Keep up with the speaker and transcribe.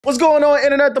What's going on,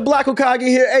 Internet? The Black Okage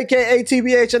here, aka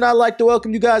TBH, and I'd like to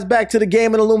welcome you guys back to the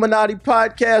Game and Illuminati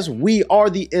podcast. We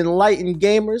are the Enlightened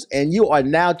Gamers, and you are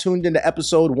now tuned into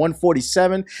episode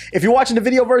 147. If you're watching the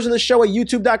video version of the show at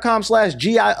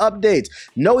youtube.com/GI updates,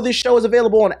 know this show is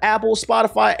available on Apple,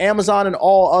 Spotify, Amazon, and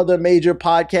all other major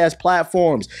podcast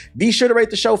platforms. Be sure to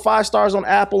rate the show 5 stars on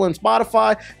Apple and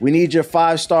Spotify. We need your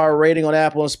 5-star rating on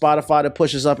Apple and Spotify to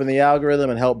push us up in the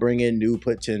algorithm and help bring in new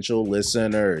potential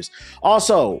listeners.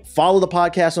 Also, follow the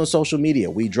podcast on social media.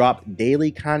 We drop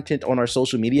daily content on our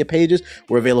social media pages.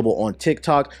 We're available on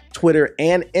TikTok, Twitter,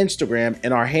 and Instagram.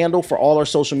 And our handle for all our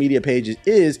social media pages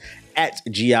is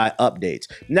 @GI Updates.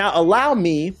 Now, allow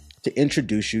me to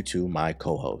introduce you to my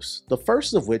co-hosts. The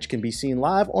first of which can be seen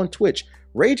live on Twitch,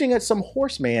 raging at some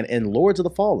horseman in Lords of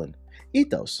the Fallen.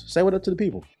 Ethos, say what up to the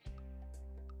people.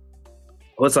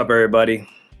 What's up, everybody?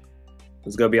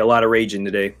 There's going to be a lot of raging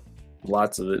today.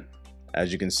 Lots of it.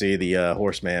 As you can see, the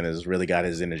horseman has really got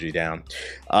his energy down.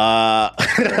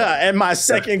 And my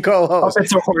second co-host...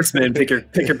 It's a horseman. Pick your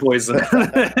poison.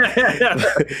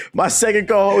 My second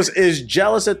co-host is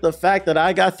jealous at the fact that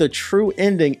I got the true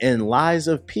ending in Lies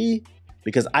of P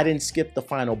because I didn't skip the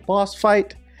final boss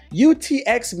fight.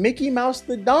 UTX Mickey Mouse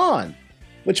the Dawn.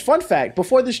 Which, fun fact,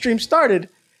 before the stream started,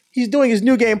 he's doing his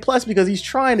New Game Plus because he's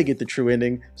trying to get the true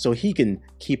ending so he can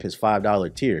keep his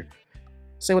 $5 tier.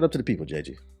 Say what up to the people,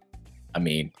 JG. I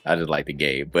mean, I just like the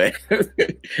game, but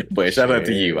shout out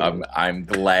to you. I'm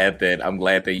glad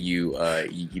that you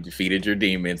you defeated your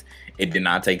demons. It did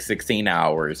not take 16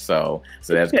 hours, so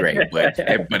that's great. But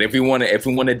if we want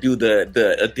to do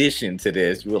the addition to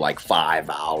this, you were like 5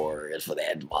 hours for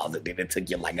that boss, and then it took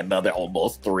you like another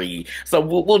almost 3. So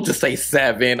we'll just say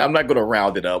 7. I'm not gonna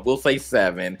round it up. We'll say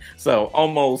 7. So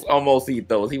almost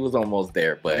Ethos. He was almost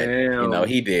there, but you know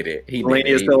he did it.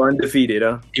 Melania is still undefeated,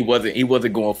 huh? He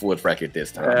wasn't going for his record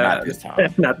this time. Not this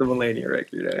time. Not the Melania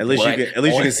record. At least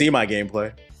you can see my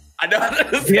gameplay. I know.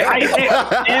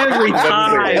 Every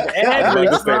time,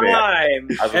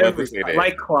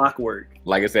 like clockwork.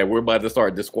 Like I said, we're about to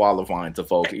start disqualifying to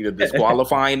folks, either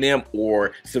disqualifying them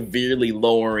or severely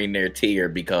lowering their tier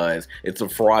because it's a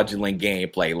fraudulent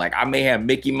gameplay. Like I may have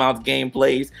Mickey Mouse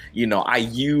gameplays, I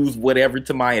use whatever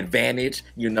to my advantage.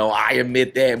 I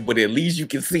admit that, but at least you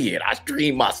can see it. I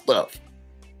stream my stuff.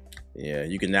 Yeah,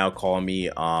 you can now call me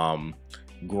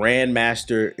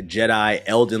Grandmaster Jedi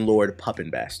Elden Lord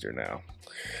Puppetmaster now.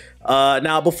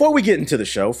 Now, before we get into the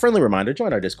show, friendly reminder,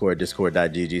 join our Discord,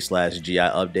 discord.gg/GI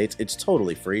updates. It's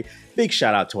totally free. Big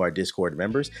shout out to our Discord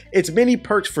members. It's many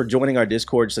perks for joining our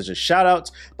Discord, such as shout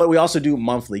outs, but we also do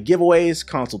monthly giveaways,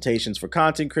 consultations for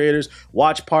content creators,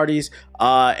 watch parties.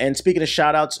 And speaking of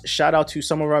shout outs, shout out to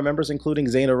some of our members, including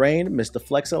Zaina Rain, Mr.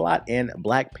 Flex-A-Lot, and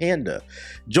Black Panda.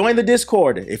 Join the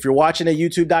Discord. If you're watching at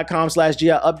youtube.com/GI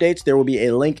updates, there will be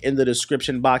a link in the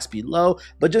description box below.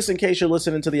 But just in case you're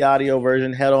listening to the audio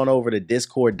version, head on over to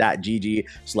discord.gg/GI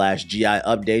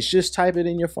updates. Just type it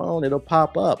in your phone. It'll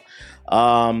pop up.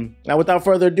 Now, without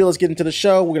further ado, let's get into the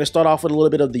show. We're going to start off with a little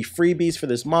bit of the freebies for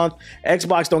this month.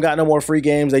 Xbox don't got no more free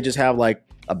games. They just have like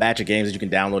a batch of games that you can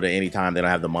download at any time. They don't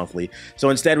have the monthly. So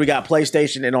instead, we got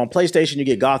PlayStation. And on PlayStation, you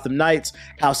get Gotham Knights,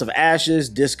 House of Ashes,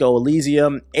 Disco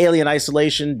Elysium, Alien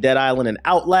Isolation, Dead Island, and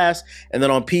Outlast. And then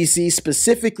on PC,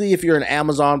 specifically if you're an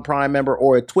Amazon Prime member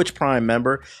or a Twitch Prime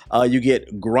member, you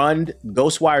get Grund,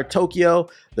 Ghostwire Tokyo,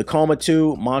 the Coma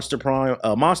 2, Monster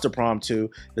Prom 2,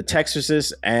 the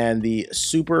Texorcist, and the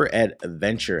Super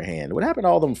Adventure Hand. What happened to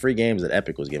all them free games that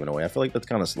Epic was giving away? I feel like that's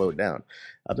kind of slowed down.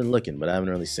 I've been looking, but I haven't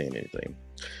really seen anything.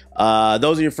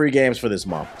 Those are your free games for this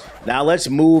month. Now let's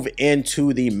move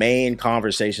into the main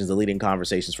conversations, the leading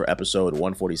conversations for episode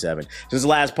 147. Since the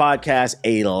last podcast,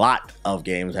 a lot of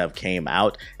games have came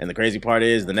out, and the crazy part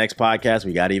is the next podcast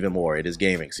we got even more. It is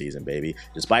gaming season, baby.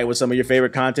 Despite what some of your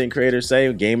favorite content creators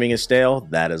say, gaming is stale.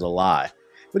 That is a lie.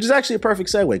 Which is actually a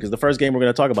perfect segue because the first game we're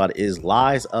going to talk about is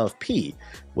Lies of P,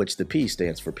 which the P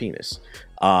stands for penis.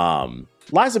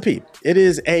 Lies of P. It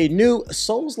is a new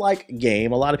Souls-like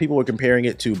game. A lot of people were comparing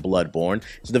it to Bloodborne.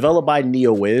 It's developed by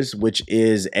NeoWiz, which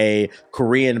is a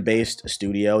Korean-based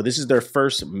studio. This is their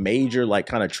first major, like,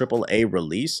 kind of AAA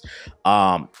release.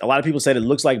 A lot of people said it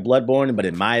looks like Bloodborne, but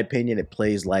in my opinion, it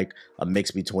plays like a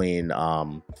mix between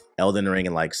Elden Ring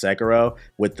and like Sekiro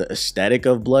with the aesthetic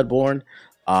of Bloodborne.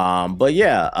 But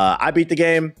yeah, I beat the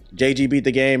game. JG beat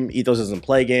the game. Ethos doesn't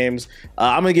play games.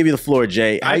 I'm gonna give you the floor,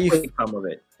 Jay. I played some of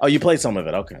it. Oh, you played some of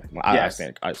it. Okay. Yes.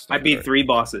 I beat 3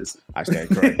 bosses. I stand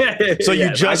correct. So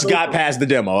you just got past the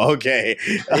demo. Okay.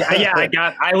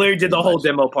 Yeah, I literally did the whole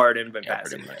demo part and been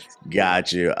past it.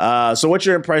 Got you. So what's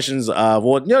your impressions of,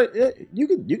 well, you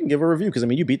can give a review because I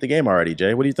mean, you beat the game already,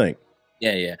 Jay. What do you think?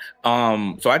 Yeah, yeah.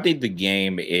 So I think the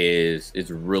game is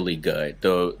really good.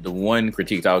 The one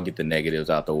critique, I'll get the negatives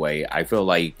out the way. I feel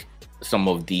like some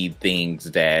of the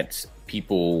things that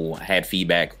people had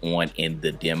feedback on in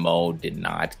the demo did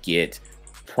not get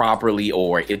properly,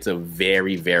 or it's a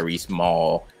very, very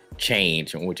small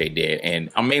change in which they did. And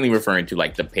I'm mainly referring to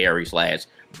like the parry slash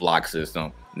block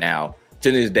system. Now,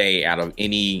 to this day, out of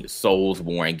any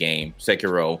Soulsborne game,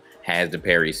 Sekiro has the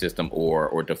parry system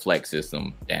or deflect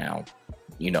system down,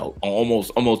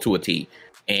 almost to a T.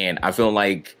 And I feel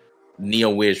like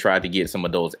NeoWiz tried to get some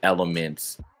of those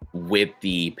elements with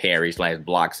the parry slash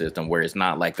block system, where it's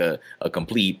not like a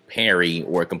complete parry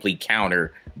or a complete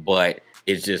counter, but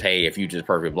it's just, hey, if you just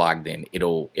perfect block, then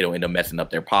it'll end up messing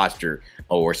up their posture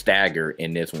or stagger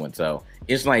in this one. So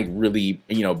it's like really,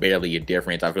 barely a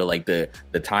difference. I feel like the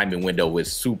timing window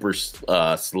was super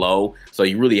slow. So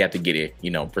you really have to get it,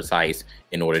 precise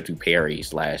in order to parry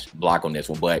slash block on this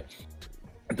one. But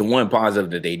the one positive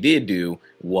that they did do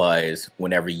was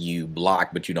whenever you block,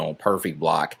 but you don't perfect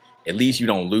block, at least you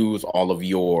don't lose all of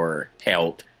your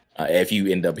health. If you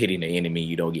end up hitting the enemy,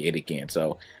 you don't get hit again.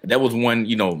 So that was one,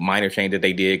 minor change that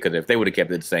they did, because if they would have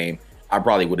kept it the same, I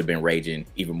probably would have been raging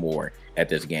even more at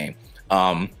this game.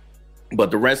 But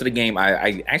the rest of the game,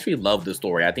 I actually love the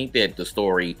story. I think that the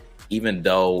story, even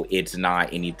though it's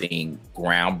not anything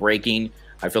groundbreaking,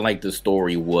 I feel like the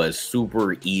story was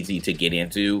super easy to get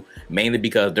into, mainly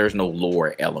because there's no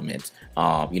lore elements.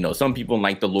 Some people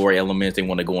like the lore elements. They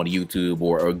want to go on YouTube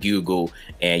or Google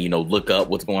and, look up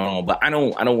what's going on. But I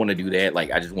don't want to do that.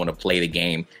 Like, I just want to play the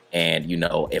game. And,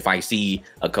 if I see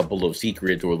a couple of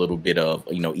secrets or a little bit of,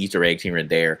 Easter eggs here and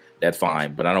there, that's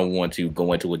fine. But I don't want to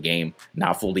go into a game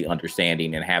not fully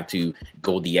understanding and have to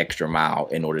go the extra mile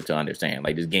in order to understand.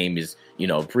 Like, this game is,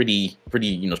 pretty,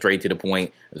 straight to the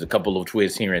point. There's a couple of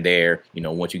twists here and there,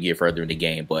 once you get further in the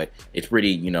game, but it's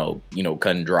pretty,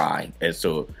 cut and dry as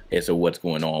to what's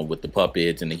going on with the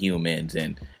puppets and the humans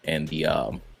and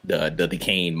the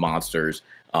decaying monsters,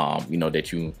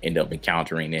 that you end up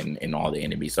encountering and all the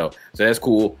enemies. So that's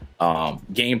cool.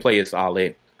 Gameplay is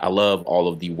solid. I love all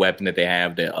of the weapons that they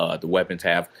have. The weapons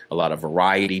have a lot of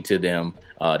variety to them.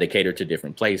 They cater to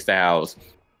different play styles.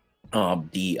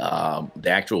 The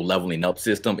actual leveling up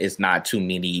system is not too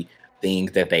many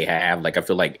things that they have. Like, I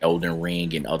feel like Elden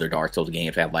Ring and other Dark Souls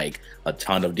games have like a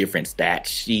ton of different stat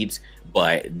sheets,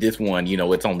 but this one,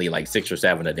 it's only like 6 or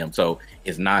 7 of them. So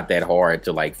it's not that hard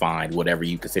to like find whatever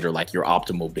you consider like your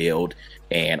optimal build,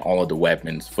 and all of the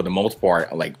weapons for the most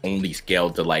part are like only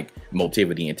scaled to like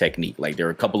motivity and technique. Like, there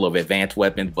are a couple of advanced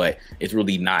weapons, but it's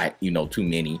really not, too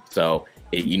many. So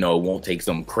it won't take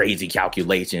some crazy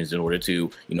calculations in order to,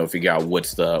 figure out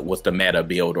what's the meta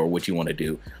build or what you want to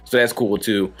do. So that's cool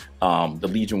too. The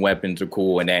Legion weapons are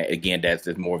cool, and that, again, that's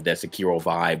just more of that Sekiro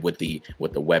vibe with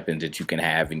the weapons that you can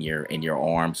have in your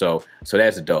arm. So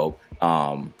that's dope.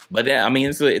 But yeah, I mean,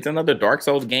 it's another Dark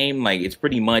Souls game. Like, it's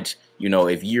pretty much,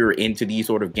 if you're into these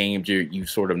sort of games, you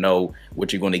sort of know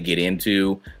what you're going to get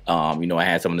into. It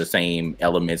has some of the same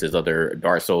elements as other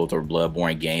Dark Souls or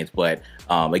Bloodborne games, but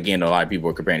again, a lot of people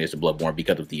are comparing this to Bloodborne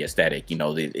because of the aesthetic.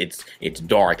 It's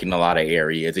dark in a lot of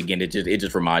areas. Again, it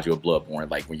just reminds you of Bloodborne,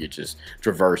 like when you're just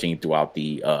traversing throughout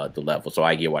the level. So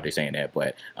I get why they're saying that,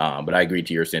 but I agree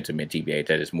to your sentiment, TBA,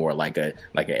 that it's more like an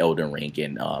Elden Ring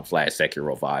and slash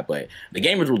Sekiro vibe. But the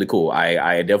game was really cool.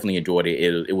 I definitely enjoyed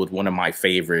it. It was one of my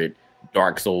favorite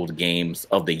Dark Souls games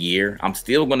of the year. I'm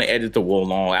still going to edit to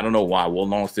Wolong. I don't know why.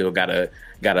 Wolong still got a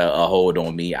hold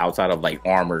on me outside of like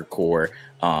Armored Core.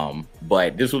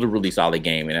 But this was a really solid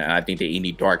game, and I think that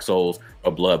any Dark Souls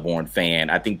or Bloodborne fan,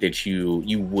 I think that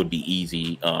you would be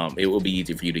easy. It will be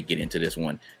easy for you to get into this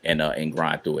one and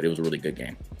grind through it. It was a really good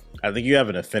game. I think you have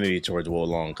an affinity towards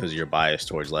Wolong because you're biased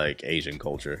towards like Asian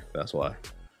culture. That's why.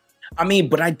 I mean,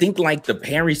 but I think like the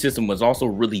parry system was also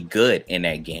really good in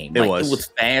that game. Like, it was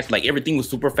fast. Like, everything was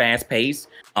super fast paced.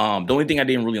 The only thing I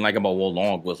didn't really like about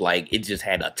Wolong was like it just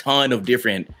had a ton of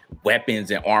different weapons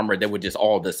and armor that were just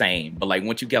all the same. But like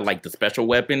once you get like the special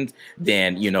weapons,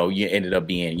 then you ended up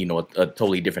being a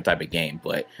totally different type of game.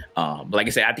 But like I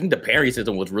said, I think the parry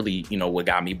system was really what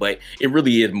got me. But it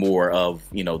really is more of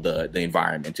the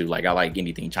environment too. Like, I like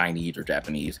anything Chinese or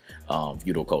Japanese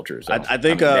feudal culture. So I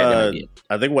think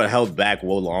what held back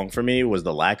Wolong for me was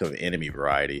the lack of enemy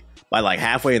variety. By like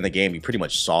halfway in the game, you pretty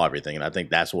much saw everything, and I think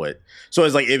that's what. So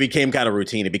it's like it became kind of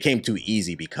routine. It became too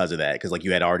easy because of that, because like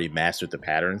you had already mastered the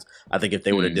patterns. I think if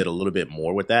they would have did a little bit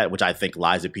more with that, which I think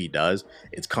Liza P does,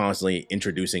 it's constantly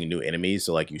introducing new enemies,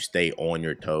 so like you stay on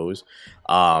your toes.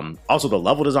 Also, the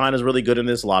level design is really good in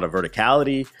this. A lot of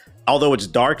verticality. Although it's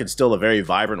dark, it's still a very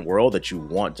vibrant world that you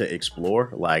want to explore.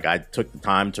 Like, I took the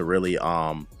time to really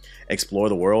explore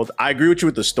the world. I agree with you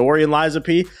with the story in Lies of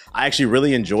P. I actually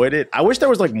really enjoyed it. I wish there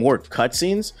was like more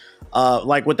cutscenes.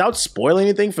 Like without spoiling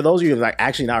anything, for those of you who've like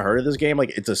actually not heard of this game,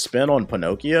 like it's a spin on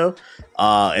Pinocchio.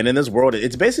 And in this world,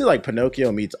 it's basically like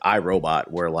Pinocchio meets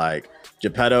iRobot, where like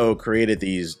Geppetto created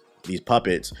these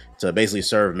puppets to basically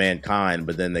serve mankind,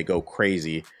 but then they go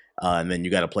crazy. And then you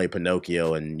got to play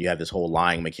Pinocchio, and you have this whole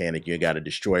lying mechanic. You got to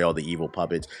destroy all the evil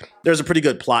puppets. There's a pretty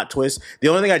good plot twist. The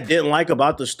only thing I didn't like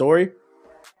about the story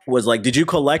was like, did you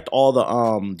collect all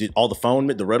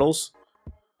the riddles?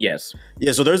 Yes.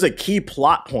 Yeah. So there's a key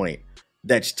plot point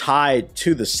that's tied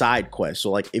to the side quest.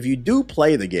 So like, if you do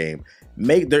play the game,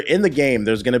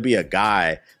 there's gonna be a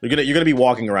guy. You're gonna be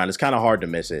walking around. It's kind of hard to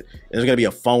miss it. There's gonna be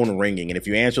a phone ringing, and if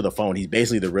you answer the phone, he's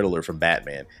basically the Riddler from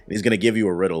Batman. And he's gonna give you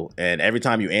a riddle, and every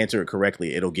time you answer it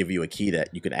correctly, it'll give you a key that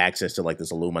you can access to like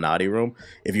this Illuminati room.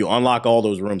 If you unlock all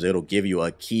those rooms, it'll give you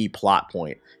a key plot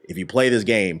point. If you play this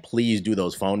game, please do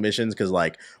those phone missions, because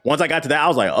like once I got to that, I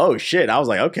was like, oh shit. I was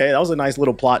like, okay, that was a nice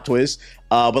little plot twist.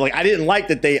 But like I didn't like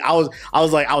that I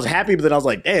was happy, but then I was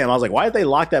like, damn. I was like, why did they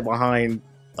lock that behind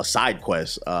a side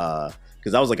quest? Because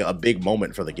that was like a big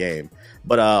moment for the game.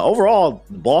 But overall,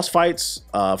 boss fights,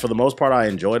 for the most part, I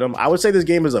enjoyed them. I would say this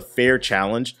game is a fair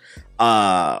challenge.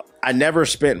 I never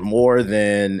spent more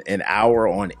than an hour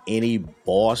on any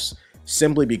boss,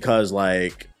 simply because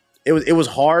like it was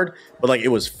hard, but like it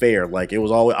was fair. Like I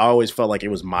always felt like it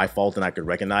was my fault and I could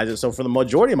recognize it. So for the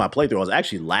majority of my playthrough, I was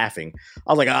actually laughing.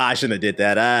 I was like, I shouldn't have did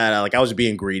that. Like I was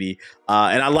being greedy.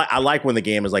 And I like when the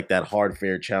game is like that hard,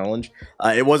 fair challenge.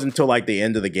 It wasn't until like the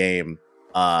end of the game.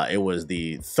 It was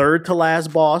the third to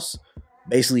last boss,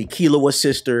 basically Killua's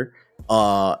sister.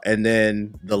 And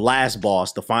then the last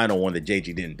boss, the final one that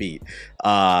JG didn't beat,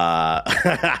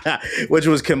 which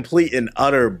was complete and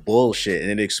utter bullshit,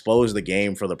 and it exposed the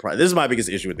game for the price. This is my biggest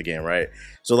issue with the game, right?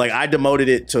 So like I demoted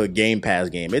it to a Game Pass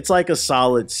game. It's like a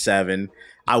solid 7.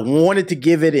 I wanted to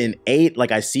give it an 8.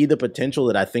 Like I see the potential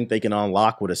that I think they can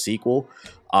unlock with a sequel.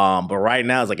 But right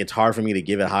now it's like it's hard for me to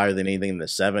give it higher than anything than a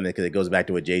 7, because it goes back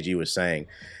to what JG was saying.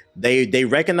 They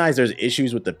recognize there's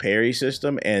issues with the parry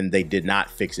system, and they did not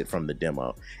fix it from the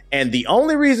demo. And the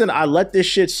only reason I let this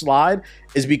shit slide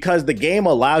is because the game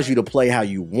allows you to play how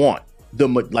you want.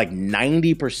 Like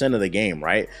 90% of the game,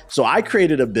 right? So I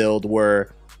created a build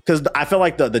where, because I felt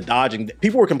like the dodging,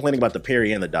 people were complaining about the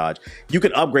parry and the dodge. You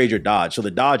can upgrade your dodge, so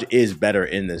the dodge is better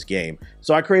in this game.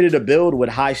 So I created a build with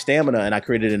high stamina, and I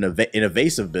created an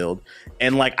evasive build,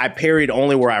 and like I parried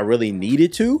only where I really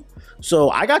needed to.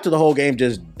 So I got to the whole game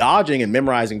just dodging and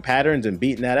memorizing patterns and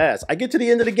beating that ass. I get to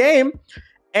the end of the game,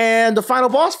 and the final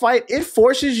boss fight, it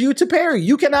forces you to parry.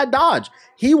 You cannot dodge.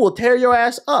 He will tear your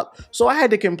ass up. So I had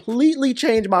to completely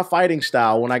change my fighting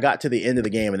style when I got to the end of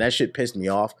the game, and that shit pissed me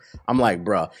off. I'm like,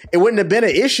 bruh, it wouldn't have been an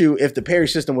issue if the parry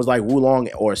system was like Wulong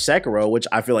or Sekiro, which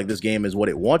I feel like this game is what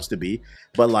it wants to be.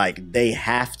 But like, they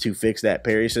have to fix that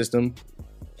parry system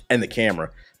and the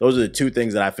camera. Those are the two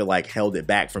things that I feel like held it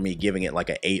back for me giving it like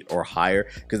an 8 or higher,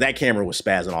 because that camera was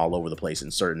spazzing all over the place in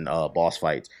certain boss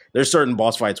fights. There's certain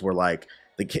boss fights where like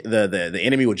the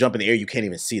enemy will jump in the air, you can't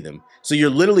even see them. So you're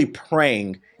literally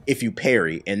praying if you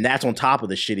parry, and that's on top of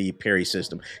the shitty parry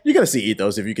system. You're gonna see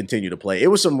Ethos if you continue to play. It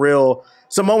was some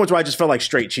moments where I just felt like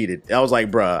straight cheated. I was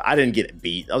like, bruh, I didn't get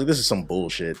beat. I was like, this is some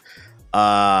bullshit.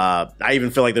 I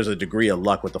even feel like there's a degree of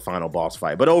luck with the final boss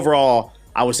fight. But overall,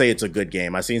 I would say it's a good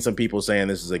game. I've seen some people saying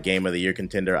this is a Game of the Year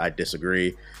contender. I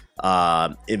disagree.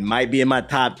 It might be in my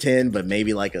top 10, but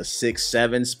maybe like a 6,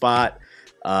 7 spot.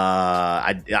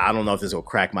 I don't know if this will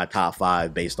crack my top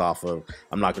 5 based off of,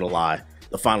 I'm not going to lie,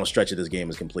 the final stretch of this game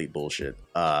is complete bullshit.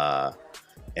 And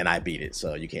I beat it,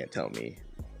 so you can't tell me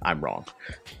I'm wrong.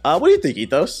 What do you think,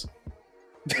 Ethos?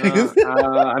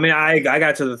 I mean, I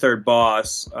got to the third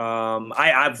boss.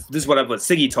 This is what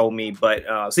Siggy told me, but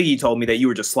Siggy told me that you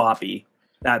were just sloppy.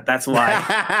 That's why.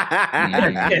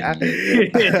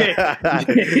 Did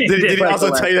he also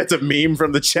tell you that's a meme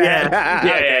from the chat?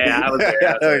 Yeah. I was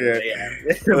there. Yeah.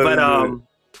 But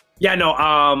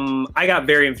I got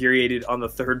very infuriated on the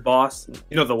third boss.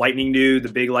 You know, the lightning dude,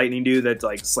 the big lightning dude that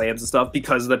like slams and stuff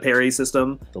because of the parry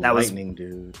system.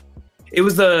 Dude. It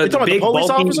was the big police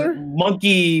bulky officer?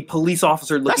 Monkey police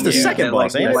officer looking. That's the second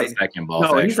boss, ain't it? That's the second boss.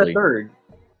 No, he's the actually. third.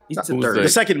 He's the third. The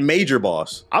second major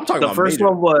boss. I'm talking about the first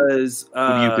major. one was. Who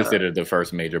do you consider the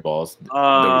first major boss?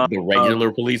 The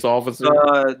regular police officer?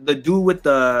 The dude with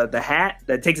the hat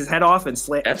that takes his head off and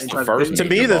slams. That's the first. To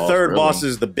me, the third really. boss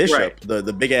is the bishop, Right.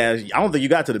 the big ass. I don't think you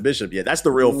got to the bishop yet. That's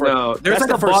the real first. No, there's that's like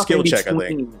the a first boss skill in check, I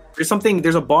between. think.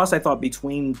 There's a boss I thought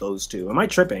between those two. Am I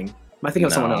tripping? Am I thinking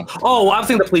of someone else? Oh, I was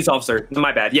thinking the police officer.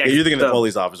 My bad. Yeah, you're thinking the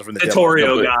police officer from the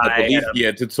tutorial guy.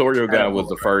 Tutorial guy was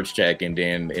the first check, and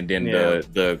then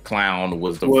the clown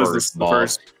was the first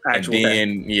boss. And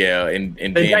then and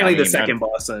then technically the second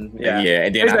boss. And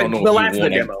and then I don't know the last of the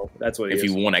demo. That's what it is. If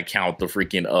you want to count the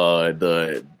freaking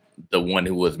the one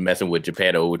who was messing with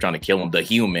Geppetto, were trying to kill him, the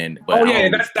human. But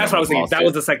that's what I was thinking. That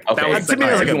was the second. Okay. That was to me,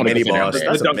 it was like a mini boss.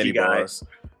 That's a mini boss.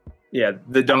 Yeah,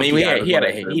 the donkey.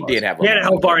 He did have a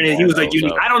health bar, and he was like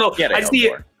unique. So I don't know.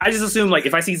 I just assume like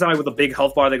if I see somebody with a big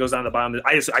health bar that goes down the bottom,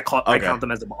 I count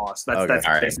them as a boss. That's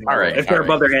all right. If they're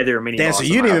above their head, they're a mini boss. So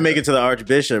you didn't even make it to the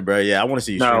Archbishop, bro. Yeah, I want to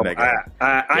see you shoot that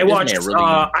guy. I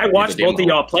watched both of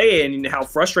y'all play and how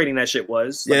frustrating that shit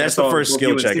was. Yeah, that's the first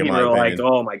skill check in my opinion. Like,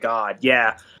 oh my god,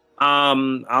 yeah.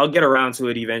 I'll get around to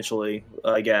it eventually,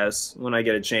 I guess, when I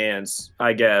get a chance,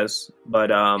 I guess. But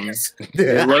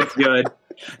it looked good.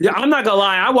 Yeah, I'm not gonna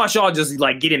lie. I watched y'all just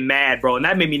like getting mad, bro, and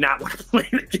that made me not want to play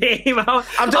the game.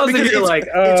 I'm telling you,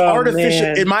 it's artificial.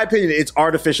 Man. In my opinion, it's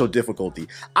artificial difficulty.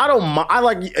 I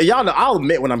like y'all know. I'll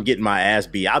admit when I'm getting my ass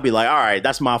beat. I'll be like, all right,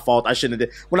 that's my fault. I shouldn't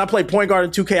have. When I play point guard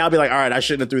in 2K, I'll be like, all right, I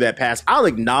shouldn't have threw that pass. I'll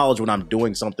acknowledge when I'm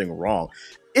doing something wrong.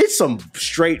 It's some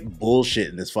straight bullshit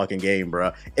in this fucking game,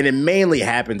 bro. And it mainly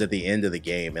happens at the end of the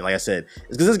game. And like I said,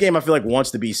 it's because this game I feel like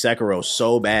wants to be Sekiro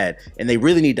so bad. And they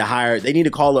really need to they need to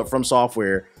call up From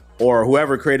Software or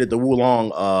whoever created the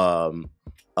Wulong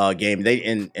game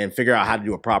and figure out how to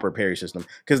do a proper parry system.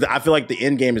 Because I feel like the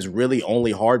end game is really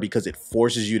only hard because it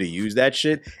forces you to use that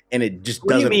shit and it just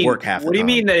doesn't work half the time. What do you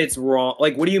mean that it's wrong?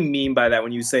 Like, what do you mean by that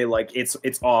when you say like it's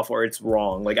off or it's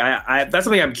wrong? Like, I that's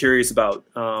something I'm curious about.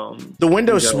 The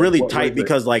window's really tight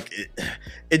because like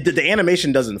the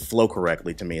animation doesn't flow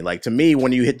correctly to me. Like to me,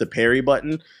 when you hit the parry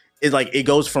button, it's like it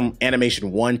goes from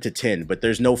animation 1 to 10, but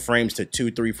there's no frames to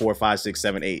 2, 3, 4, 5, 6,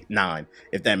 7, 8, 9,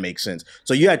 if that makes sense.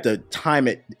 So you have to time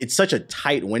it. It's such a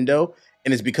tight window,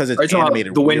 and it's because it's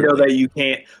animated. The window that you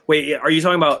can't wait. Are you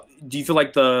talking about? Do you feel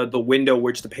like the window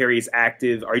which the parry is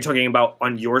active? Are you talking about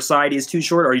on your side is too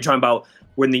short? Or are you talking about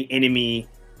when the enemy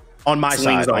on my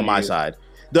side? On my side.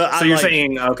 So you're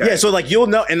saying okay? Yeah. So like you'll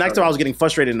know. And next time I was getting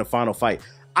frustrated in the final fight.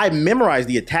 I memorized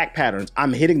the attack patterns.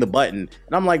 I'm hitting the button,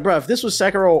 and I'm like, bro, if this was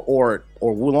Sekiro or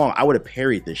Wulong, I would have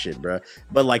parried this shit, bro.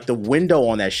 But like the window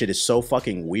on that shit is so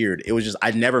fucking weird. It was just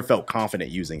I never felt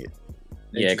confident using it.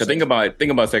 Yeah, because think about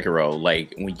Sekiro.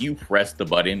 Like when you press the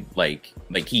button, like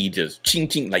he just ching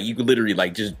ching, like you could literally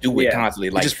like just do it constantly.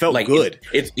 Like it just felt like good.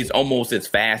 It's almost as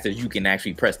fast as you can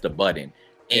actually press the button.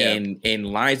 And in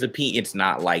Lies of P, it's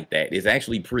not like that. It's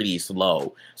actually pretty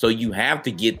slow. So you have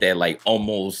to get that like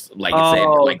almost like I said.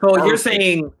 Like so you're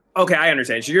saying okay, I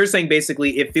understand. So you're saying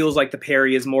basically it feels like the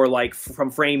parry is more like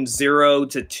from frame 0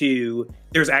 to 2.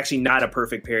 There's actually not a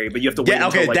perfect parry, but you have to wait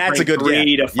until like that's frame a good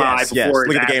 3 to 5 before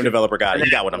Look at the game developer guy. You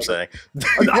got what I'm saying.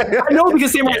 I know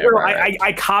because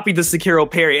I copied the Sekiro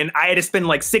parry, and I had to spend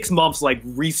like 6 months like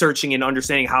researching and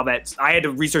understanding how that. I had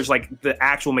to research like the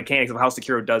actual mechanics of how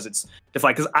Sekiro does its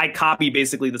deflect because I copied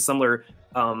basically the similar.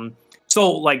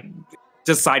 So like.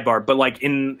 Just sidebar, but like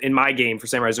in my game for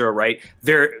Samurai Zero, right?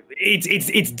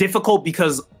 It's difficult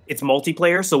because it's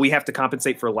multiplayer, so we have to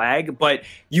compensate for lag. But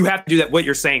you have to do that. What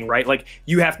you're saying, right? Like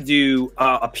you have to do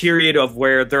a period of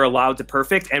where they're allowed to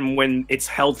perfect, and when it's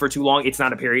held for too long, it's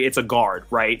not a period; it's a guard,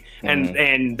 right? Mm-hmm.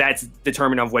 And that's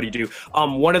determinant of what you do.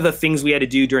 One of the things we had to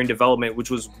do during development,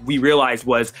 which we realized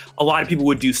was a lot of people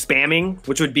would do spamming,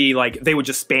 which would be like they would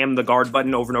just spam the guard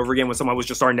button over and over again when someone was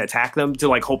just starting to attack them to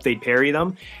like hope they'd parry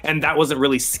them, and that wasn't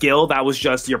really skill. That was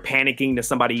just you're panicking to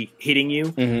somebody hitting you.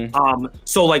 Mm-hmm.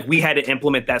 So like we had to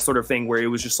implement that sort of thing where it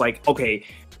was just like, okay,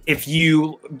 if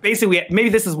you basically maybe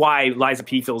this is why Lies of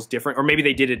P feels different, or maybe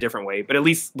they did it a different way, but at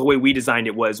least the way we designed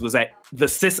it was that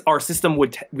our system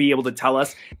would be able to tell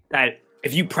us that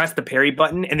if you press the parry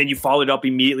button and then you followed up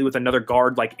immediately with another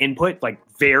guard like input, like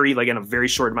in a very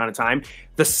short amount of time,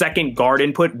 the second guard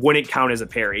input wouldn't count as a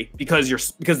parry because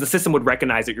the system would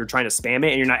recognize that you're trying to spam it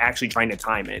and you're not actually trying to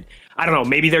time it. I don't know.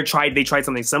 Maybe they tried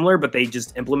something similar, but they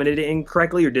just implemented it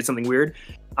incorrectly or did something weird.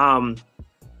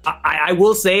 I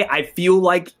will say I feel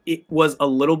like it was a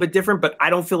little bit different, but I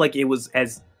don't feel like it was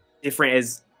as different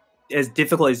as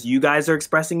difficult as you guys are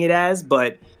expressing it as,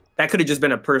 but that could have just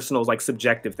been a personal, like,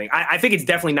 subjective thing. I think it's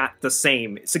definitely not the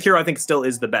same. Sekiro, I think, still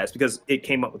is the best because it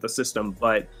came up with the system,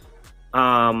 but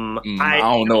I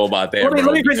don't know about that. Let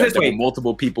me phrase it this way. There were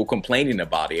multiple people complaining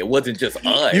about it. It wasn't just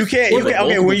us. You can't.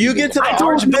 Okay, when you get to the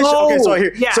Archbishop,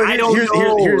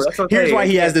 okay, here's why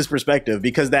he has this perspective,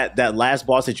 because that last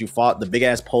boss that you fought, the big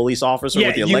ass police officer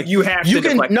with the elect, you have to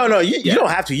deflect. No, you don't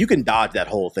have to. You can dodge that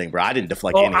whole thing, bro. I didn't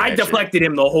deflect any of that I deflected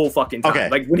him the whole fucking time. Okay.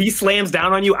 Like when he slams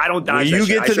down on you, I don't dodge. When you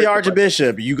get to the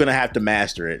Archbishop, you're gonna have to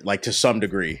master it, like to some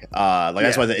degree.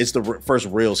 That's why it's the first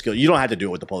real skill. You don't have to do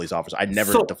it with the police officer. I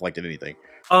never deflected anything.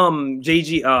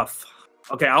 JG,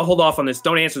 okay, I'll hold off on this.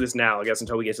 Don't answer this now, I guess,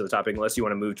 until we get to the topic, unless you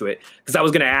want to move to it. Because I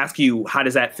was going to ask you, how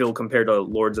does that feel compared to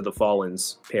Lords of the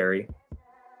Fallen's, Perry?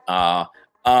 Yeah,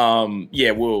 I'll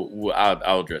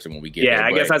address it when we get there. Yeah,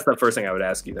 I guess that's the first thing I would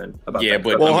ask you then. About yeah, that.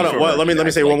 but hold on. Well, let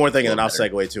me say one more thing, and then I'll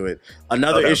segue to it.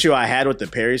 Another issue I had with the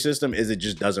parry system is it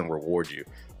just doesn't reward you.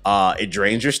 It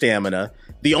drains your stamina.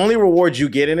 The only reward you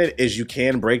get in it is you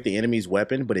can break the enemy's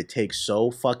weapon, but it takes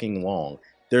so fucking long.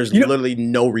 There's literally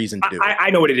no reason to do it. I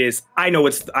know what it is. I know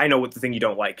what the thing you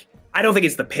don't like. I don't think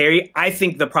it's the parry. I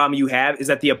think the problem you have is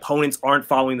that the opponents aren't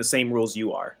following the same rules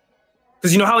you are.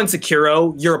 Because you know how in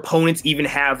Sekiro, your opponents even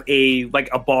have a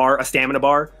stamina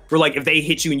bar, where like if they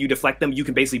hit you and you deflect them, you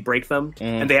can basically break them,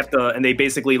 and they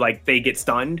basically like they get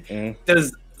stunned.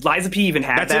 Does Lies of P even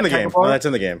have that? That's in the game. No, that's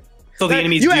in the game. So the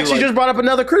enemies. You actually just brought up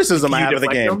another criticism I have of the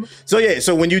game. So yeah,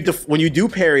 so when you do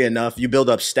parry enough, you build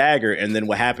up stagger, and then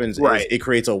what happens is it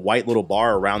creates a white little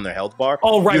bar around their health bar.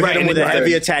 Oh right, you hit them with a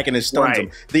heavy attack and it stuns them.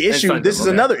 The issue, this is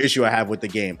another issue I have with the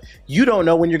game. You don't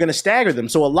know when you're going to stagger them.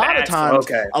 So a lot of times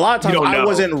I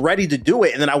wasn't ready to do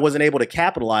it, and then I wasn't able to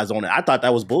capitalize on it. I thought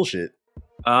that was bullshit.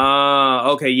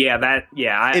 Okay, yeah,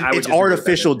 it's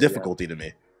artificial difficulty to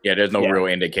me. Yeah, there's no real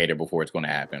indicator before it's going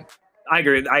to happen. I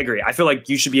agree. I feel like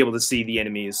you should be able to see the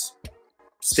enemy's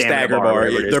stagger bar.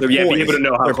 Be able to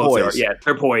know how close they are. Yeah,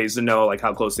 they're poised and know like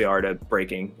how close they are to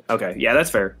breaking. Okay, yeah, that's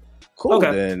fair. Cool.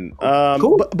 Okay. Then.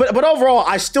 Cool. But overall,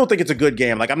 I still think it's a good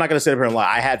game. Like I'm not gonna sit up here and lie.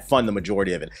 I had fun the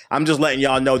majority of it. I'm just letting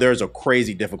y'all know there's a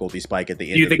crazy difficulty spike at the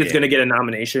end. Do you think it's gonna get a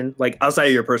nomination? Like outside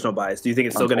of your personal bias, do you think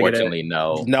it's still gonna get it? Unfortunately,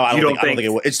 no. No, I don't think it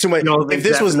would. It's too much. If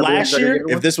this was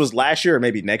last year, or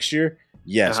maybe next year.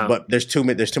 Yes, but there's too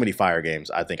many fire games.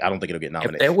 I don't think it'll get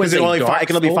nominated. There was it can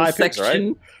only be 5 picks,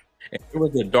 right? It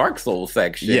was a Dark Souls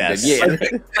section. Yes. Yeah.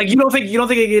 Like you don't think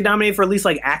it get nominated for at least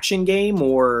like action game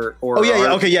or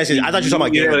okay, yes. I thought you were talking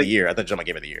about game of the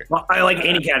year. Well, I like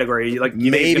any category. Like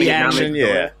maybe action,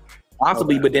 yeah.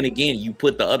 Possibly, but then again, you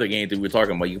put the other games that we were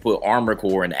talking about. You put Armored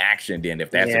Core and Action. Then,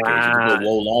 if that's the case, you can put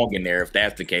Wo Long in there. If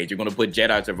that's the case, you're going to put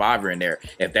Jedi Survivor in there.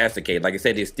 If that's the case, like I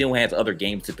said, it still has other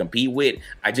games to compete with.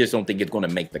 I just don't think it's going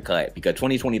to make the cut because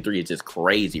 2023 is just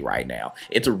crazy right now.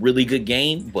 It's a really good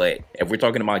game, but if we're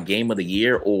talking about Game of the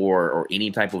Year or any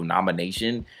type of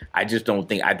nomination, I just don't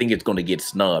think. I think it's going to get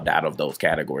snubbed out of those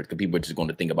categories because people are just going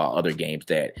to think about other games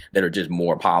that are just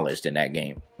more polished in that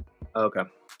game. Okay.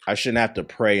 I shouldn't have to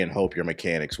pray and hope your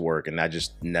mechanics work, and I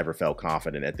just never felt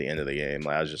confident at the end of the game.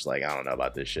 Like, I was just like, I don't know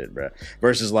about this shit, bro.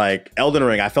 Versus like Elden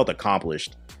Ring, I felt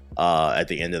accomplished at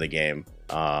the end of the game.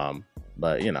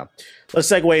 But you know, let's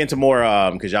segue into more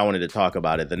because y'all wanted to talk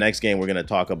about it. The next game we're gonna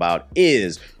talk about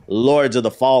is Lords of the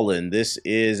Fallen. This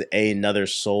is another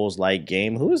Souls-like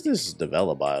game. Who is this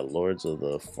developed by? Lords of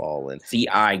the Fallen.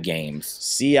 CI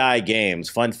Games. CI Games.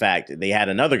 Fun fact, they had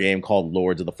another game called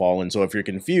Lords of the Fallen. So if you're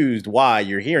confused why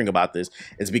you're hearing about this,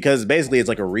 it's because basically it's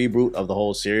like a reboot of the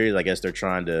whole series. I guess they're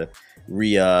trying to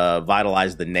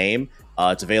revitalize the name.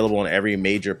 It's available on every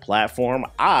major platform.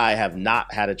 I have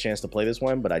not had a chance to play this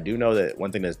one, but I do know that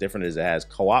one thing that's different is it has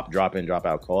co-op, drop in, drop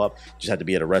out co-op. Just have to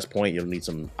be at a rest point. You'll need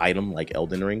some item like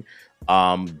Elden Ring.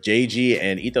 JG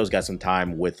and Ethos got some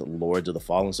time with Lords of the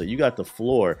Fallen, so you got the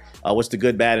floor. What's the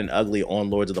good, bad, and ugly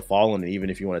on Lords of the Fallen? And even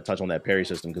if you want to touch on that parry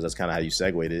system, because that's kind of how you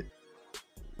segued it.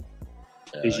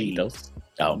 Ethos.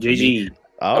 JG.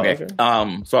 Oh, okay.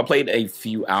 So I played a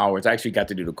few hours. I actually got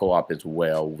to do the co-op as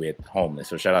well with Homeless.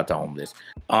 So shout out to Homeless.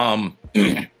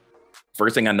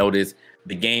 First thing I noticed,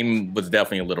 the game was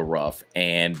definitely a little rough.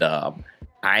 And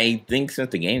I think since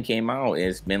the game came out,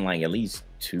 it's been like at least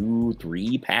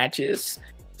 2-3 patches.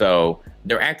 So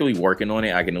they're actively working on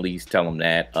it. I can at least tell them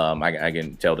that. I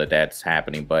can tell that that's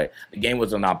happening. But the game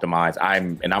was unoptimized.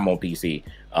 I'm on PC.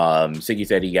 Siggy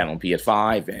said he got on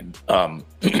PS5, and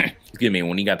excuse me,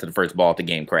 when he got to the first ball, the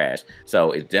game crashed.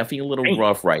 So it's definitely a little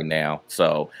rough right now.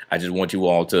 So I just want you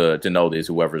all to know this,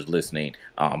 whoever's listening.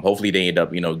 Hopefully they end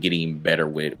up, getting better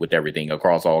with everything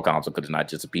across all consoles, because it's not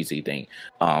just a PC thing.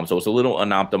 So it's a little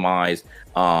unoptimized.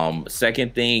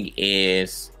 Second thing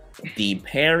is the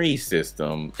parry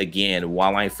system. Again,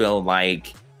 while I feel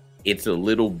like it's a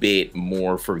little bit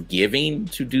more forgiving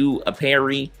to do a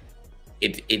parry,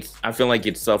 it's I feel like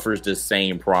it suffers the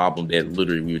same problem that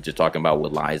literally we were just talking about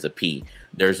with Liza P.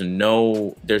 There's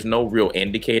no real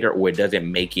indicator, or it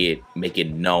doesn't make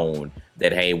it known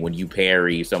that, hey, when you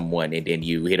parry someone and then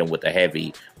you hit them with a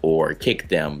heavy or kick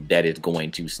them, that it's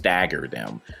going to stagger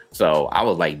them. So I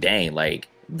was like, dang, like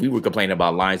we were complaining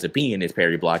about Liza P in this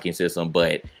parry blocking system,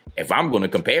 but if I'm going to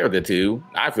compare the two,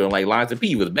 I feel like Liza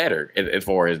P was better as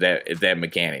far as that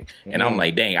mechanic. And I'm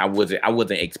like, dang, I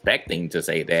wasn't expecting to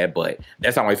say that, but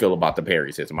that's how I feel about the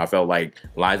parry system. I felt like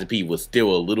Liza P was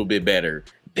still a little bit better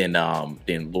than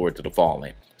Lords of the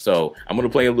Fallen. So I'm gonna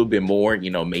play a little bit more. You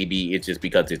know, maybe it's just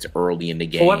because it's early in the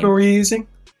game. What weapon were you using?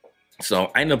 So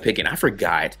I ended up picking. I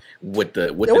forgot what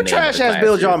the what trash ass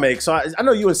build y'all make. So I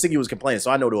know you and Siggy was complaining,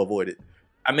 so I know to avoid it.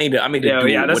 I made the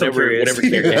dual, that's whatever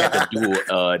character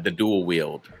had the dual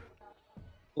wield.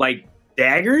 Like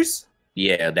daggers?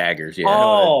 Yeah, daggers. Yeah.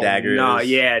 Oh, daggers.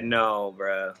 No,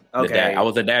 bro. Okay, I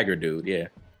was a dagger dude. Yeah.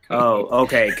 Oh,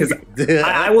 okay. Because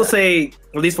I will say,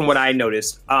 at least from what I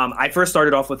noticed, I first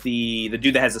started off with the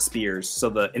dude that has the spears. So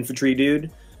the infantry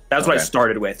dude. That's what I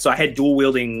started with. So I had dual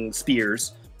wielding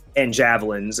spears and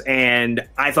javelins, and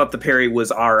I thought the parry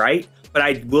was all right. But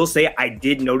I will say I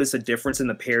did notice a difference in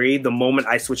the parry the moment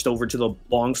I switched over to the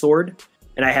longsword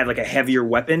and I had like a heavier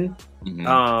weapon. When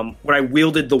I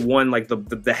wielded the one, like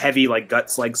the heavy, like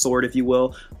guts, like sword, if you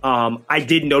will, I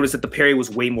did notice that the parry was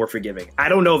way more forgiving. I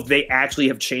don't know if they actually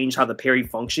have changed how the parry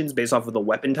functions based off of the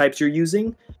weapon types you're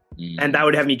using. And that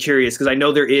would have me curious, because I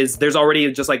know there's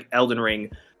already, just like Elden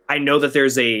Ring, I know that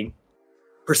there's a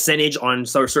percentage on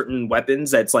certain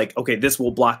weapons that's like, okay, this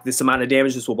will block this amount of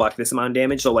damage, this will block this amount of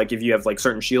damage. So like if you have like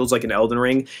certain shields like in Elden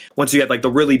Ring, once you had like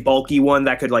the really bulky one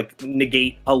that could like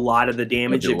negate a lot of the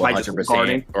damage by just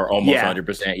guarding, or almost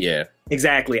 100%. Yeah,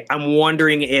 exactly. I'm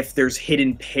wondering if there's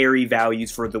hidden parry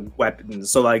values for the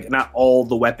weapons. So like not all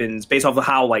the weapons, based off of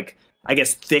how, like, I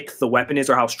guess, thick the weapon is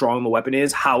or how strong the weapon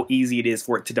is, how easy it is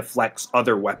for it to deflect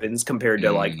other weapons compared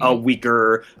to like a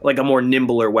weaker, like a more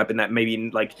nimbler weapon that maybe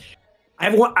like.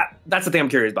 That's the thing I'm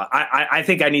curious about. I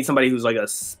think I need somebody who's like a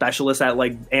specialist at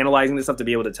like analyzing this stuff to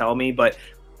be able to tell me. But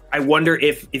I wonder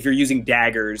if you're using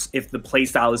daggers, if the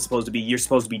playstyle is supposed to be, you're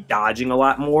supposed to be dodging a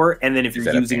lot more, and then if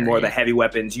you're using more of the heavy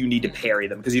weapons, you need to parry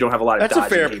them because you don't have a lot of. That's a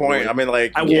fair point. I mean,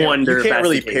 like, I wonder. You can't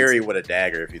really parry with a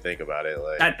dagger if you think about it.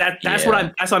 Like that's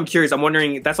what I'm curious. I'm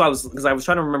wondering. That's why I was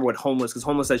trying to remember what Homeless, because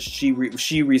Homeless said she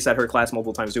reset her class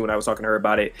multiple times too when I was talking to her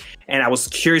about it, and I was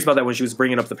curious about that when she was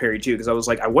bringing up the parry too, because I was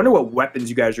like, I wonder what weapons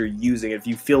you guys are using. If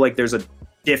you feel like there's a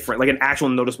different, like an actual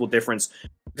noticeable difference,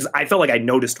 because I felt like I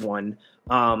noticed one.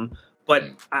 But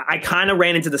I kind of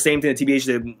ran into the same thing that TBH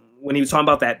did when he was talking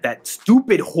about that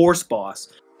stupid horse boss.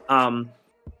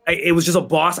 It was just a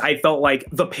boss. I felt like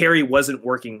the parry wasn't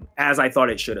working as I thought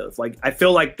it should have. Like, I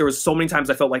feel like there was so many times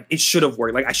I felt like it should have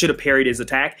worked. Like, I should have parried his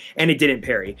attack, and it didn't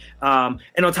parry.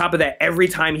 And on top of that, every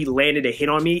time he landed a hit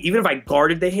on me, even if I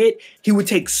guarded the hit, he would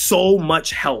take so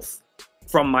much health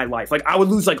from my life. Like, I would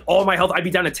lose like all my health. I'd be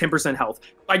down to 10% health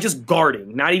by just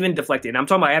guarding, not even deflecting. And I'm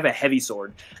talking about I have a heavy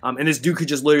sword. And this dude could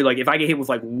just literally, like, if I get hit with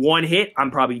like one hit, I'm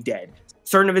probably dead.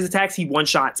 Certain of his attacks, he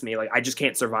one-shots me. Like, I just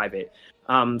can't survive it.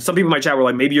 Some people in my chat were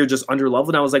like, maybe you're just under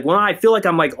leveled. And I was like, well, I feel like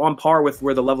I'm like on par with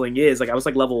where the leveling is. Like, I was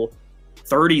like level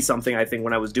 30 something, I think,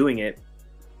 when I was doing it.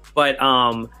 But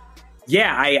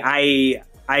yeah, I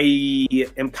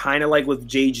am kind of like with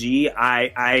JG.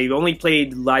 I only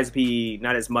played Liza P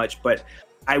not as much, but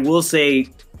I will say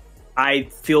I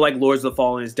feel like Lords of the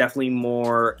Fallen is definitely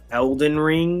more Elden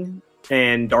Ring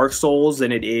and Dark Souls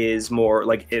than it is more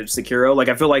like Sekiro. Like,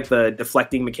 I feel like the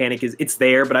deflecting mechanic it's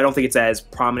there, but I don't think it's as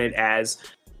prominent as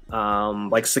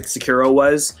like Sekiro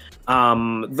was.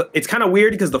 It's kind of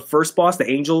weird because the first boss, the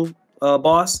Angel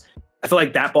boss, I feel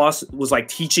like that boss was like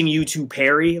teaching you to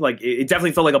parry. Like, it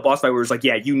definitely felt like a boss fight where it's like,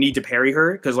 yeah, you need to parry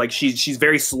her because like she's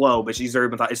very slow, but she's very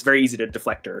it's very easy to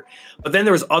deflect her. But then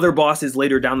there was other bosses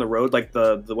later down the road, like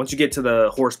the once you get to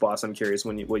the horse boss, I'm curious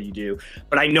what you do.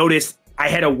 But I noticed I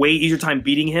had a way easier time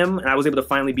beating him, and I was able to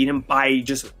finally beat him by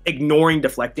just ignoring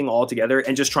deflecting altogether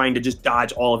and just trying to just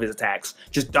dodge all of his attacks.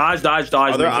 Just dodge.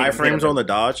 Are there iframes on the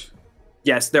dodge?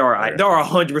 Yes, there are. There are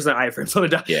 100% iframes on the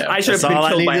dodge. Yeah, I should have been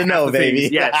killed by half the baby.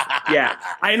 things. Yes, yeah.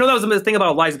 I know that was the thing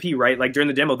about Liza P, right? Like, during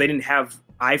the demo, they didn't have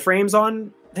iframes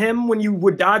on him when you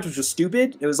would dodge, which was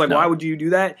stupid. It was like, why would you do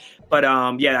that?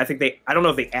 But yeah, I think I don't know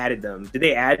if they added them. Did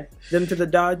they add them to the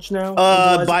dodge now?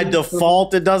 By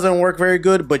default, it doesn't work very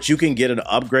good, but you can get an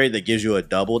upgrade that gives you a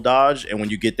double dodge, and when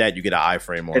you get that, you get an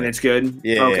iframe on it. And it's good?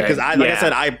 Yeah, because okay. like I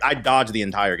said, I dodged the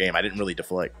entire game. I didn't really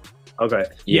deflect. Okay.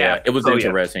 Yeah, it was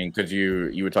interesting because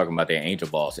you were talking about the angel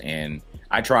boss, and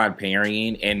I tried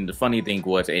parrying, and the funny thing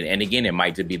was, and again, it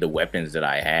might just be the weapons that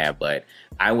I have, but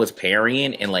I was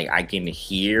parrying, and like I can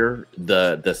hear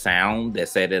the sound that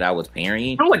said that I was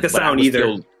parrying. I don't like the sound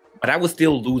either. But I was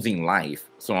still losing life,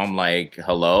 so I'm like,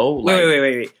 hello. Like,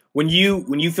 wait. When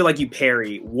you feel like you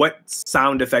parry, what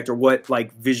sound effect or what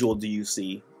like visual do you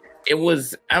see? It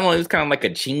was, I don't know, it was kind of like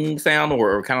a ching sound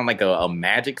or kind of like a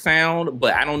magic sound,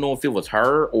 but I don't know if it was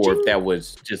her or if that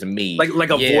was just me.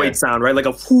 Like a void sound, right? Like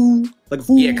a whoo, like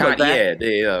whoo, yeah, like that.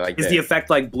 Yeah, like is that. the effect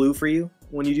like blue for you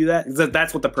when you do that?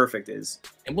 That's what the perfect is.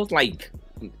 It was like,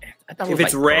 I thought it if was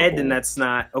it's like red, purple. then that's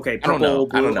not okay. I don't know.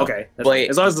 Blue, I don't know. Okay, but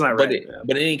as long as it's not red.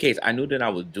 But in any case, I knew that I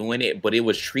was doing it, but it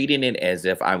was treating it as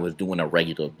if I was doing a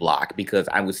regular block because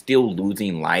I was still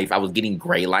losing life. I was getting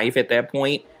gray life at that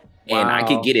point, and I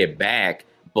could get it back.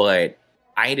 But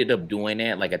I ended up doing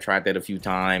that. Like I tried that a few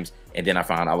times, and then I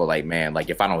found I was like, man, like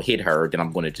if I don't hit her, then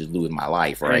I'm going to just lose my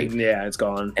life, right? Yeah, it's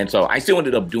gone. And so I still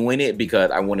ended up doing it because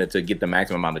I wanted to get the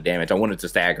maximum amount of damage. I wanted to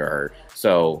stagger her.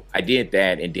 So I did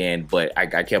that, and then, but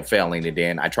I kept failing, and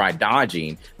then I tried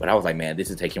dodging, but I was like, man, this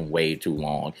is taking way too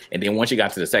long. And then once you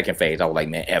got to the second phase, I was like,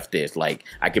 man, F this. Like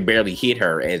I could barely hit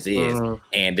her as is,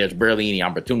 and there's barely any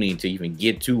opportunity to even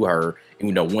get to her,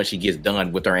 you know, once she gets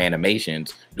done with her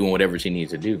animations, doing whatever she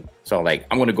needs to do. So like,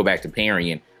 I'm going to go back to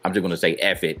parrying. I'm just going to say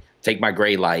F it, take my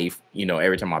gray life, you know,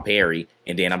 every time I parry,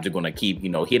 and then I'm just going to keep, you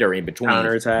know, hit her in between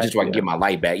just so I can get my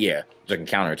life back. Yeah, so I can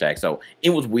counterattack. So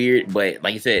it was weird, but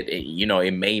like I said, you know,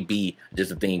 it may be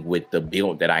just a thing with the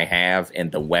build that I have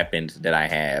and the weapons that I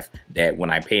have that when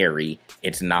I parry,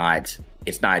 it's not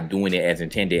doing it as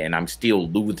intended, and I'm still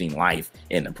losing life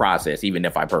in the process, even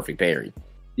if I perfect parry.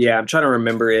 Yeah, I'm trying to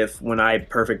remember if when I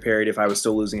perfect parried, if I was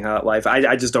still losing life.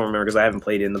 I just don't remember because I haven't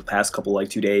played it in the past couple, like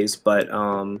 2 days. But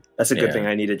that's a good thing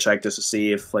I need to check just to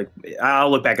see if, like, I'll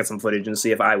look back at some footage and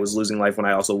see if I was losing life when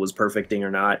I also was perfecting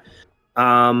or not.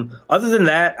 Other than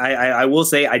that, I will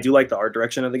say I do like the art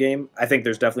direction of the game. I think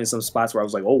there's definitely some spots where I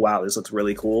was like, oh, wow, this looks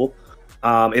really cool.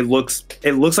 It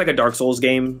looks like a Dark Souls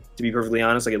game, to be perfectly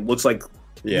honest. Like, it looks like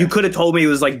you could have told me it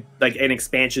was like an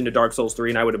expansion to Dark Souls 3,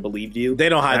 and I would have believed you. They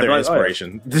don't hide their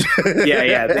inspiration. Oh,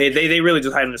 yeah. They really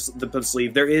just hide the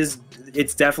sleeve.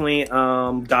 It's definitely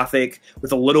gothic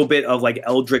with a little bit of like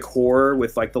eldritch horror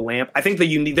with like the lamp. I think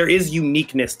there is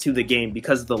uniqueness to the game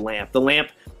because of the lamp. The lamp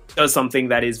does something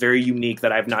that is very unique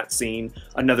that I've not seen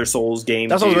another Souls game.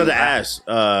 That's what I was about to ask.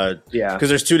 Yeah, because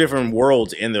there's two different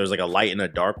worlds in there's like a light and a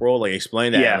dark world. Like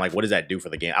explain that. And like, what does that do for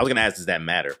the game? I was gonna ask, does that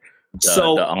matter?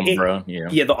 The Umbra,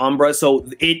 the Umbra. So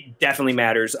it definitely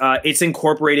matters. It's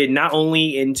incorporated not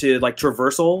only into like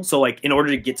traversal. So like in order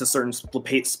to get to certain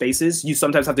spaces, you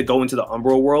sometimes have to go into the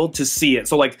Umbra world to see it.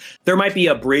 So like there might be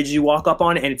a bridge you walk up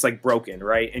on and it's like broken,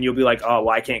 right? And you'll be like, oh,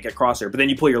 well, I can't get across here. But then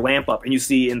you pull your lamp up and you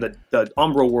see in the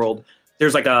Umbra world,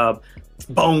 there's like a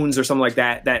bones or something like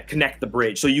that connect the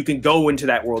bridge. So you can go into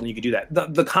that world and you can do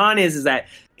that. The con is that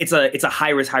it's a high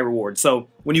risk, high reward. So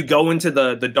when you go into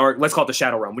the dark, let's call it the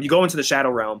Shadow Realm. When you go into the Shadow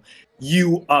Realm,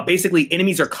 you basically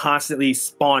enemies are constantly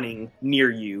spawning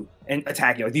near you and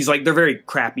attacking. Like these, like they're very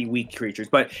crappy, weak creatures,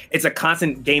 but it's a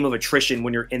constant game of attrition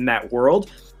when you're in that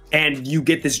world. And you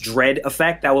get this dread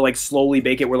effect that will like slowly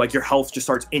bake it where like your health just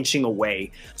starts inching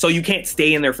away. So you can't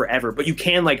stay in there forever, but you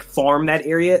can like farm that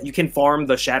area. You can farm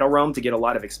the Shadow Realm to get a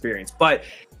lot of experience. But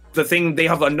the thing, they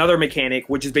have another mechanic,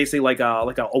 which is basically like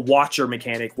a watcher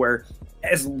mechanic where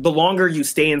as the longer you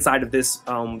stay inside of this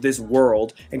this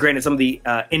world, and granted some of the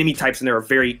enemy types in there are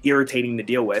very irritating to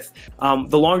deal with,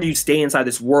 the longer you stay inside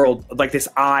this world, like this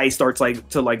eye starts like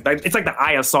to like it's like the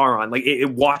eye of Sauron, like it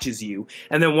watches you,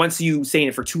 and then once you stay in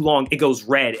it for too long, it goes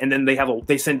red, and then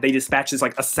they dispatch this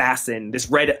like assassin, this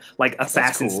red like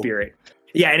assassin spirit.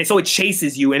 Yeah, and so it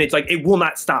chases you, and it's like it will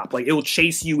not stop. Like it will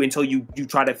chase you until you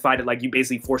try to fight it. Like you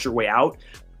basically force your way out.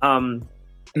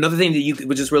 Another thing that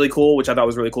which is really cool, which I thought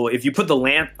was really cool, if you put the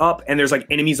lamp up and there's like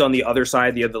enemies on the other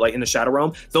side, like in the Shadow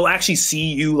Realm, they'll actually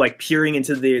see you like peering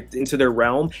into their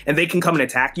realm, and they can come and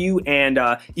attack you. And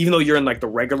even though you're in like the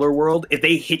regular world, if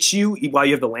they hit you while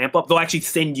you have the lamp up, they'll actually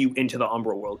send you into the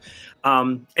Umbra world.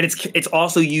 And it's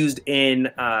also used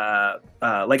in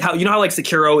like how you know how like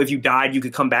Sekiro, if you died, you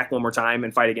could come back one more time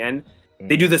and fight again.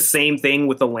 They do the same thing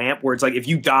with the lamp, where it's like if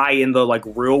you die in the like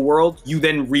real world, you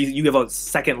then you have a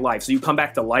second life, so you come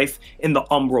back to life in the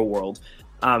Umbra world.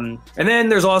 And then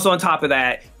there's also on top of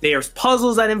that, there's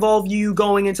puzzles that involve you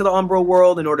going into the Umbral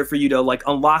world in order for you to like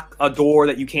unlock a door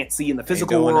that you can't see in the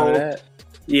physical world.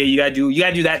 Yeah, you gotta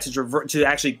do that to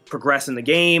actually progress in the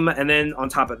game. And then on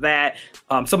top of that,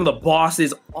 some of the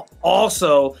bosses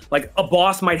also, like a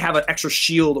boss might have an extra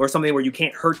shield or something where you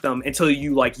can't hurt them until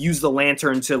you like use the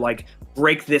lantern to like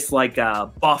break this like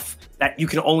buff that you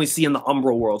can only see in the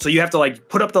Umbral world. So you have to like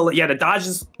put up you have to dodge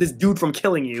this dude from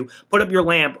killing you, put up your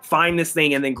lamp, find this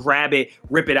thing, and then grab it,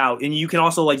 rip it out. And you can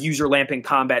also like use your lamp in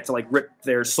combat to like rip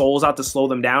their souls out to slow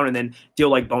them down and then deal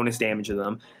like bonus damage to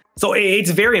them. So it's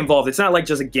very involved. It's not like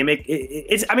just a gimmick.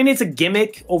 I mean, it's a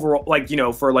gimmick overall, like, you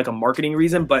know, for like a marketing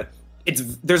reason, but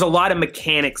there's a lot of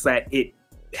mechanics that it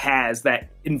has that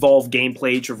involve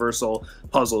gameplay, traversal,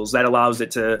 puzzles that allows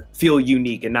it to feel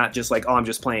unique and not just like, oh, I'm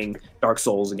just playing Dark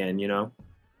Souls again, you know?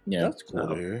 Yeah. That's cool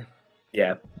to hear.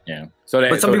 Yeah. Yeah.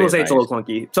 But some people say it's a little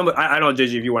clunky. I don't know,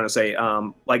 JJ, if you want to say,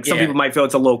 like some people might feel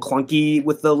it's a little clunky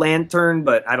with the lantern,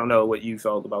 but I don't know what you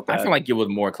felt about that. I feel like it was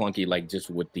more clunky, like just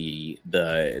with the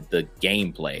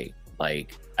gameplay.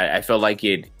 Like I felt like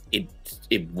it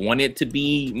wanted to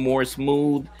be more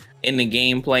smooth in the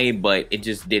gameplay, but it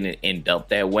just didn't end up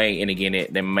that way. And again,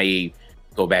 it may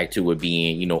go back to it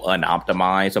being, you know,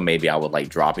 unoptimized. So maybe I would like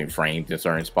dropping frames in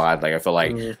certain spots. Like I feel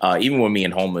like even when me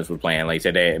and Homeless were playing, like I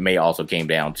said, that it may also came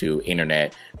down to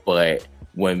internet. But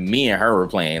when me and her were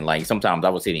playing, like sometimes I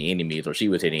was hitting enemies or she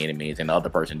was hitting enemies and the other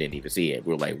person didn't even see it.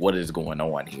 We were like, what is going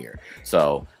on here?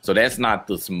 So that's not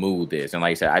the smoothest. And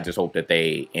like I said, I just hope that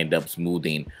they end up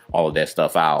smoothing all of that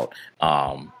stuff out.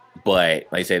 But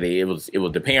like I said, it was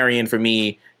the parrying for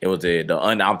me. It was the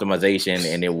unoptimization,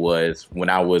 and it was when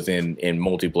I was in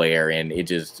multiplayer, and it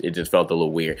just felt a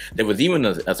little weird. There was even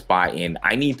a spot, and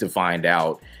I need to find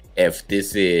out if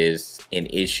this is an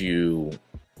issue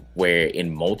where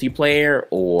in multiplayer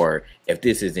or if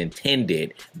this is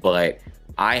intended. But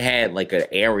I had like an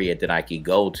area that I could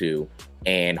go to,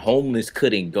 and Homeless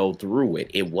couldn't go through it.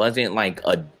 It wasn't like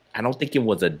I don't think it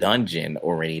was a dungeon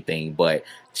or anything, but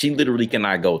she literally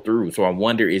cannot go through. So I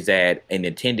wonder, is that an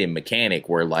intended mechanic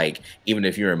where like, even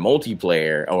if you're in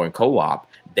multiplayer or in co-op,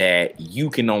 that you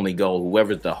can only go,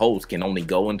 whoever's the host can only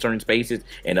go in certain spaces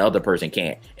and the other person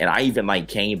can't. And I even like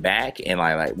came back and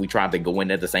like we tried to go in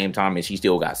at the same time and she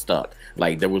still got stuck.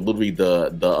 Like there was literally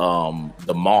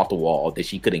the moth wall that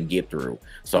she couldn't get through.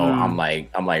 So I'm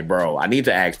like, bro, I need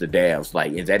to ask the devs,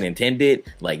 like, is that intended?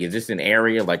 Like, is this an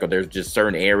area? Like, are there just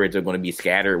certain areas that are going to be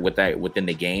scattered within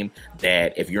the game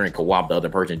that if you're in co-op, the other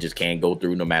person just can't go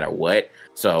through no matter what?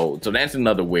 So that's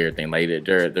another weird thing. Like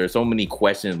there's so many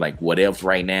questions, like what ifs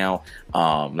right now.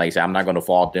 Like I said, I'm not going to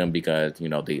fault them because, you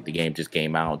know, the game just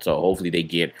came out. So hopefully they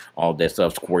get all that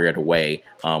stuff squared away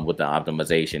with the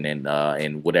optimization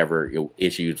and whatever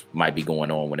issues might be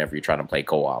going on whenever you're trying to play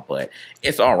co-op. But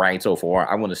it's all right so far.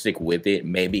 I want to stick with it.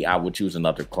 Maybe I would choose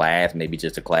another class. Maybe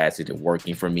just a class isn't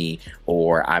working for me,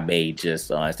 or I may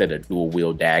just instead of dual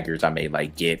wield daggers, I may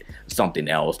like get something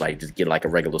else, like just get like a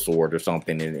regular sword or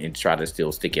something and try to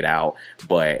still stick it out.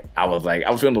 But I was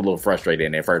feeling a little frustrated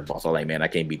in that first boss. I was like, man, I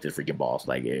can't beat this freaking boss.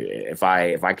 Like if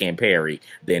I can't parry,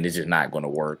 then it's just not going to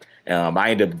work.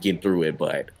 I ended up getting through it,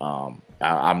 but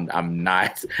I'm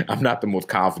not the most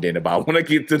confident about when I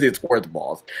get to this fourth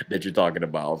boss that you're talking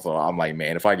about. So I'm like,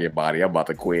 man, if I get body, I'm about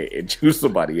to quit and choose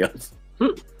somebody else.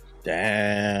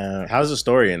 Damn. How's the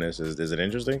story in this? Is it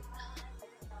interesting?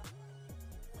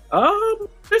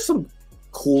 There's some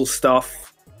cool stuff.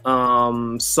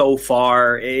 So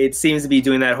far it seems to be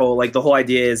doing that whole, like, the whole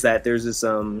idea is that there's this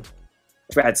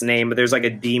I forgot its name, but there's like a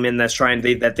demon that's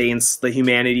the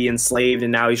humanity enslaved,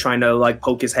 and now he's trying to like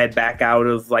poke his head back out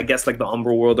of, I guess, like the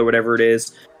Umbral world or whatever it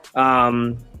is.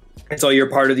 And so you're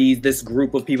part of this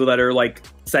group of people that are like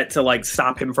set to like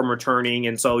stop him from returning.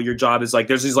 And so your job is like,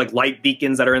 there's these like light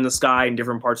beacons that are in the sky in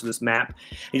different parts of this map,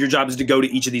 and your job is to go to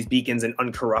each of these beacons and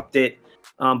uncorrupt it.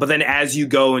 But then as you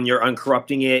go and you're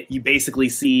uncorrupting it, you basically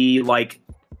see like,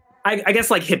 I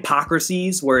guess like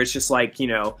hypocrisies where it's just like, you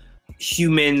know,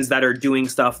 humans that are doing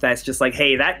stuff that's just like,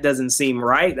 hey, that doesn't seem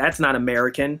right. That's not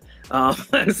American. Yeah,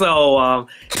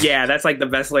 that's like the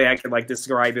best way I could like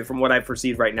describe it from what I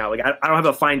perceive right now. Like I don't have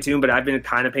a fine tune, but I've been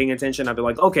kind of paying attention. I've been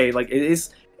like, okay, like it's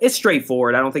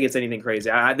straightforward. I don't think it's anything crazy.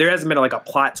 There hasn't been like a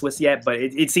plot twist yet, but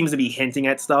it seems to be hinting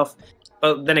at stuff.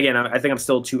 But then again, I think I'm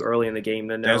still too early in the game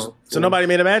to know. So nobody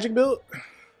made a magic build?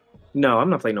 No, I'm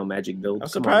not playing no magic build. I'm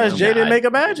surprised Jay didn't make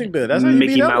a magic build. That's how you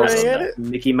Mickey beat Mouse, up, ain't it?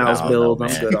 Mickey Mouse build.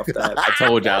 I'm good off that. I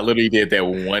told you, I literally did that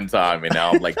one time, and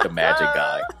now I'm like the magic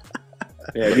guy.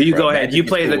 Yeah, you go ahead. Magic You is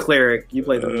play the cool. cleric. You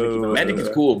play the Magic is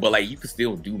cool, but like you can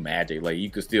still do magic. Like you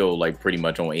can still like pretty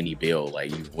much on any build.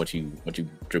 Like once you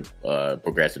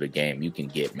progress through the game, you can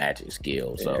get magic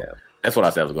skills. So that's what I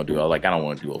said I was gonna do. I was like, I don't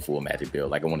want to do a full magic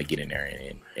build. Like I want to get in there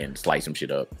and slice some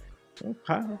shit up.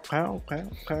 Okay.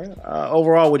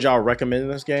 Overall, would y'all recommend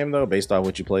this game though, based on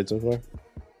what you played so far?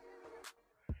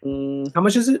 How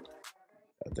much is it?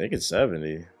 I think it's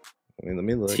 70. I mean, let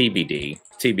me look. TBD.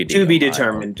 To be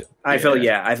determined. I feel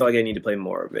like I need to play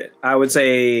more of it. I would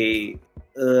say,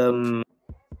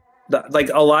 like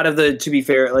a lot of the. To be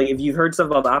fair, like if you've heard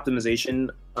stuff about the optimization,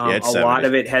 a lot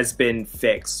of it has been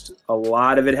fixed. A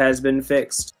lot of it has been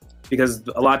fixed because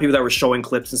a lot of people that were showing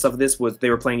clips and stuff of this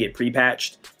they were playing it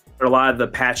pre-patched. But a lot of the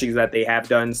patching that they have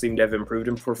done seem to have improved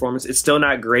in performance. It's still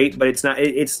not great, but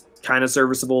it's kind of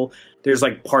serviceable. There's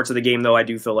like parts of the game though I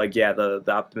do feel like the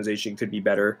optimization could be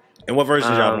better. And what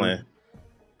version y'all playing?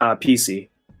 PC.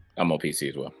 I'm on PC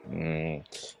as well.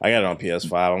 I got it on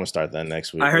PS5. I'm gonna start that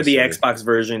next week. I heard the Xbox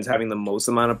version is having the most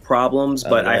amount of problems,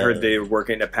 but I heard they're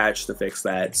working a patch to fix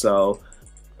that. So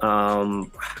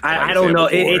I don't know.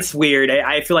 It's weird.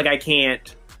 I feel like I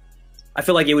can't. I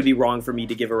feel like it would be wrong for me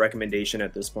to give a recommendation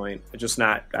at this point.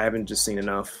 I haven't just seen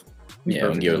enough. Yeah,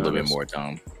 I'll give it a little bit more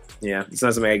time. Yeah, it's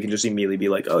not something I can just immediately be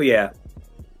like, oh yeah.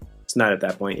 It's not at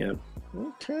that point yet.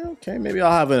 Okay. Maybe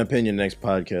I'll have an opinion next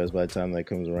podcast by the time that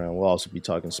comes around. We'll also be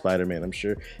talking Spider-Man, I'm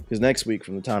sure. Because next week,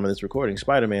 from the time of this recording,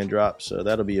 Spider-Man drops. So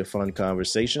that'll be a fun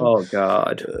conversation. Oh,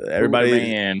 God.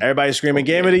 Everybody's screaming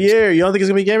Game of the Year. You don't think it's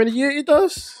going to be Game of the Year,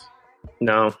 Ethos?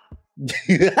 No.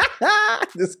 I'm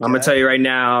gonna tell you right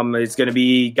now, it's gonna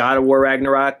be God of War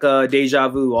Ragnarok deja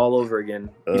vu all over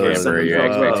again. Remember your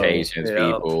expectations,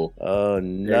 people. Oh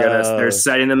no, they're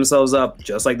setting themselves up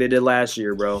just like they did last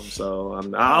year, bro. So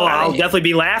I'll definitely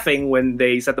be laughing when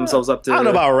they set themselves up to. I don't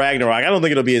know about Ragnarok. I don't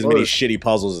think it'll be as many shitty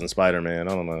puzzles in Spider-Man.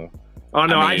 I don't know. Oh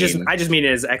no, I just mean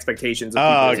it as expectations.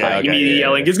 Of immediately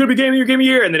yelling, "It's gonna be Game of the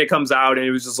Year," and then it comes out and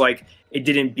it was just like it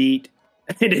didn't beat.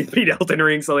 It didn't beat Elden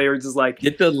Ring, so they were just like...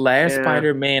 Did the last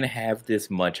Spider-Man have this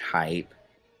much hype?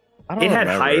 It had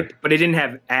hype, but it didn't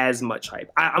have as much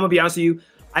hype. I'm going to be honest with you.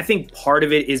 I think part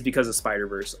of it is because of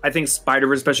Spider-Verse. I think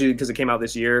Spider-Verse, especially because it came out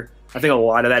this year, I think a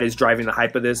lot of that is driving the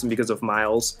hype of this and because of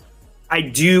Miles.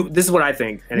 This is what I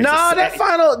think. And that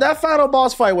final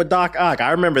boss fight with Doc Ock,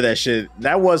 I remember that shit.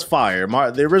 That was fire.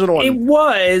 The original one. It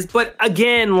was, but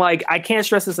again, like, I can't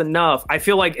stress this enough. I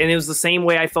feel like, and it was the same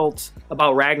way I felt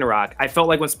about Ragnarok. I felt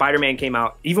like when Spider-Man came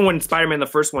out, even when Spider-Man the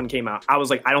first one came out, I was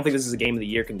like, I don't think this is a Game of the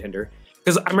Year contender.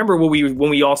 Because I remember when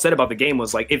we all said about the game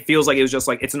was like, it feels like it was just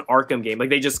like, it's an Arkham game. Like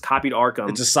they just copied Arkham.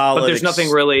 It's a solid, but there's nothing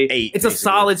really. It's basically a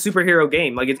solid superhero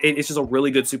game. Like it's just a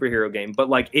really good superhero game. But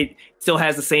like it still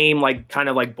has the same like kind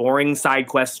of like boring side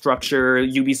quest structure,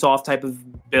 Ubisoft type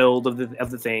of build of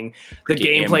the thing. The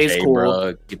gameplay is cool.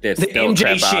 Bro. Get that the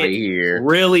MJ shit out of here.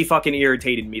 Really fucking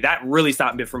irritated me. That really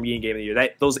stopped me from being Game of the Year.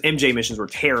 Those MJ missions were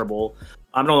terrible.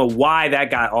 I don't know why that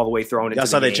got all the way thrown into. Y'all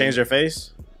saw they changed their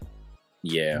face.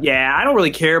 Yeah, I don't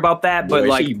really care about that, but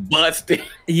like she busted.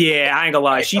 Yeah, I ain't gonna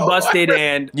lie, she busted,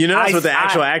 and you know that's what the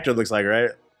actual actor looks like,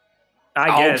 right? I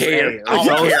guess. Hey,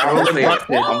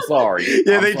 I'm sorry.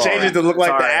 Yeah, they changed it to look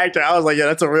like the actor. I was like, yeah,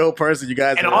 that's a real person, you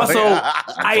guys. And also,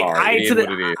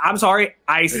 I'm sorry.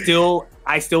 I still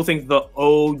think the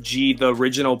OG, the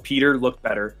original Peter looked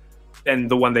better than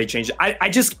the one they changed. I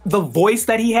just the voice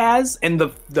that he has and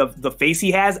the face he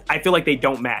has, I feel like they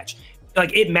don't match.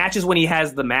 Like it matches when he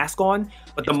has the mask on,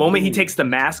 but the moment he takes the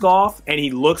mask off and he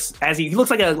looks like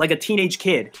a teenage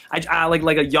kid, I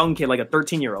like a young kid, like a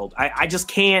 13-year-old. I just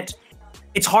can't.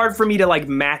 It's hard for me to like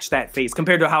match that face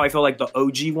compared to how I feel like the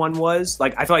OG one was.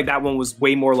 Like I feel like that one was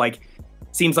way more like.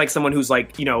 Seems like someone who's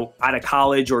like, you know, out of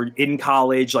college or in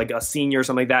college, like a senior or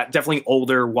something like that. Definitely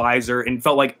older, wiser, and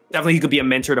felt like definitely he could be a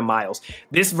mentor to Miles.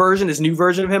 This new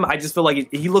version of him, I just feel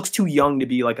like he looks too young to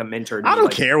be like a mentor. I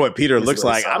don't care what Peter looks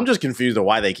like. I'm just confused on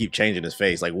why they keep changing his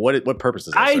face. Like, what purpose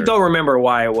does that serve? don't remember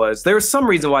why it was. There was some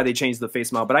reason why they changed the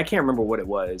face model, but I can't remember what it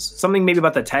was. Something maybe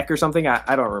about the tech or something.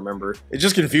 I don't remember. It's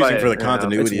just confusing for the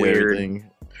continuity of everything.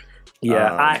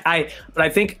 Yeah, but I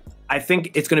think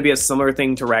it's going to be a similar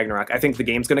thing to Ragnarok. I think the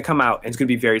game's going to come out and it's going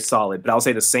to be very solid. But I'll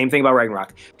say the same thing about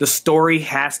Ragnarok. The story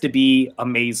has to be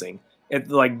amazing. That's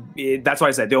why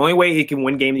I said the only way it can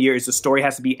win Game of the Year is the story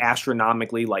has to be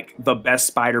astronomically like the best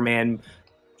Spider-Man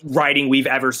writing we've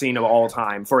ever seen of all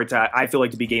time for it to, I feel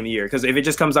like, to be game of the year. Because if it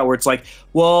just comes out where it's like,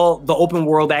 well, the open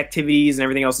world activities and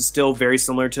everything else is still very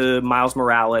similar to Miles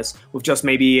Morales with just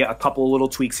maybe a couple of little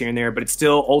tweaks here and there, but it's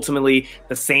still ultimately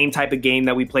the same type of game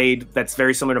that we played that's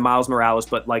very similar to Miles Morales,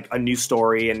 but like a new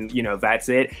story and, you know, that's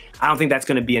it. I don't think that's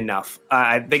going to be enough.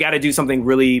 They got to do something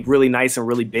really, really nice and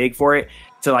really big for it.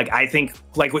 So like, I think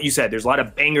like what you said, there's a lot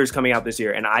of bangers coming out this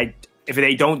year. And if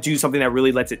they don't do something that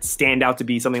really lets it stand out to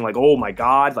be something like, oh my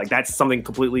God, like that's something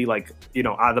completely like, you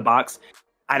know, out of the box,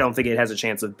 I don't think it has a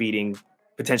chance of beating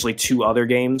potentially 2 other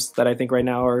games that I think right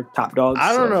now are top dogs.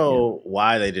 I don't know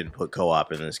why they didn't put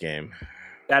co-op in this game.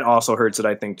 That also hurts it,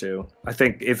 I think, too. I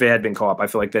think if it had been co-op, I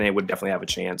feel like then it would definitely have a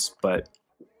chance, but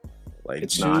like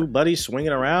it's 2 not. buddies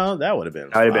swinging around, that would have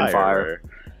been fire.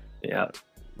 Yeah.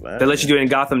 They let you do it in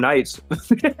Gotham Knights.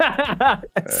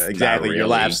 Exactly. Really. Your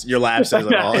laugh says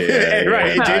it all. Yeah,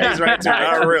 right. JJ's right too.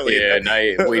 Not really. Yeah,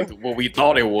 what we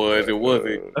thought it was, it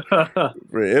wasn't.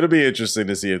 It'll be interesting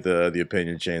to see if the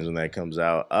opinion changes when that comes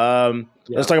out.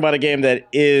 Let's talk about a game that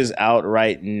is out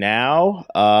right now.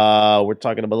 We're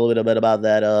talking a little bit about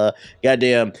that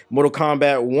goddamn Mortal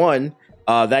Kombat 1.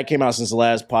 That came out since the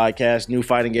last podcast. New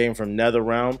fighting game from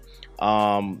NetherRealm.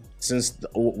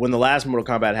 When the last Mortal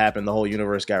Kombat happened, the whole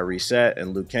universe got reset,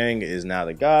 and Liu Kang is now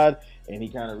the god, and he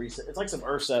kind of reset. It's like some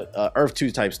Earth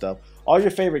 2 type stuff. All your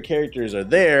favorite characters are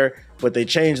there, but they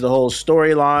changed the whole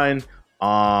storyline.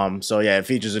 So yeah, it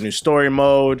features a new story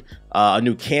mode, a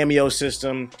new cameo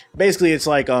system. Basically, it's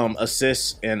like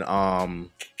assists in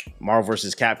Marvel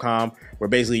vs. Capcom, where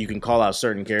basically you can call out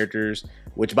certain characters.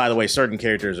 Which, by the way, certain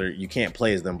characters you can't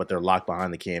play as them, but they're locked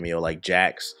behind the cameo, like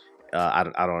Jax. I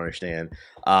don't understand.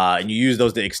 And you use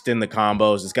those to extend the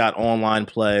combos. It's got online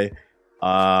play.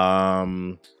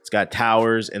 It's got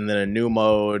towers, and then a new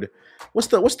mode. What's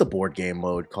the board game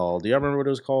mode called? Do y'all remember what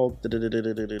it was called?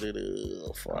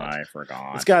 I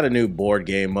forgot. It's got a new board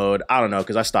game mode. I don't know,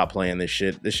 because I stopped playing this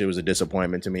shit. This shit was a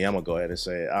disappointment to me. I'm gonna go ahead and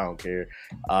say it. I don't care.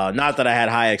 Not that I had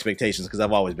high expectations, because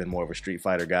I've always been more of a Street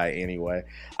Fighter guy anyway.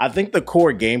 I think the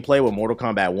core gameplay with Mortal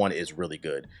Kombat 1 is really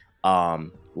good.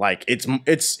 Like it's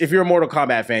if you're a Mortal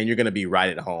Kombat fan, you're gonna be right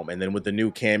at home. And then with the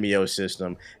new cameo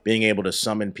system, being able to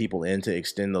summon people in to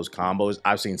extend those combos,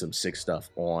 I've seen some sick stuff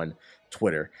on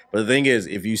Twitter. But the thing is,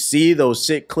 if you see those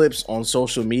sick clips on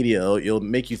social media, it'll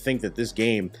make you think that this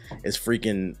game is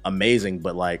freaking amazing.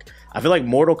 But like, I feel like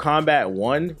Mortal Kombat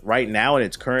 1 right now in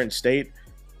its current state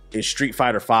is Street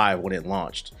Fighter 5 when it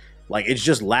launched. Like, it's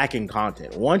just lacking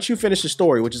content. Once you finish the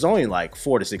story, which is only like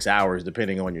 4 to 6 hours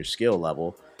depending on your skill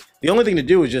level, the only thing to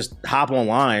do is just hop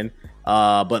online.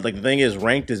 But like the thing is,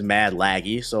 ranked is mad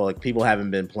laggy, so like people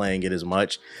haven't been playing it as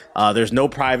much. There's no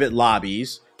private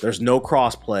lobbies. There's no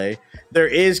crossplay. There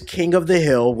is King of the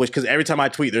Hill, which, because every time I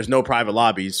tweet, there's no private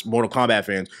lobbies. Mortal Kombat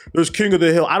fans, there's King of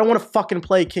the Hill. I don't want to fucking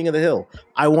play King of the Hill.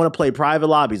 I want to play private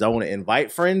lobbies. I want to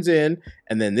invite friends in,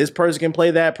 and then this person can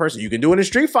play that person. You can do it in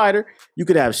Street Fighter. You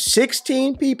could have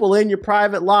 16 people in your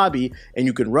private lobby, and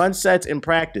you can run sets and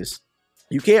practice.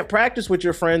 You can't practice with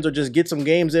your friends or just get some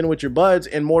games in with your buds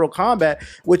in Mortal Kombat,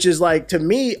 which is like, to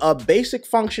me, a basic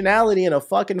functionality in a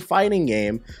fucking fighting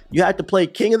game. You have to play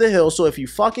King of the Hill, so if you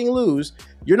fucking lose,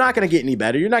 you're not going to get any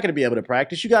better. You're not going to be able to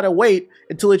practice. You got to wait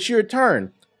until it's your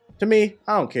turn. To me,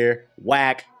 I don't care.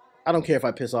 Whack. I don't care if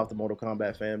I piss off the Mortal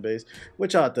Kombat fan base.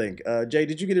 What y'all think? Jay,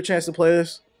 did you get a chance to play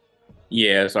this?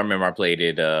 Yeah, so I remember I played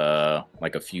it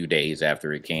like a few days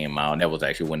after it came out, and that was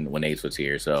actually when Ace was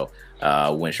here. So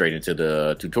went straight into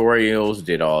the tutorials,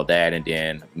 did all that, and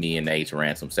then me and Ace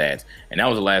ran some stats. And that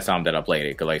was the last time that I played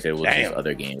it, because like I said, it was just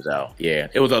other games out. Yeah,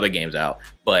 it was other games out.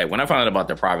 But when I found out about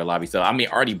the private lobby stuff, I mean,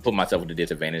 I already put myself at a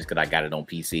disadvantage because I got it on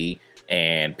PC.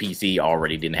 And PC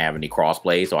already didn't have any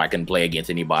crossplay, so I couldn't play against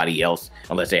anybody else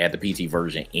unless they had the PC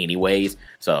version anyways.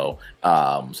 So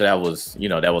so that was, you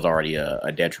know, that was already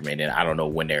a detriment, and I don't know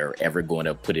when they're ever going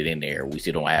to put it in there. We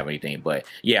still don't have anything. But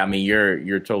yeah, I mean,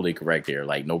 you're totally correct there.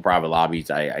 Like, no private lobbies.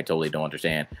 I totally don't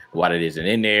understand why it isn't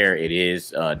in there. It is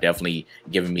definitely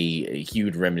giving me a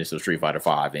huge remnants of Street Fighter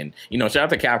 5. And, you know, shout out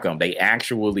to Capcom. They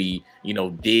actually, you know,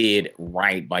 did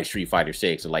right by Street Fighter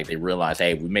 6. So, like, they realized,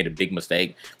 hey, we made a big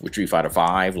mistake with Street Fighter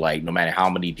 5. Like, no matter how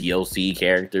many DLC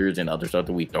characters and other stuff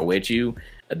that we throw at you,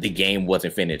 the game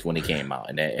wasn't finished when it came out,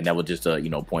 and that was just a, you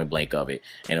know, point blank of it.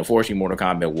 And unfortunately, Mortal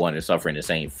Kombat 1 is suffering the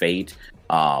same fate.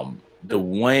 The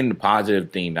one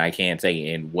positive thing that I can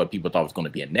say, and what people thought was going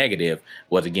to be a negative,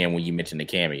 was, again, when you mentioned the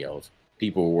cameos.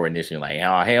 People were initially like,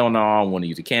 oh, hell no, I want to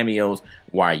use the cameos.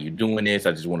 Why are you doing this?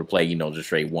 I just want to play, you know, just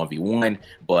straight 1v1.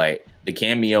 But the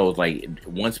cameos, like,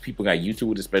 once people got used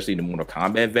to it, especially the Mortal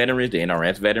Kombat veterans, the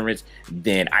NRS veterans,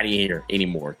 then I didn't hear any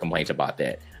more complaints about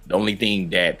that. The only thing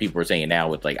that people are saying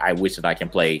now is like, I wish that I can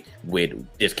play with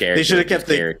this character. They should have kept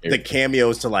the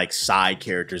cameos to like side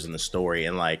characters in the story,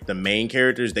 and like the main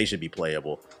characters, they should be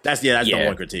playable. That's the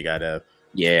one critique I'd have.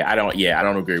 Yeah, I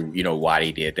don't agree. You know why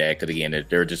they did that? Because again,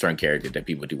 there are just certain characters that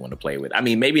people do want to play with. I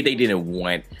mean, maybe they didn't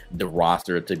want the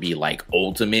roster to be like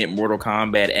ultimate Mortal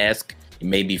Kombat-esque.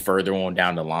 Maybe further on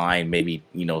down the line, maybe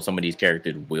some of these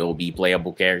characters will be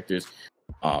playable characters.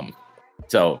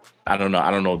 So I don't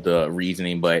know the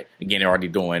reasoning, but again, they're already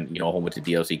doing a whole bunch of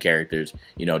DLC characters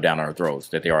down our throats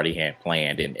that they already had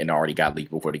planned and already got leaked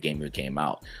before the game even came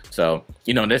out. So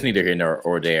that's neither here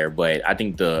nor there. But I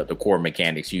think the core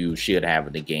mechanics you should have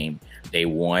in the game day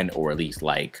one, or at least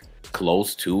like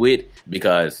close to it,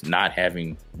 because not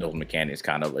having those mechanics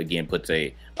kind of again puts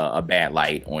a bad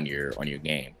light on your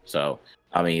game. So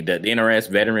I mean, the NRS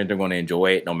veterans are going to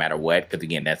enjoy it no matter what, because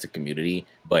again, that's a community.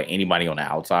 But anybody on the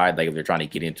outside, like if they're trying to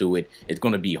get into it, it's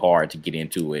going to be hard to get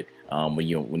into it when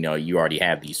you already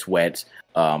have these sweats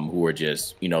who are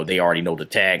just they already know the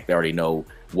tech, they already know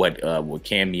what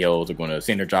cameos are going to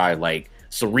synergize. Like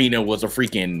Serena was a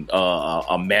freaking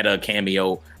a meta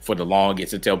cameo for the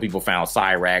longest until people found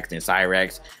Cyrax, and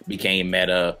Cyrax became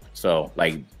meta. So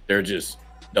like they're just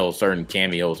those certain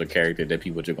cameos or characters that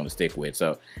people are just going to stick with.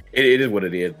 So it is what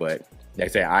it is. But like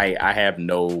I say, I have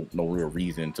no real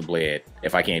reason to play it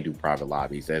if I can't do private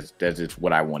lobbies. That's just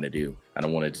what I want to do. I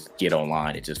don't want to just get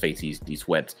online and just face these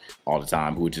sweats all the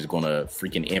time who are just going to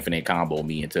freaking infinite combo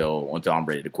me until I'm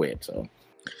ready to quit. So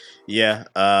yeah.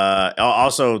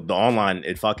 Also, the online,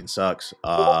 it fucking sucks.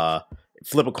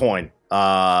 Flip a coin.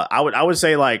 I would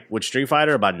say like with Street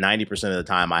Fighter, about 90% of the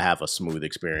time I have a smooth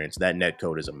experience. That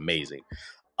netcode is amazing.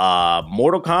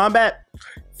 Mortal Kombat,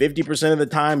 50% of the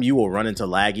time you will run into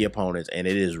laggy opponents, and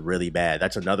it is really bad.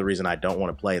 That's another reason I don't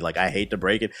want to play. Like, I hate to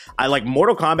break it. I like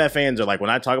Mortal Kombat fans are like, when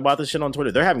I talk about this shit on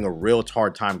Twitter, they're having a real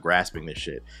hard time grasping this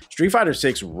shit. Street Fighter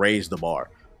 6 raised the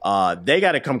bar. They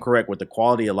got to come correct with the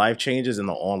quality of life changes in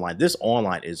the online. This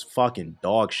online is fucking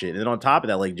dog shit. And then on top of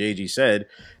that, like JG said,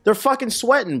 they're fucking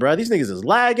sweating, bro. These niggas is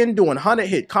lagging, doing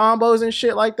 100-hit combos and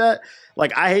shit like that.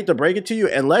 Like, I hate to break it to you,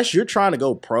 unless you're trying to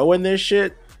go pro in this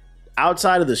shit,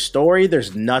 outside of the story,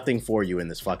 there's nothing for you in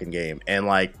this fucking game. And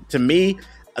like, to me,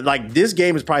 like, this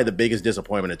game is probably the biggest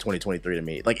disappointment of 2023 to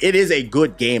me. Like, it is a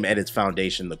good game at its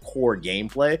foundation, the core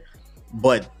gameplay,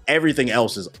 but everything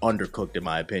else is undercooked in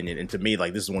my opinion. And to me,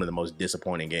 like, this is one of the most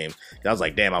disappointing games. I was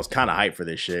like, damn, I was kind of hyped for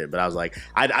this shit, but I was like,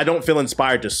 I don't feel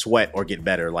inspired to sweat or get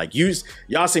better. Like,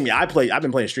 y'all see me, I've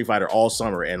been playing Street Fighter all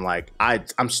summer, and like,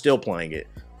 I'm still playing it,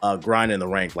 grinding the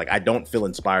rank. Like, I don't feel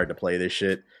inspired to play this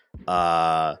shit.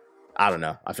 I don't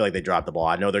know. I feel like they dropped the ball.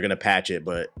 I know they're going to patch it,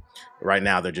 but right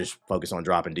now they're just focused on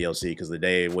dropping DLC, because the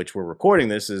day in which we're recording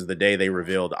this is the day they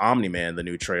revealed Omni-Man, the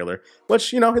new trailer,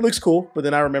 which, it looks cool, but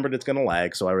then I remembered it's going to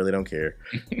lag, so I really don't care.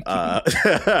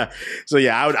 So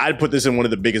yeah, I'd put this in one of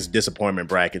the biggest disappointment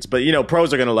brackets, but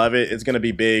pros are going to love it. It's going to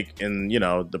be big in,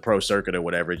 the pro circuit or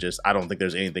whatever. Just, I don't think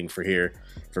there's anything for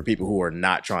people who are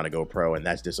not trying to go pro, and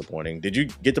that's disappointing. Did you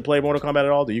get to play Mortal Kombat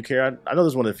at all? Do you care? I know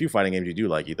this is one of the few fighting games you do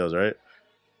like, Ethos, right?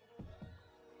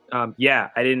 Yeah,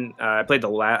 I didn't. I played the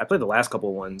last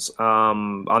couple ones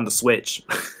on the Switch.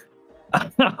 We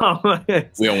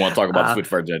don't want to talk about the Switch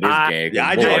version of this game. Yeah,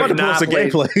 I'm about to pull some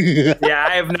gameplay. Yeah,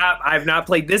 I have not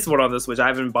played this one on the Switch. I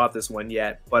haven't bought this one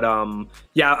yet. But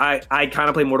yeah, I kind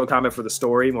of play Mortal Kombat for the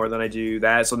story more than I do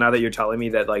that. So now that you're telling me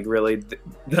that, like, really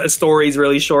the story's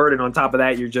really short, and on top of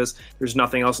that, there's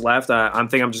nothing else left. I'm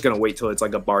just gonna wait till it's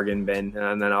like a bargain bin,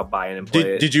 and then I'll buy it and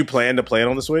play it. Did you plan to play it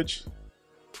on the Switch?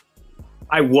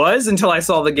 I was, until I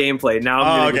saw the gameplay. Now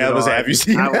I'm okay. I was have you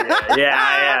seen that? Yeah,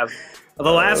 I have. The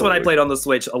last one I played on the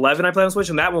Switch, 11, I played on the Switch,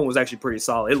 and that one was actually pretty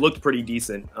solid. It looked pretty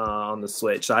decent on the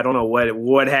Switch. So I don't know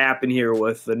what happened here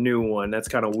with the new one. That's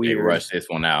kind of weird. They rushed this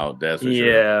one out. That's for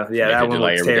sure. Yeah, that one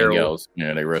like looks terrible. Else.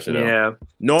 Yeah, they rushed it out.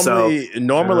 Yeah.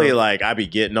 Normally, like, I be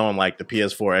getting on like the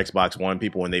PS4, Xbox One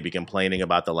people when they be complaining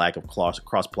about the lack of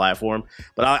cross-platform.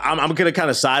 But I'm gonna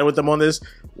kind of side with them on this.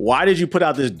 Why did you put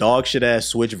out this dog shit ass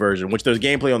Switch version, which there's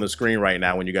gameplay on the screen right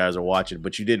now when you guys are watching,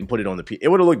 but you didn't put it on the It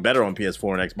would have looked better on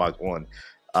PS4 and Xbox One.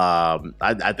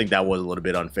 I think that was a little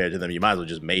bit unfair to them. You might as well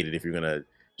just made it if you're gonna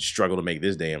struggle to make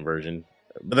this damn version.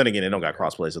 But then again, they don't got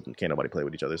crossplay, so can't nobody play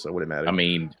with each other, so it wouldn't matter. I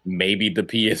mean, maybe the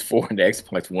PS4 and the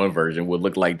Xbox One version would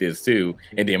look like this too,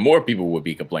 and then more people would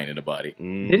be complaining about it.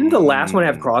 Didn't the last one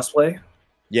have crossplay?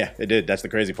 Yeah, it did. That's the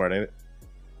crazy part, ain't it?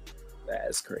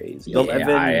 That's crazy. The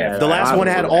last one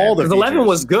had all the features. 11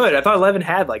 was good. I thought 11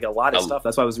 had like a lot of stuff.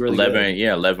 That's why it was really 11, good.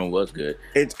 Yeah, 11 was good.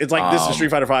 It's like this is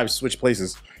Street Fighter 5 switch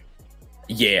places.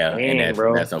 Yeah, Dang,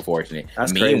 and that's unfortunate.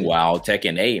 That's Meanwhile,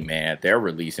 Tekken 8, man, they're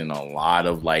releasing a lot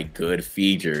of like good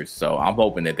features. So I'm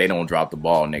hoping that they don't drop the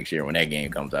ball next year when that game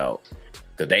comes out.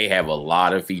 Because they have a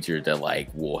lot of features that like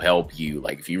will help you.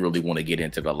 Like if you really want to get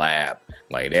into the lab,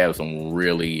 like they have some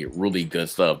really, really good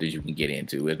stuff that you can get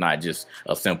into. It's not just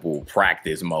a simple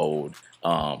practice mode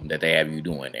that they have you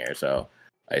doing there. So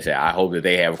like I said, I hope that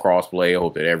they have crossplay. I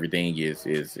hope that everything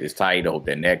is tight. I hope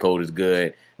that netcode is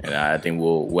good. And I think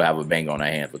we'll have a bang on our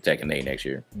hands with Tekken 8 next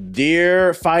year.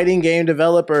 Dear fighting game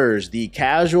developers, the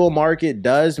casual market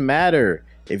does matter.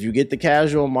 If you get the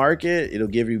casual market, it'll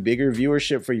give you bigger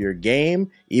viewership for your game.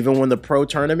 Even when the pro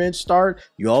tournaments start,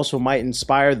 you also might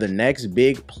inspire the next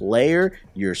big player.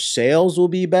 Your sales will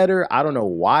be better. I don't know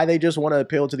why they just want to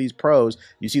appeal to these pros.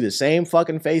 You see the same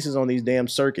fucking faces on these damn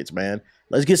circuits, man.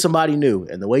 Let's get somebody new.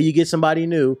 And the way you get somebody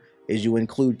new is you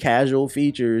include casual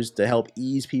features to help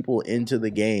ease people into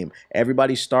the game.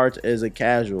 Everybody starts as a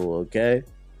casual, okay?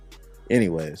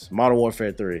 Anyways, Modern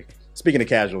Warfare 3. Speaking of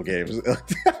casual games.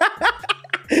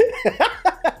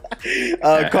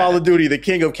 Call of Duty, the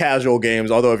king of casual games.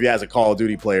 Although if you ask a Call of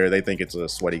Duty player, they think it's a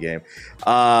sweaty game.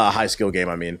 High skill game,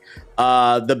 I mean.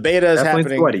 The beta is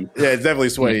happening. Sweaty. Yeah, it's definitely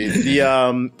sweaty.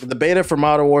 The beta for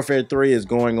Modern Warfare 3 is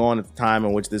going on at the time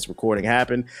in which this recording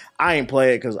happened. I ain't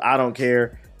play it because I don't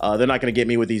care. They're not going to get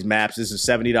me with these maps. This is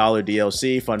 $70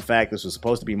 DLC. Fun fact, this was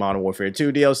supposed to be Modern Warfare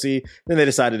 2 DLC. Then they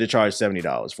decided to charge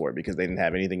 $70 for it because they didn't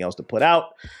have anything else to put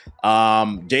out.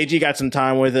 JG got some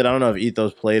time with it. I don't know if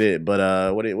Ethos played it, but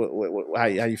how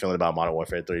you feeling about Modern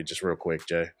Warfare 3? Just real quick,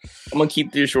 Jay. I'm going to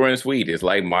keep this short and sweet. It's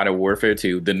like Modern Warfare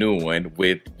 2, the new one,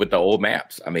 with the old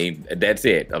maps. I mean, that's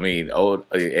it. I mean,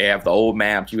 you have the old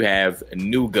maps, you have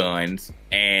new guns,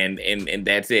 and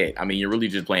that's it. I mean, you're really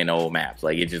just playing the old maps.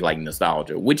 Like, it's just like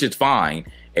nostalgia, which is fine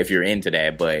if you're into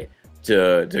that, but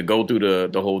to go through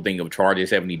the whole thing of charging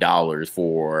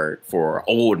 $70 for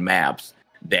old maps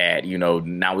that, you know,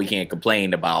 now we can't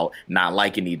complain about not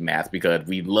liking these maps because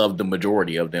we love the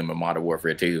majority of them in Modern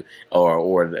Warfare 2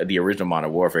 or the original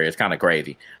Modern Warfare. It's kind of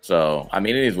crazy. So, I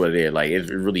mean, it is what it is. Like, it's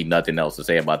really nothing else to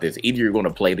say about this. Either you're going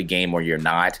to play the game or you're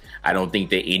not. I don't think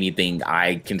that anything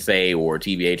I can say or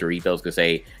TVH or Ethos could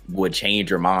say would change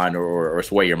your mind or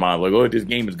sway your mind. Like, oh, this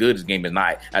game is good, this game is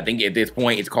not. I think at this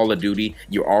point, it's Call of Duty.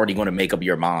 You're already going to make up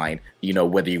your mind, you know,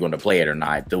 whether you're going to play it or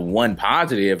not. The one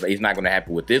positive is not going to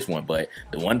happen with this one, but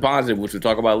the one positive, which we'll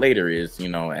talk about later, is, you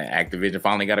know, Activision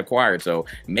finally got acquired, so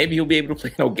maybe he'll be able to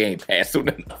play no Game Pass soon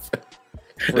enough.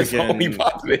 That's the only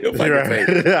positive I can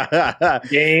say.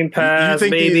 Game Pass,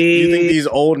 baby. You think these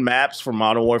old maps from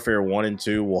Modern Warfare 1 and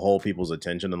 2 will hold people's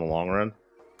attention in the long run?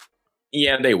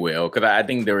 Yeah, they will, because I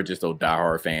think they were just those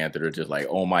diehard fans that are just like,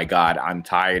 oh my god, I'm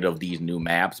tired of these new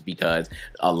maps, because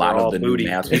a lot of the new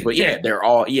maps, people,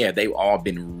 they've all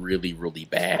been really, really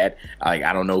bad. Like,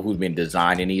 I don't know who's been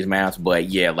designing these maps, but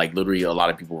yeah, like literally a lot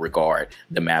of people regard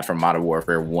the maps from Modern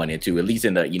Warfare 1 and 2, at least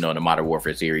in the, you know, the Modern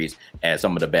Warfare series, as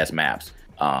some of the best maps.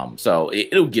 So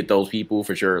it'll get those people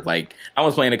for sure. Like, I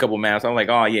was playing a couple maps. I'm like,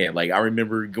 oh yeah, like I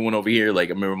remember going over here. Like,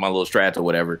 I remember my little strats or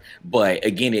whatever. But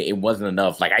again, it wasn't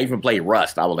enough. Like, I even played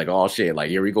Rust. I was like, oh shit, like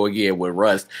here we go again with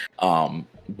Rust.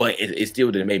 But it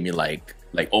still didn't make me like,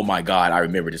 oh my god, I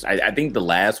remember this. I think the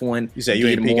last one, you said you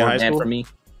ain't more than for me.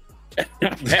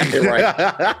 Right.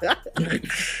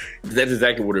 That's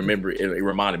exactly what it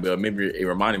reminded me of. It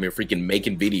reminded me of freaking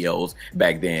making videos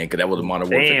back then, because that was a Modern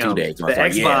Warfare 2 days. The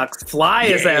Xbox Fly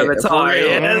as Avatar.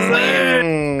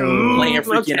 Playing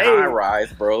freaking High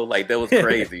Rise, bro. Like, that was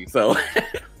crazy. So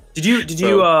Did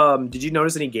you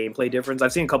notice any gameplay difference?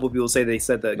 I've seen a couple of people say they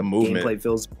said that the gameplay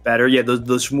feels better. Yeah,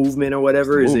 the movement or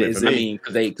whatever. I mean,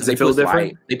 because they feel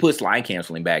different. They put slide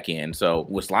canceling back in. So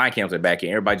with slide canceling back in,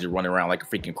 everybody's just running around like a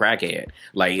freaking crackhead.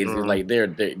 Like, it's like they're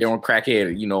on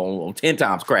crackhead, you know, on 10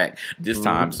 times crack this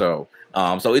time. So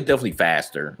it's definitely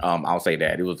faster. I'll say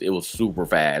that it was super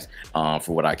fast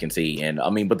for what I can see. And I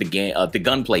mean, but the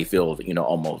gunplay feels, you know,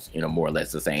 almost, you know, more or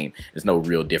less the same. There's no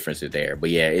real differences there.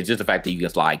 But yeah, it's just the fact that you can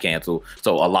slide cancel.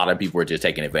 So a lot of people are just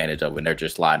taking advantage of it, and they're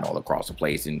just sliding all across the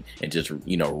place and just,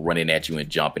 you know, running at you and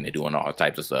jumping and doing all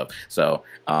types of stuff. So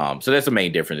that's the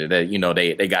main difference. That, you know,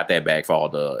 they got that back for all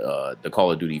the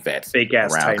Call of Duty vets. Fake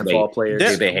ass Titanfall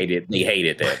players. They hated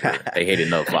that. They hated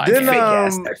no slide.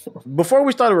 Before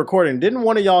we started recording, didn't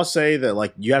one of y'all say that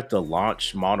like you have to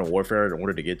launch Modern Warfare in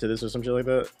order to get to this or some shit like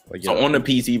that? Like, so on the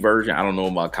PC version, I don't know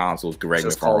about consoles, correct me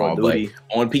if I'm wrong, but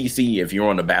on PC, if you're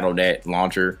on the Battle.net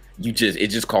launcher,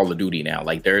 it's just Call of Duty now.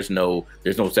 Like, there's no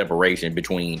separation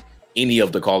between any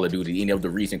of the Call of Duty, any of the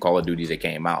recent Call of Duties that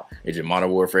came out. It's just Modern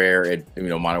Warfare,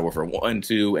 Modern Warfare 1,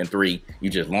 2, and 3. You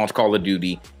just launch Call of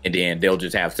Duty, and then they'll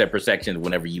just have separate sections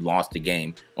whenever you launch the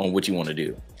game on what you want to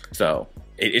do. So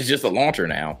it's just a launcher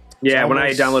now. Yeah, when I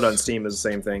download on Steam, it's the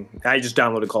same thing. I just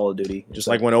downloaded Call of Duty. Just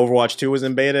like when Overwatch 2 was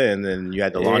in beta and then you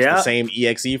had to launch the same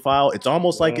EXE file. It's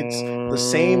almost like it's the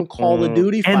same Call of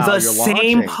Duty file. And the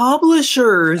same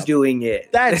publisher is doing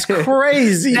it. That's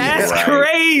crazy. That's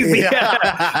crazy.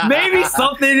 Yeah. Maybe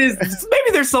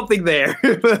there's something there.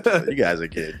 You guys are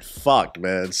getting fucked,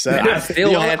 man. I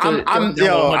still had to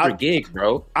 100 gigs,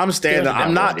 bro. I'm standing.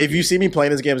 I'm not. If you see me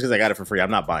playing this game, it's because I got it for free. I'm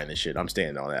not buying this shit. I'm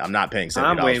standing on it. I'm not paying $70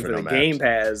 I'm waiting for the no Game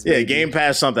Pass. Yeah, Game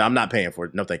Pass something. I'm not paying for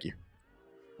it. No, thank you.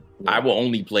 I will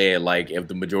only play it like if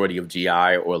the majority of GI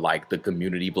or like the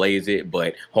community plays it.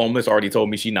 But Homeless already told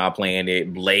me she not playing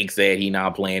it. Blake said he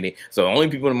not playing it. So the only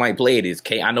people that might play it is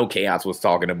I know Chaos was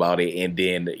talking about it, and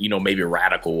then maybe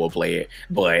Radical will play it.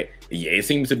 But yeah, it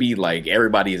seems to be like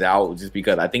everybody's out just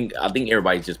because I think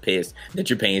everybody's just pissed that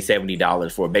you're paying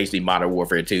 $70 for basically Modern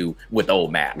Warfare 2 with the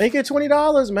old map. Make it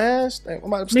 $20, man.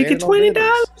 Make it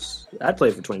 $20. I'd play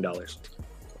it for $20.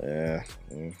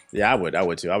 Yeah, I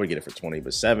would too. I would get it for 20,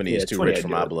 but 70 is too rich for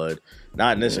my blood.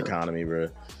 Not in this economy, bro.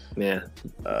 Yeah.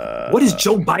 What is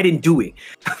Joe Biden doing?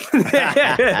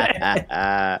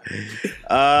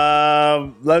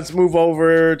 Let's move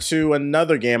over to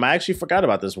another game. I actually forgot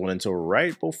about this one until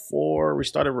right before we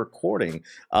started recording.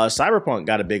 Cyberpunk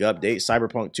got a big update.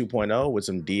 Cyberpunk 2.0 with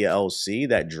some DLC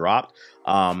that dropped.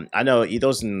 I know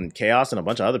Ethos and Chaos and a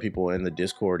bunch of other people in the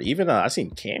Discord. Even I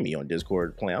seen Cammy on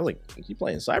Discord playing. I was like, "You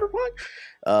playing Cyberpunk?"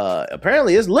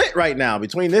 Apparently it's lit right now.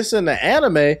 Between this and the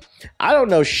anime, I don't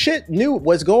know shit new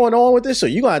what's going on with this. So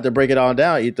you're gonna have to break it all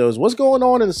down, Ethos. What's going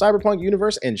on in the Cyberpunk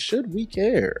universe, and should we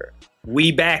care?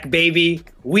 We back, baby.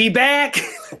 We back.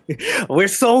 We're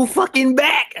so fucking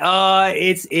back.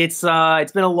 It's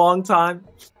been a long time.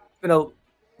 It's been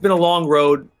a long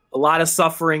road. A lot of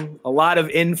suffering, a lot of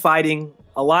infighting,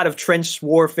 a lot of trench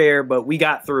warfare, but we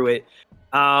got through it.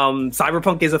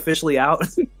 Cyberpunk is officially out.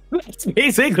 That's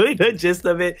basically the gist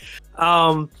of it.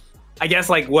 I guess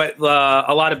like what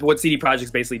a lot of what CD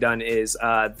Projekt's basically done is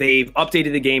they've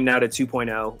updated the game now to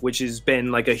 2.0, which has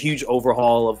been like a huge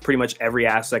overhaul of pretty much every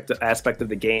aspect of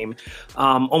the game.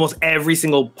 Almost every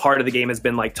single part of the game has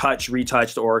been like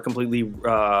retouched, or completely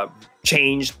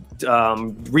changed,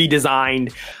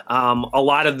 redesigned. A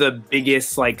lot of the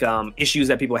biggest like issues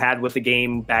that people had with the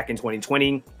game back in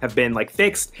 2020 have been like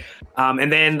fixed.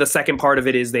 And then the second part of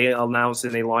it is they announced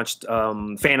and they launched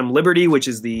Phantom Liberty, which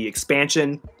is the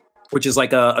expansion, which is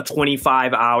like a 20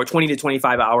 to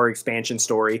 25 hour expansion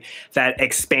story that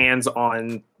expands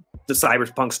on the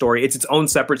Cyberpunk story. It's its own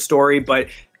separate story, but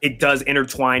it does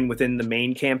intertwine within the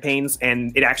main campaigns,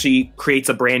 and it actually creates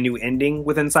a brand new ending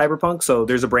within Cyberpunk. So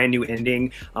there's a brand new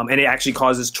ending, and it actually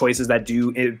causes choices that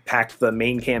do impact the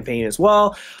main campaign as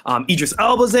well. Idris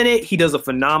Elba's in it. He does a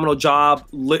phenomenal job.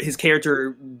 His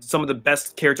character, some of the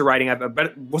best writing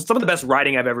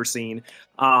I've ever seen.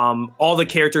 All the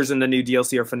characters in the new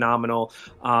DLC are phenomenal.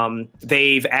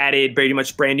 They've added pretty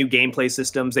much brand new gameplay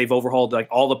systems. They've overhauled like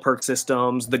all the perk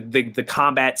systems. The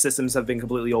combat systems have been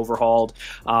completely overhauled.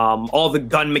 All the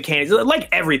gun mechanics, like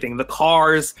everything, the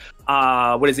cars.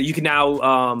 What is it? You can now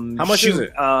how much shoot is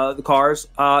it? The cars.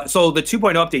 So the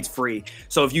 2.0 update's free.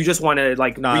 So if you just want to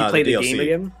like replay the game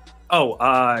again,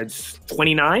 it's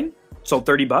 $29, so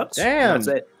 $30. Damn, that's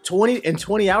it.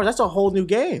 20 hours. That's a whole new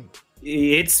game.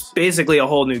 It's basically a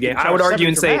whole new game. I would argue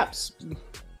and say.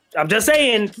 I'm just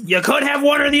saying, you could have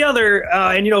one or the other.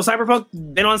 And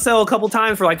Cyberpunk been on sale a couple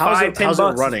times for like $5-10. How's it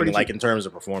running, like in terms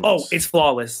of performance? Oh, it's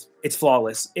flawless. It's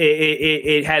flawless.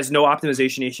 It has no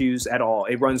optimization issues at all.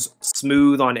 It runs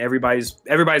smooth on everybody's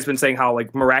been saying how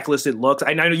like miraculous it looks.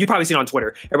 I know you've probably seen on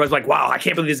Twitter. Everybody's like, wow, I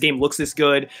can't believe this game looks this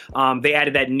good. They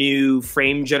added that new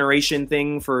frame generation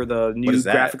thing for the new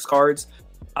graphics cards.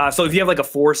 So if you have like a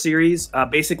 4 series,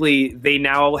 basically they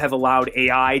now have allowed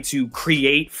AI to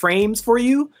create frames for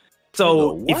you.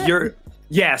 So if you're,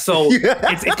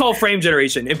 it's called frame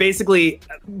generation. And basically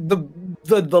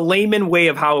the layman way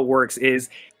of how it works is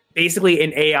basically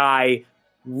an AI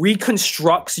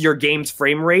reconstructs your game's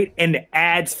frame rate and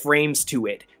adds frames to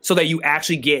it so that you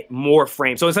actually get more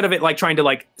frames. So instead of it like trying to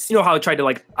like, how it tried to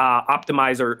like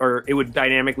optimize or it would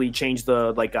dynamically change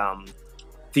the like,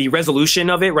 the resolution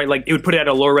of it, right? Like it would put it at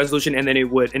a lower resolution and then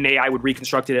an AI would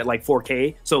reconstruct it at like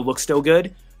 4K. So it looks still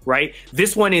good. Right.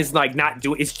 This one is like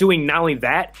it's doing not only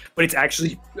that, but it's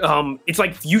actually it's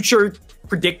like future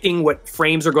predicting what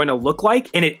frames are going to look like,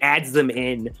 and it adds them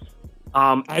in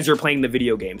as you're playing the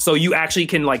video game. So you actually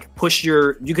can like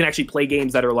you can actually play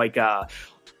games that are like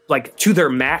like to their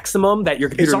maximum that your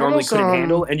computer normally almost, couldn't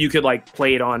handle, and you could like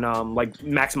play it on like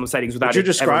maximum settings without you're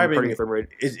describing ever frame rate.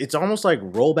 It's almost like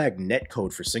rollback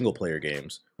netcode for single player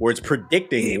games, where it's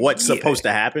predicting what's supposed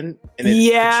to happen. And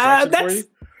that's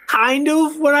kind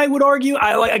of what I would argue.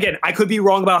 I could be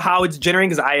wrong about how it's generating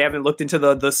because I haven't looked into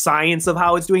the science of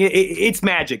how it's doing it. It's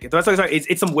magic.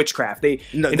 It's some witchcraft. That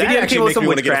actually makes me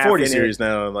want to get a 40 series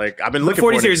now. Like I've been looking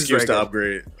for an excuse to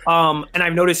upgrade. And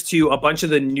I've noticed too, a bunch of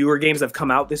the newer games that have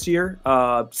come out this year,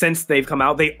 since they've come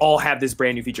out, they all have this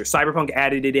brand new feature. Cyberpunk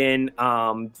added it in.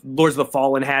 Lords of the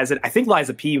Fallen has it. I think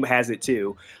Liza P has it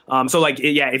too. So like,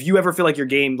 if you ever feel like your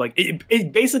game, like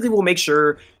it basically will make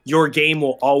sure your game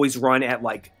will always run at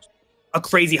like a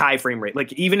crazy high frame rate.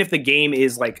 Like even if the game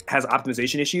is like has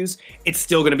optimization issues, it's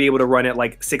still going to be able to run at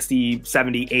like 60,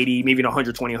 70, 80, maybe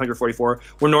 120, 144,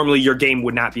 where normally your game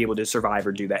would not be able to survive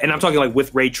or do that. And I'm talking like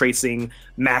with ray tracing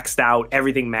maxed out,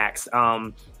 everything maxed.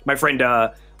 My friend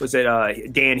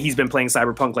Dan, he's been playing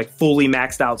Cyberpunk like fully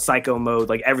maxed out psycho mode,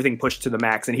 like everything pushed to the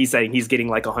max, and he's saying he's getting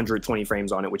like 120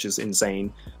 frames on it, which is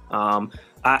insane. The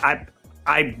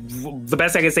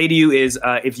best I can say to you is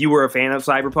if you were a fan of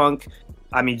Cyberpunk,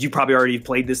 I mean, you probably already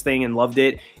played this thing and loved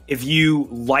it. If you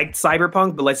liked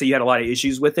Cyberpunk, but let's say you had a lot of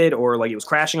issues with it, or like it was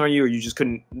crashing on you, or you just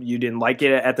you didn't like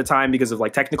it at the time because of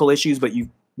like technical issues, but you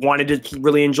wanted to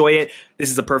really enjoy it, this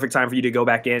is a perfect time for you to go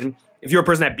back in. If you're a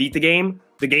person that beat the game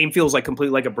feels like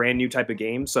completely like a brand new type of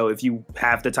game. So if you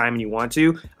have the time and you want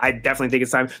to, I definitely think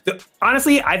it's time.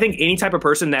 Honestly, I think any type of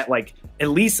person that like at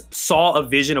least saw a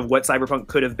vision of what Cyberpunk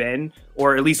could have been,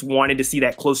 or at least wanted to see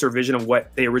that closer vision of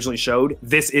what they originally showed,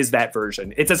 this is that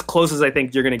version. It's as close as I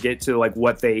think you're going to get to like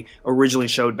what they originally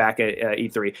showed back at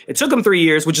E3. It took them 3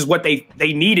 years, which is what they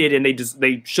needed and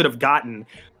they should have gotten.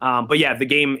 But yeah, the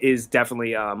game is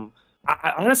definitely,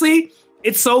 honestly,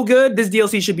 it's so good. This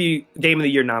DLC should be Game of the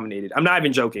Year nominated. I'm not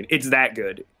even joking. It's that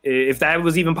good. If that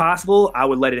was even possible, I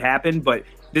would let it happen. But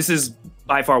this is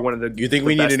by far one of the. You think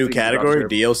we need a new category,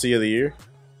 DLC of the year?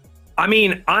 I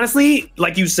mean, honestly,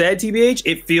 like you said, TBH,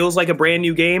 it feels like a brand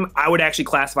new game. I would actually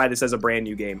classify this as a brand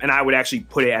new game, and I would actually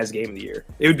put it as Game of the Year.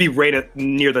 It would be right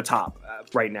near the top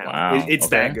right now. Wow, it's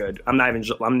that good. I'm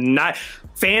not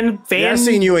fan. I've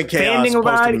seen you in chaos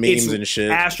posting memes it's and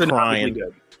shit, astronomically crying.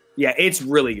 good. Yeah, it's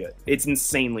really good. It's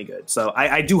insanely good. So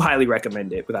I do highly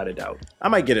recommend it without a doubt. I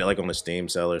might get it like on the Steam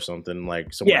sale or something,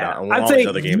 like somewhere down. I'd all say these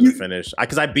other games are finished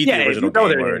because I beat the original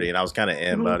game already, and I was kind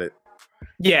of about it.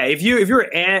 Yeah, if you were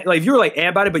like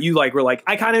about it, but you like were like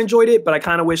I kind of enjoyed it, but I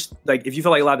kind of wish like if you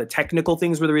feel like a lot of the technical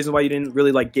things were the reason why you didn't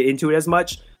really like get into it as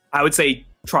much, I would say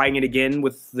trying it again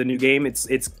with the new game.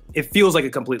 It feels like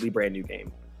a completely brand new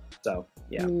game. So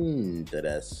yeah,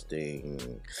 interesting.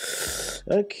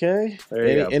 Okay,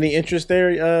 any interest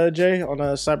there, Jay, on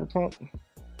Cyberpunk?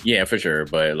 Yeah, for sure.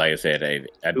 But like I said,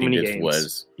 I think this games.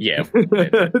 was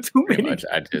too many. much.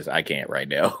 I can't right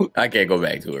now. I can't go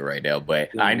back to it right now. But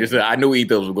I knew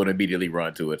Ethos was going to immediately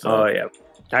run to it. So. Oh yeah,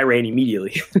 I ran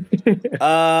immediately.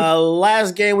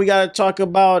 Last game we got to talk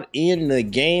about in the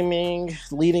gaming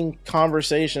leading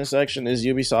conversation section is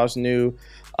Ubisoft's new.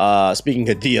 Speaking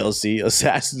of DLC,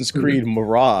 Assassin's Creed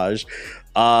Mirage.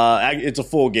 It's a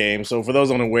full game. So for those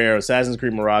unaware, Assassin's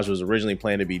Creed Mirage was originally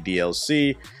planned to be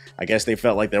DLC. I guess they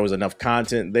felt like there was enough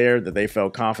content there that they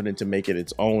felt confident to make it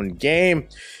its own game.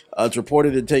 It's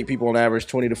reported to take people on average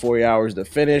 20 to 40 hours to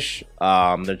finish.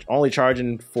 They're only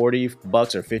charging $40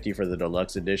 or $50 for the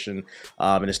deluxe edition.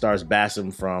 And it stars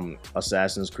Basim from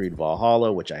Assassin's Creed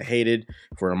Valhalla, which I hated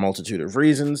for a multitude of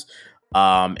reasons.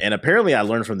 And apparently I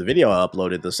learned from the video I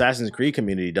uploaded, the Assassin's Creed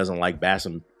community doesn't like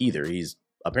Basim either. He's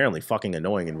apparently fucking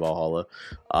annoying in Valhalla.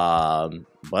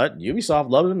 But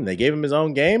Ubisoft loved him. They gave him his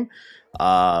own game.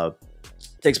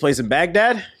 Takes place in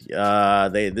Baghdad.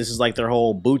 This is like their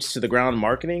whole boots to the ground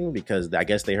marketing, because I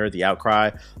guess they heard the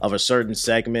outcry of a certain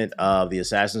segment of the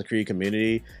Assassin's Creed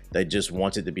community that just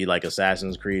wants it to be like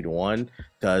Assassin's Creed 1.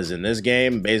 Because in this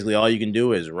game, basically all you can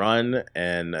do is run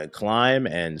and climb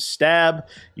and stab.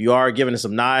 You are given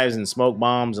some knives and smoke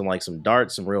bombs and like some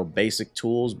darts, some real basic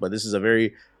tools, but this is a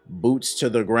very boots to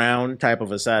the ground type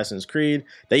of Assassin's Creed.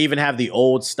 They even have the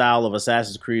old style of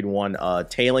Assassin's Creed 1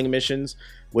 tailing missions,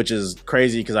 which is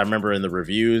crazy because I remember in the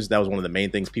reviews that was one of the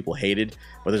main things people hated.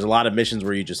 But there's a lot of missions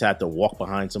where you just have to walk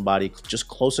behind somebody just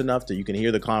close enough that you can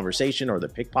hear the conversation or the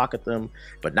pickpocket them,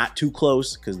 but not too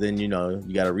close, because then you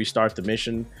got to restart the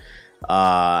mission.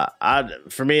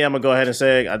 For me, I'm gonna go ahead and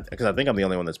say, because I think I'm the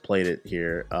only one that's played it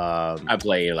here. I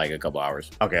played like a couple hours.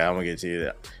 Okay, I'm gonna get to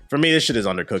you. For me, this shit is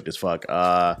undercooked as fuck.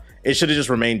 It should have just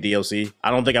remained DLC.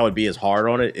 I don't think I would be as hard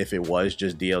on it if it was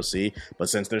just DLC. But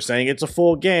since they're saying it's a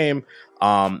full game,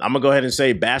 I'm gonna go ahead and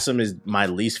say Basim is my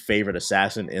least favorite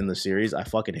assassin in the series. I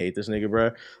fucking hate this nigga,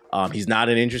 bro. He's not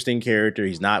an interesting character.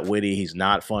 He's not witty. He's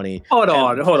not funny. Hold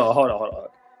on.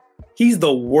 He's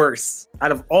the worst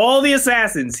out of all the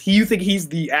assassins. You think he's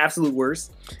the absolute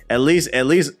worst? At least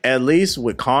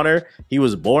with Connor, he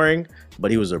was boring,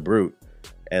 but he was a brute.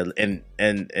 And that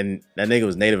nigga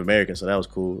was Native American, so that was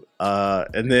cool.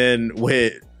 And then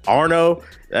with Arno,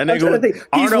 that nigga was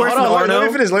he's worse than Arno.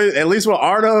 Let me finish. At least with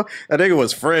Arno, that nigga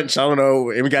was French. I don't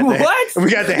know. And we got to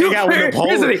hang out with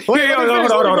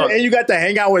Napoleon. And you got to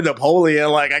hang out with Napoleon.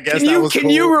 Like, I guess that was cool. Can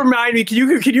you remind me? Can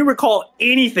you recall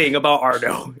anything about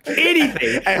Arno?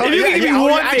 Anything?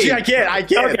 Actually, I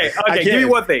can't. Okay. Give me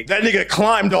one thing. That nigga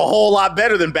climbed a whole lot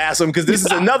better than Basim, because this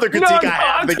is another critique I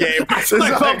have of the game.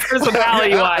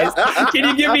 Personality wise, can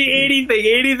you give me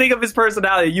anything of his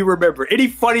personality you remember? Any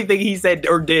funny thing he said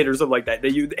or did or something like that?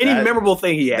 Any memorable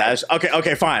thing he had?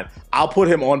 Okay, fine. I'll put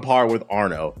him on par with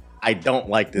Arno. I don't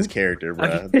like this character,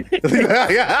 bro.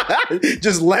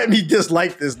 Just let me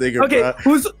dislike this nigga, okay, bro.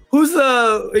 Who's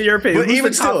your opinion? Who's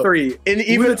even the top three?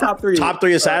 Even the top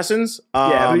three assassins.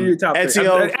 Yeah, who are your top three?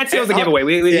 Ezio's a giveaway.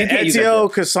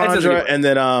 Ezio, Cassandra, and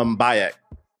then Bayek.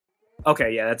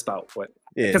 Okay, yeah, that's about what.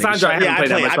 Yeah, Cassandra,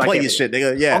 I play this shit,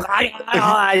 nigga. Yeah.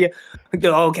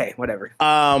 Okay, whatever.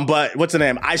 But what's the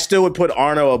name? I still would put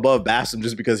Arno above Basim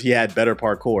just because he had better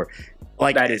parkour.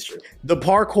 Like, that is true. The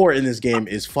parkour in this game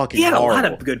is fucking He had horrible. a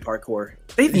lot of good parkour.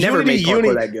 They've never made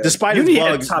parkour that good. Despite Unity its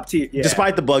bugs, top tier. Yeah.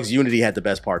 Despite the bugs, Unity had the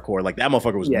best parkour. Like, that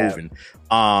motherfucker was moving.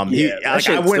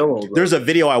 There's a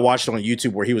video I watched on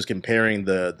YouTube where he was comparing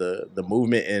the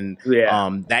movement in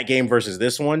that game versus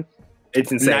this one. It's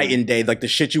insane. Night and day. Like, the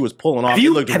shit you was pulling off.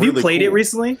 Have you played it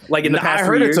recently? Like, in the past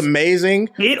 3 years? It's amazing.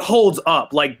 It holds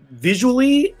up. Like,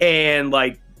 visually and,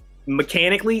 like,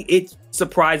 mechanically, it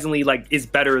surprisingly, like, is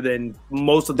better than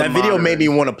most of the That video made me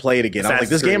want to play it again. I was like,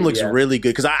 this game looks really good.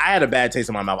 Because I had a bad taste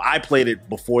in my mouth. I played it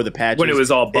before the patches. When it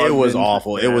was all bugged. It was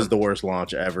awful. It was the worst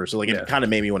launch ever. So, like, it kind of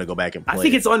made me want to go back and play it. I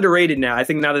think it's underrated now. I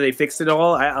think now that they fixed it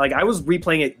all, I was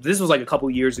replaying it. This was, like, a couple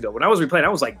years ago. When I was replaying, I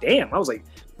was like, damn. I was like,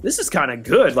 this is kind of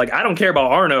good. Like, I don't care about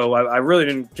Arno. I really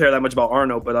didn't care that much about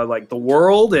Arno, but I like the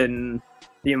world and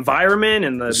the environment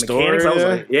and the mechanics. I was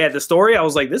like, the story. I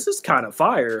was like, this is kind of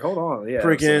fire. Hold on. Yeah.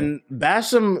 Freaking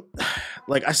Basim,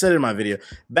 like I said in my video,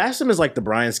 Basim is like the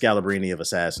Brian Scalabrine of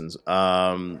Assassins.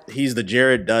 He's the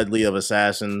Jared Dudley of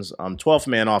Assassins. 12th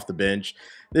man off the bench.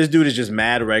 This dude is just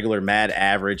mad regular, mad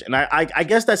average. And I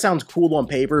guess that sounds cool on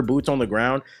paper, boots on the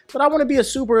ground, but I want to be a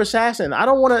super assassin. I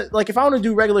don't want to, like, if I want to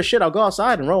do regular shit, I'll go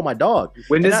outside and roll my dog.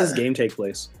 When does this game take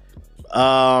place?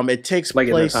 It takes like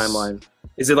place in the timeline.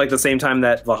 Is it like the same time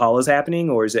that Valhalla is happening,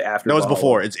 or is it after? No, it's Valhalla?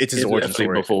 before. It's his origin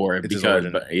story. Before, it's because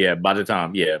by the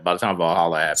time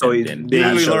Valhalla happened, so we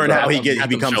learn how he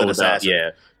becomes an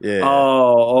assassin. Yeah.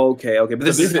 Oh, okay. But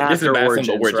this is after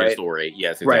Origins, right? Story.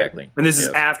 Yes, exactly. Right. And this is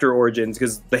after Origins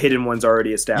because the hidden one's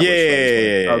already established.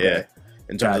 Yeah.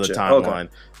 In terms of the timeline.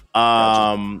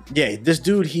 Okay. This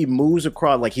dude, he moves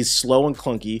across, like, he's slow and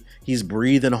clunky. He's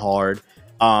breathing hard.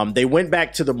 They went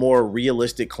back to the more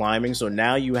realistic climbing, so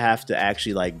now you have to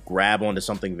actually, like, grab onto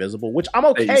something visible, which I'm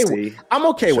okay with. I'm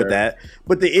okay with that.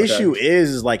 But the issue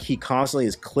is like he constantly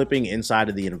is clipping inside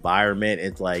of the environment.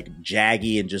 It's like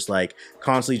jaggy and just like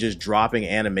constantly just dropping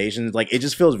animations. Like, it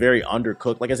just feels very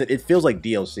undercooked. Like I said, it feels like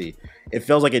DLC. It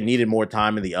feels like it needed more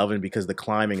time in the oven because the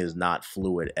climbing is not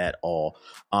fluid at all.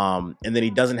 And then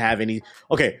he doesn't have any.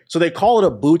 Okay, so they call it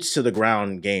a boots to the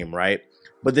ground game, right?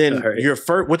 But then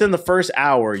within the first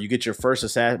hour, you get your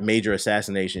first major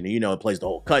assassination. And, you know, it plays the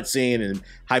whole cutscene and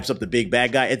hypes up the big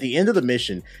bad guy. At the end of the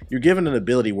mission, you're given an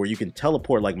ability where you can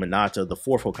teleport like Minato, the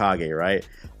 4th Hokage, right?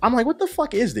 I'm like, what the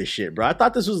fuck is this shit, bro? I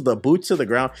thought this was the boots to the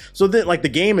ground. So then, like, the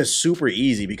game is super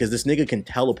easy because this nigga can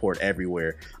teleport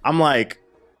everywhere. I'm like,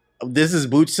 this is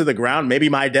boots to the ground. Maybe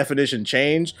my definition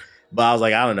changed. But I was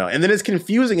like, I don't know. And then it's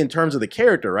confusing in terms of the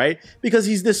character, right? Because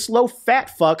he's this slow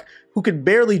fat fuck who could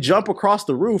barely jump across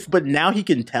the roof, but now he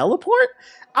can teleport?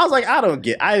 I was like, I don't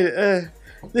get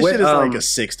this shit is like a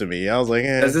 6 to me. I was like,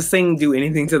 Does this thing do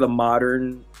anything to the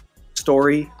modern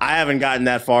story? I haven't gotten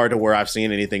that far to where I've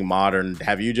seen anything modern.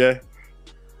 Have you, Jay?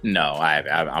 No,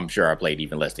 I'm sure I played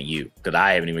even less than you because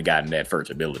I haven't even gotten that first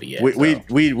ability yet.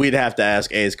 We'd have to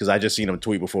ask Ace because I just seen him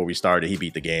tweet before we started. He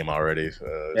beat the game already.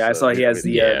 I saw he has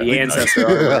the ancestor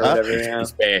armor or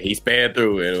whatever. He sped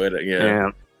through it. Yeah.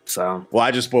 So, well,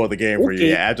 I just spoiled the game for you.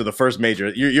 Yeah, after the first major,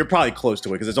 you're probably close to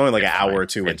it because it's only like an hour or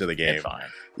two into the game. It's fine.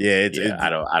 Yeah, I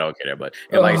don't care, but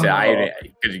and like I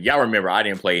said, because y'all remember I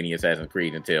didn't play any Assassin's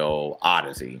Creed until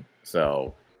Odyssey,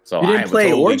 so you didn't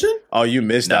play Origin? Oh, you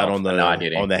missed out on the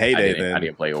heyday. Then I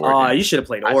didn't play Origin. Oh, you should have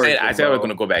played Origin. I said I was going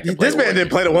to go back. This man didn't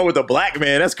play the one with the black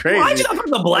man. That's crazy. Why'd you not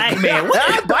play the black man?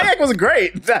 Bayek was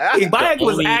great. Bayek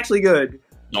was actually good.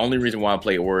 The only reason why I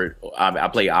played I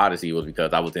played Odyssey was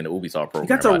because I was in the Ubisoft program. You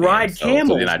got to ride camels,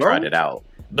 so then I tried it out.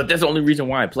 But that's the only reason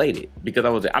why I played it, because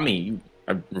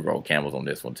I rode camels on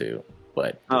this one too.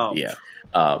 But yeah.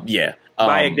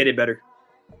 Bayek did it better.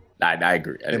 I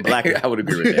agree. Black, I would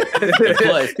agree with that.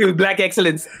 Plus, it was black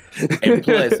excellence. And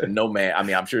plus, Nomad. I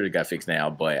mean, I'm sure it got fixed now,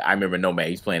 but I remember Nomad.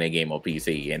 He's playing that game on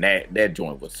PC, and that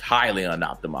joint was highly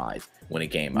unoptimized when it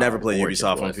came out. Never played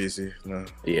Ubisoft on PC. No.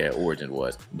 Yeah, Origin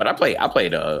was, but I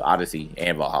played Odyssey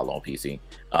and Valhalla on PC,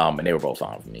 and they were both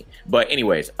fine for me. But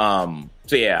anyways,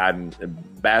 so yeah,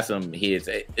 Bassam.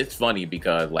 It's funny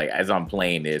because like as I'm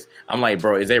playing this, I'm like,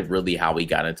 bro, is that really how he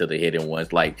got into the hidden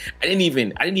ones? Like, I didn't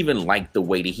even like the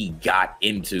way that he got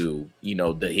into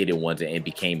the hidden ones and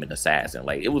became an assassin.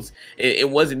 Like it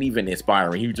wasn't even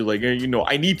inspiring. He was just like, hey,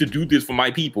 I need to do this for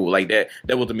my people. Like that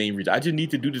was the main reason. I just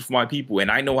need to do this for my people,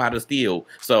 and I know how to steal,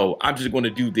 so I'm just going to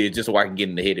do this just so I can get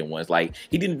in the hidden ones. Like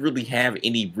he didn't really have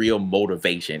any real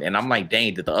motivation, and I'm like,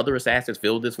 dang, did the other assassins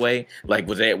feel this way? Like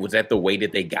was that the way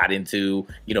that they got into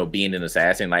being an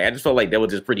assassin? Like I just felt like that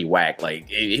was just pretty whack. Like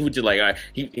he was just like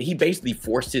he basically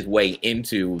forced his way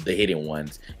into the hidden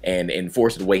ones and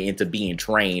forced his way into being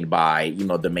trained by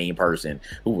the main person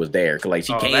who was there. Cause like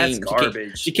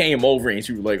she came over and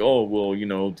she was like, oh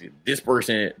well, this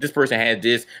person had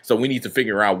this, so we need to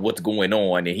figure out what's going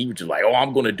on. And he was just like, oh,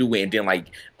 I'm gonna do it, and then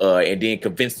and then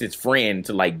convinced his friend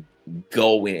to like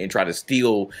go and try to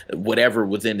steal whatever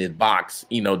was in his box,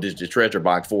 this treasure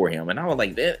box for him. And I was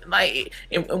like, that, like,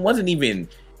 it wasn't even,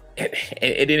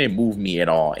 it didn't move me at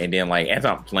all. And then like as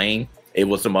I'm playing, it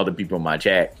was some other people in my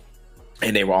chat.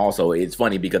 And they were also, it's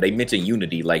funny because they mentioned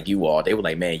Unity like you all. They were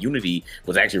like, man, Unity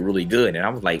was actually really good. And I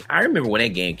was like, I remember when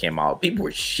that game came out, people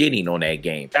were shitting on that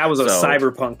game. That was a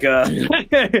Cyberpunk.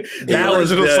 That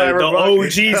was the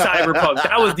OG Cyberpunk.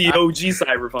 That was the OG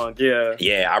Cyberpunk, yeah.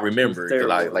 Yeah, I remember.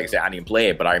 Like I said, I didn't play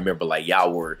it, but I remember like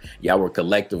y'all were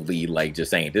collectively like just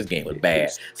saying this game was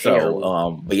bad.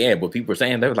 But people were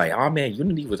saying, they were like, oh man,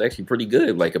 Unity was actually pretty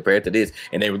good like compared to this.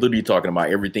 And they were literally talking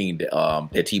about everything that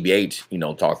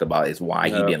TBH, talked about is why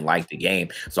he didn't like the game.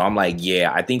 So I'm like,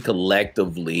 yeah, I think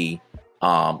collectively,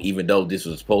 even though this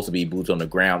was supposed to be boots on the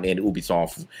ground and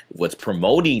Ubisoft was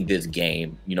promoting this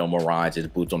game, Mirage is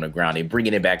boots on the ground and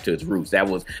bringing it back to its roots. That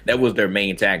was their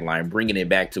main tagline, bringing it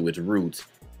back to its roots.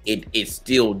 It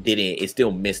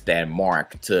still missed that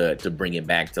mark to bring it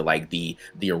back to like the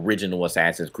original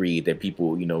Assassin's Creed that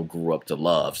people grew up to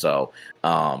love. So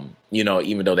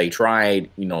even though they tried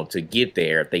to get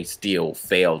there, they still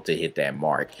failed to hit that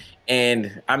mark.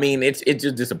 And I mean, it's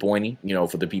just disappointing,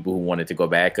 for the people who wanted to go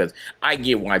back, because I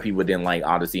get why people didn't like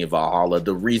Odyssey and Valhalla.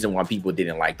 The reason why people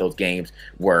didn't like those games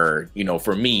were,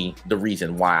 for me, the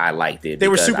reason why I liked it. They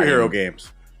were superhero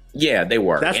games. Yeah, they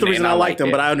were. That's the reason I liked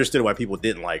them, but I understood why people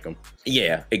didn't like them.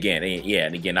 Yeah, again,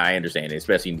 I understand,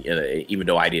 especially even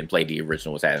though I didn't play the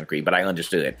original Assassin's Creed, but I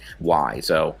understood why.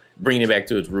 So bringing it back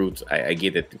to its roots, I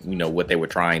get that what they were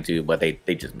trying to, but they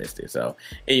just missed it. So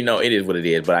it is what it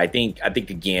is. But I think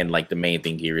again, like the main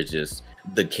thing here is just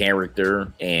the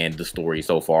character and the story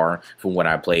so far from what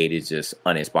I played is just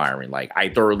uninspiring. Like I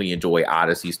thoroughly enjoy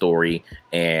Odyssey story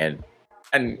and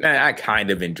I kind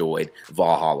of enjoyed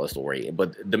Valhalla story,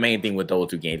 but the main thing with those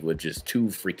two games was just too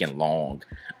freaking long.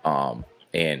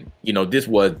 And this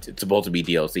was supposed to be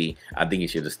DLC. I think it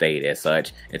should have stayed as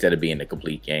such instead of being a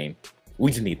complete game.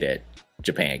 We just need that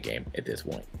Japan game at this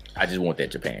point. I just want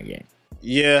that Japan game.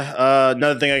 Yeah.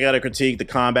 Another thing I gotta critique: the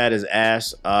combat is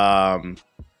ass.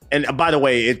 And by the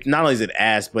way, it not only is it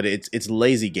ass, but it's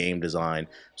lazy game design.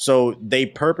 So they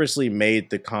purposely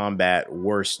made the combat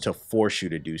worse to force you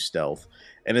to do stealth.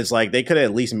 And it's like they could have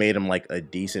at least made him like a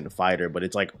decent fighter, but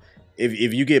it's like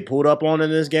if you get pulled up on in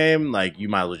this game, like you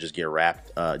might as well just get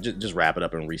wrapped, just wrap it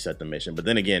up and reset the mission. But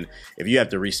then again, if you have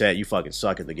to reset, you fucking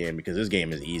suck at the game because this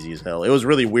game is easy as hell. It was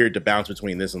really weird to bounce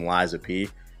between this and Lies of P.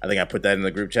 I think I put that in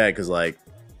the group chat because like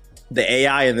the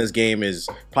AI in this game is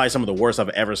probably some of the worst I've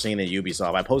ever seen in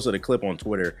Ubisoft. I posted a clip on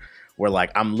Twitter where like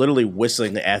I'm literally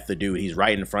whistling at the dude. He's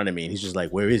right in front of me and he's just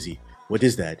like, where is he? What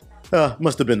is that?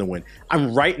 Must have been the wind.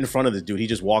 I'm right in front of this dude. He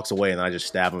just walks away and then I just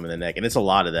stab him in the neck. And it's a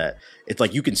lot of that. It's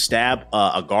like you can stab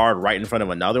a guard right in front of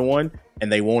another one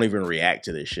and they won't even react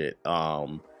to this shit.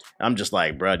 I I'm just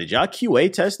like, bro, did y'all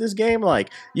QA test this game? Like,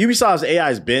 Ubisoft's AI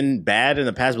has been bad in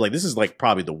the past, but like this is like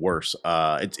probably the worst.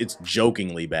 It's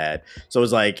jokingly bad. So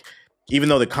it's like, even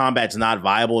though the combat's not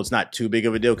viable, it's not too big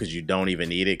of a deal because you don't even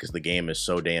need it because the game is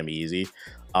so damn easy.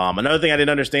 Another thing I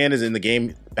didn't understand is in the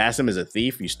game, Basim is a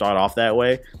thief. You start off that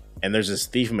way, and there's this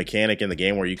thief mechanic in the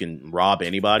game where you can rob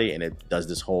anybody, and it does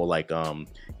this whole like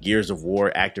Gears of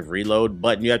War active reload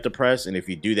button you have to press, and if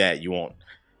you do that,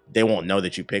 they won't know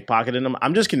that you pickpocketed them.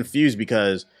 I'm just confused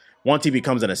because once he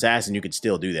becomes an assassin, you could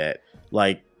still do that.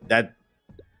 Like that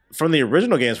from the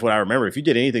original games, what I remember, if you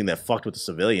did anything that fucked with the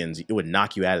civilians, it would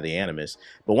knock you out of the Animus.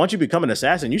 But once you become an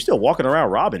assassin, you're still walking around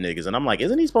robbing niggas, and I'm like,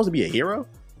 isn't he supposed to be a hero?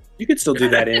 You could still do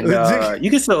that in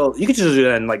you could still do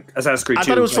that in like Assassin's Creed 2. I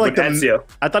thought it was for like Ezio.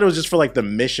 I thought it was just for like the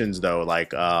missions though.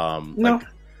 Like no. Like, okay.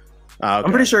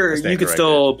 I'm pretty sure you could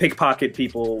still pickpocket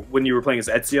people when you were playing as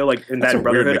Ezio, like in that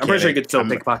Brotherhood. I'm pretty sure you could still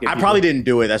pickpocket people. I probably didn't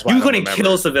do it. That's why you couldn't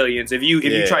kill civilians. If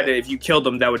you killed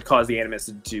them, that would cause the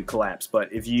Animus to collapse.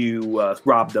 But if you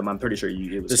robbed them, I'm pretty sure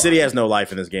it was the city has no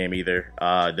life in this game either.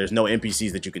 There's no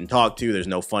NPCs that you can talk to. There's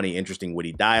no funny, interesting,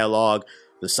 witty dialogue.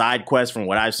 The side quests, from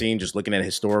what I've seen, just looking at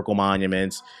historical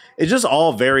monuments, it's just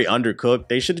all very undercooked.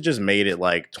 They should have just made it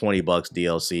like $20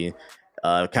 DLC.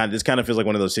 This kind of feels like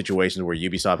one of those situations where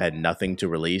Ubisoft had nothing to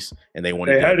release and they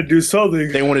had to do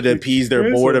something. They wanted to appease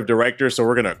their board of directors, so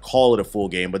we're gonna call it a full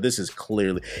game. But this is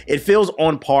clearly, it feels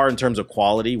on par in terms of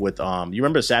quality with you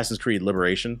remember Assassin's Creed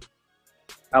Liberation?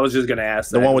 I was just gonna ask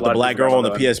the one with the black girl on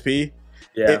the PSP.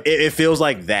 Yeah, it feels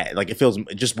like that. Like it feels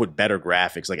just with better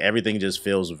graphics. Like everything just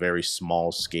feels very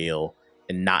small scale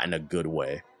and not in a good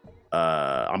way.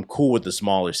 I'm cool with the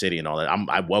smaller city and all that.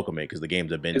 I welcome it because the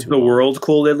games have been. Is the world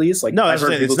cool at least? Like, no, I've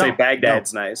heard people say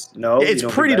Baghdad's nice. No, it's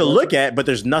pretty to look at, but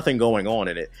there's nothing going on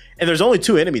in it. And there's only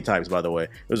 2 enemy types, by the way.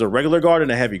 There's a regular guard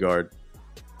and a heavy guard.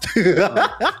 And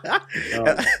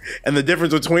the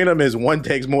difference between them is one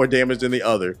takes more damage than the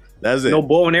other. That's it. No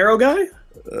bow and arrow guy?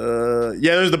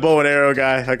 Yeah, there's the bow and arrow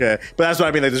guy. Okay, but that's what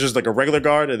I mean. Like, there's just like a regular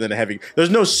guard and then a heavy. There's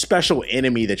no special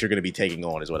enemy that you're going to be taking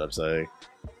on, is what I'm saying.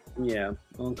 Yeah,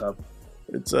 okay.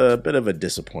 It's a bit of a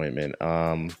disappointment.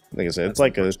 Like I said,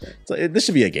 this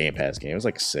should be a Game Pass game. It's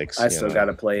like 6. I still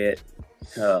gotta play it.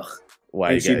 Ugh.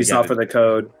 Why? You Ubisoft for the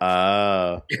code.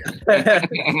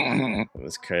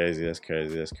 That's crazy. That's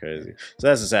crazy. So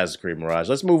that's Assassin's Creed Mirage.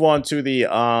 Let's move on to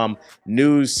the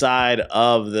news side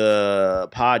of the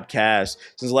podcast.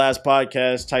 Since the last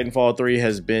podcast, Titanfall 3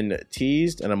 has been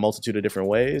teased in a multitude of different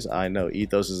ways. I know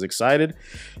Ethos is excited.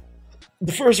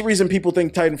 The first reason people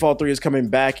think Titanfall 3 is coming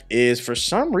back is for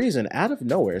some reason out of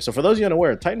nowhere. So for those of you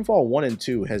unaware, Titanfall 1 and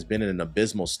 2 has been in an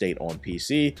abysmal state on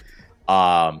PC.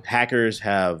 Hackers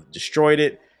have destroyed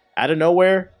it out of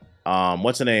nowhere.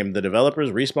 What's the name? The developers,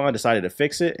 Respawn, decided to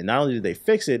fix it. And not only did they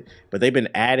fix it, but they've been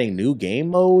adding new game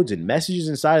modes and messages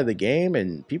inside of the game.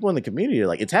 And people in the community are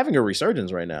like, it's having a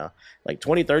resurgence right now. Like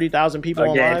 20, 30,000 people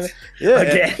online. Yeah,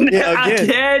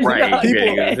 again. Right.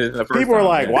 People are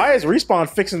like, why is Respawn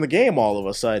fixing the game all of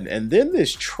a sudden? And then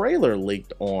this trailer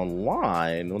leaked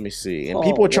online. Let me see. And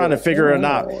people are trying to figure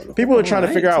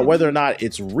out whether or not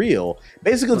it's real.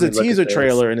 Basically, it's a teaser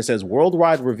trailer, and it says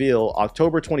worldwide reveal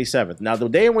October 27th. Now, the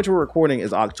day in which we're recording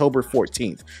is October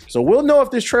 14th. So we'll know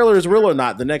if this trailer is real or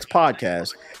not the next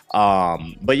podcast.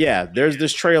 But yeah, there's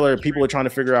this trailer. People are trying to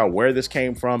figure out where this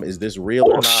came from. Is this real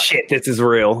or not? Shit, this is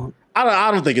real.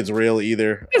 I don't think it's real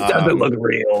either. It doesn't look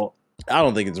real. I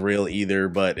don't think it's real either,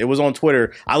 but it was on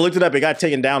Twitter. I looked it up. It got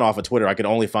taken down off of Twitter. I could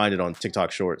only find it on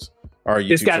TikTok Shorts or YouTube.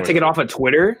 This got taken off of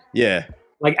Twitter? Yeah.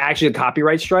 Like actually a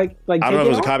copyright strike? Like, I don't know if it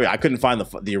was a copy. I couldn't find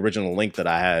the original link that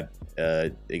I had.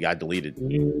 It got deleted.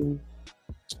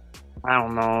 I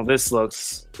don't know. This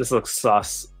looks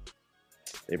sus.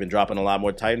 They've been dropping a lot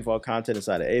more Titanfall content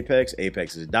inside of Apex.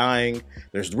 Apex is dying.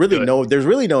 There's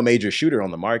really no major shooter on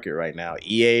the market right now.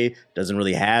 EA doesn't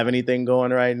really have anything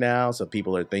going right now, so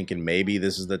people are thinking maybe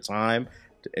this is the time.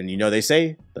 And you know they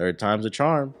say third time's a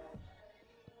charm.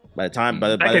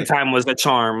 Second time was the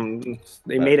charm.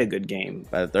 They made a good game.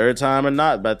 By the third time or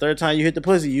not, by the third time you hit the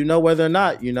pussy, you know whether or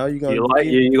not you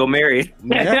go marry. Oh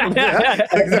man!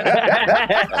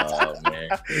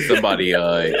 Somebody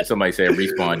said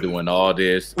Respawn doing all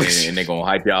this, and they're gonna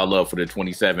hype y'all up for the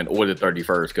 27th or the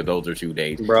 31st because those are 2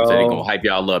 days. Bro. So they're gonna hype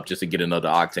y'all up just to get another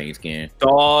Octane skin.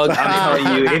 Dog, I'm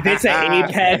telling you, if it's an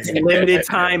Apex limited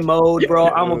time mode, bro,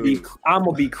 I'm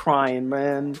gonna be crying,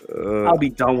 man. I'll be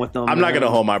done with them. I'm not gonna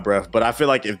hold my breath, but I feel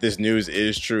like if this news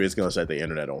is true, it's gonna set the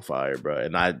internet on fire, bro.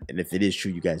 And if it is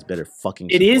true, you guys better fucking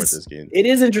support this game. It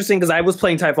is interesting because I was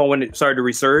playing Titanfall when it started to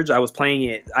resurge. I was playing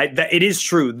it. It is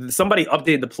true. Somebody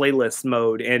updated the playlist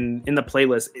mode, and in the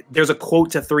playlist, there's a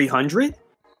quote to 300.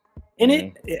 in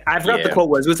it. I forgot what the quote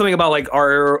was. It was something about like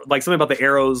something about the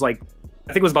arrows. Like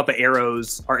I think it was about the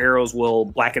arrows. Our arrows will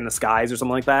blacken the skies or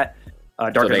something like that.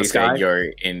 Darken the sky.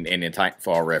 In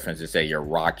Titanfall reference, they say your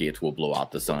rockets will blow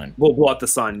out the sun. Will blow out the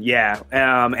sun. Yeah.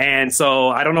 And so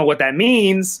I don't know what that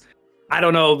means. I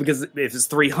don't know because if it's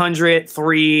 300,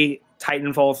 3,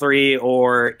 Titanfall 3,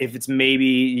 or if it's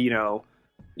maybe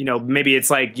maybe it's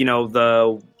like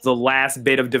the last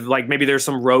bit of like maybe there's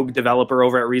some rogue developer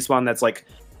over at Respawn that's like.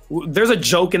 There's a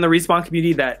joke in the Respawn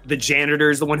community that the janitor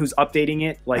is the one who's updating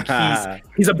it. Like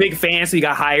he's a big fan, so he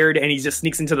got hired, and he just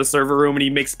sneaks into the server room and he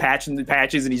makes patches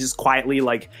and he just quietly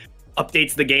like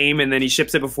updates the game, and then he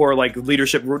ships it before like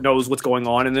leadership knows what's going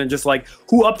on, and then just like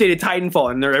who updated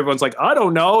Titanfall, and everyone's like I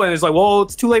don't know, and it's like well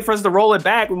it's too late for us to roll it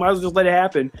back. We might as well just let it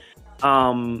happen.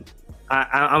 I'm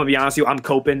gonna be honest with you, I'm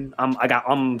coping.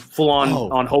 I'm full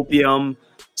on hopium.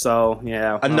 So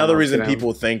yeah. Another reason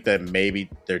people think that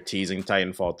maybe they're teasing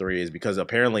Titanfall 3 is because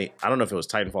apparently, I don't know if it was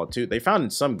Titanfall 2, they found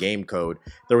in some game code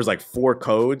there was like 4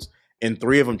 codes and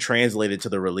 3 of them translated to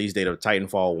the release date of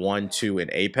Titanfall 1, 2,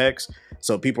 and Apex.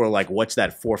 So people are like, what's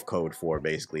that 4th code for?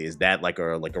 Basically, is that like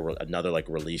another like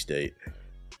release date?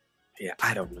 Yeah,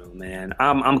 I don't know, man.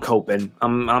 I'm coping.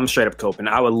 I'm straight up coping.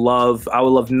 I would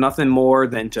love nothing more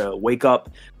than to wake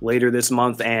up later this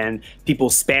month and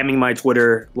people spamming my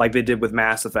Twitter like they did with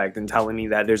Mass Effect and telling me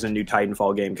that there's a new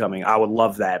Titanfall game coming. I would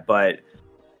love that, but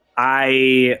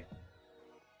I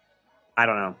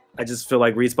don't know. I just feel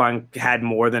like Respawn had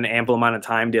more than an ample amount of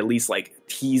time to at least like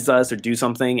tease us or do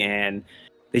something, and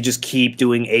they just keep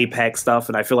doing Apex stuff,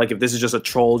 and I feel like if this is just a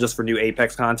troll just for new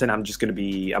Apex content, I'm gonna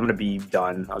be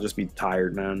done. I'll just be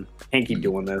tired, man. I can't keep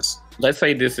doing this. Let's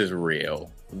say this is real.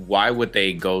 Why would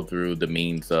they go through the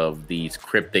means of these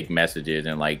cryptic messages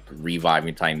and like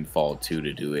reviving Titanfall 2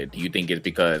 to do it? Do you think it's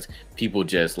because people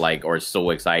just like are so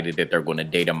excited that they're going to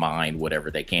data mine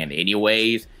whatever they can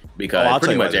anyways? Because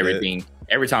pretty much everything,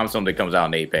 every time something comes out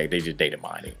in Apex, they just data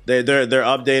mine it. They're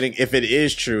updating. If it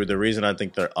is true, the reason I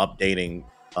think they're updating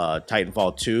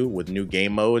Titanfall 2 with new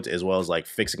game modes as well as like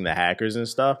fixing the hackers and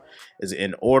stuff is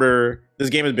this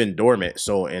game has been dormant,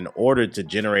 so in order to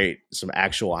generate some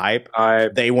actual hype,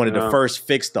 they wanted to first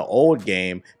fix the old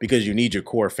game because you need your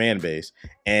core fan base.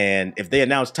 And if they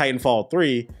announce Titanfall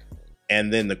 3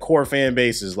 and then the core fan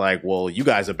base is like, well, you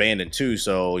guys abandoned 2,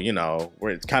 so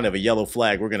it's kind of a yellow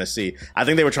flag. We're gonna see. I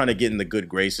think they were trying to get in the good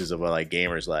graces of like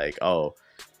gamers, like, oh,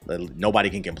 nobody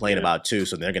can complain about 2,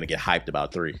 so they're gonna get hyped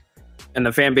about 3. And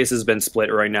the fan base has been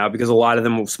split right now because a lot of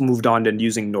them have moved on to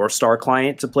using North Star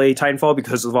client to play Titanfall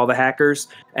because of all the hackers.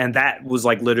 And that was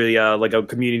like literally like a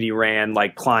community ran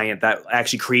like client that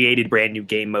actually created brand new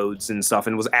game modes and stuff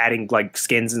and was adding like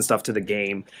skins and stuff to the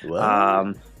game.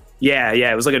 Yeah,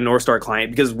 it was like a North Star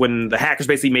client because when the hackers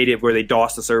basically made it where they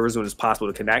DOSed the servers when it was possible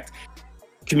to connect,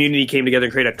 community came together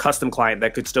and created a custom client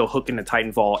that could still hook into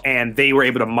Titanfall, and they were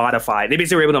able to modify. They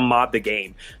basically were able to mod the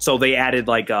game. So they added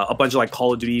like a bunch of like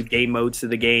Call of Duty game modes to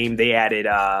the game. They added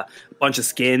a bunch of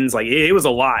skins. Like it was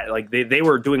a lot. Like they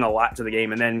were doing a lot to the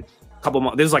game. And then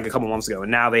this was like a couple months ago,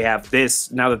 and now they have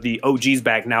this. Now that the OG's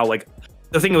back, now like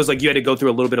the thing was like you had to go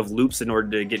through a little bit of loops in order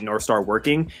to get North Star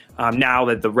working. Now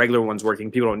that the regular one's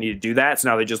working, people don't need to do that. So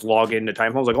now they just log into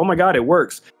Titanfall. It's like, oh my god, it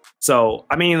works. So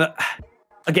I mean,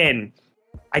 again,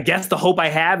 I guess the hope I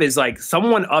have is like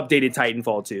someone updated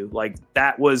Titanfall 2. Like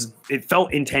it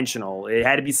felt intentional. It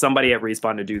had to be somebody at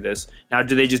Respawn to do this. Now,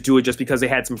 do they just do it just because they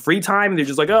had some free time and they're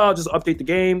just like, oh, I'll just update the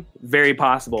game? Very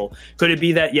possible. Could it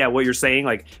be that, yeah, what you're saying,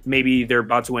 like maybe they're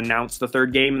about to announce the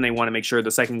 3rd game and they want to make sure the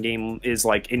 2nd game is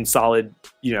like in solid,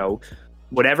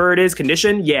 whatever it is,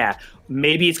 condition? Yeah.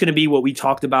 Maybe it's going to be what we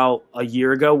talked about a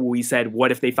year ago where we said,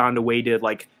 what if they found a way to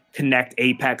like connect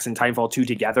Apex and Titanfall 2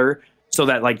 together? So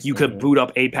that like you could boot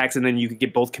up Apex and then you could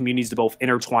get both communities to both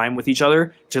intertwine with each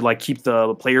other to like keep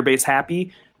the player base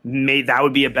happy. That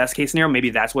would be a best case scenario. Maybe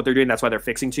that's what they're doing. That's why they're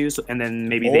fixing 2. So, and then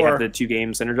maybe they have the 2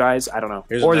 games synergized. I don't know.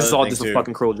 Or this is all just a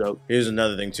fucking cruel joke. Here's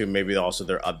another thing too. Maybe also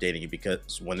they're updating it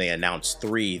because when they announce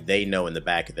 3, they know in the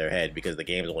back of their head because the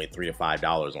game is only $3 to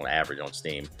 $5 on average on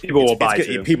Steam. People will buy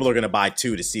 2. People are going to buy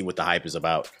 2 to see what the hype is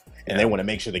about, and they want to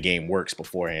make sure the game works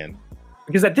beforehand.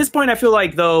 Because at this point, I feel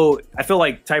like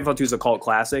Titanfall 2 is a cult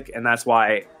classic, and that's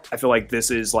why I feel like this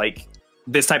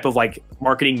type of like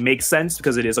marketing makes sense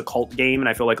because it is a cult game, and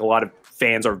I feel like a lot of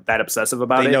fans are that obsessive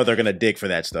about it. They know they're gonna dig for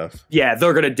that stuff. Yeah,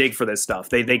 they're gonna dig for this stuff.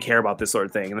 They care about this sort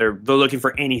of thing, and they're looking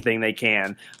for anything they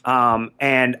can.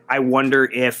 And I wonder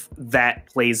if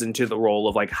that plays into the role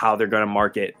of like how they're gonna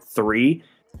market 3.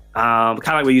 Kind of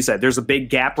like what you said, there's a big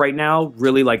gap right now.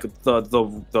 Really, like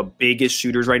the biggest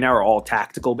shooters right now are all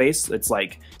tactical based. It's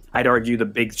like I'd argue the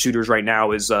big shooters right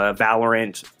now is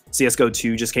Valorant, CS:GO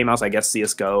 2 just came out, so I guess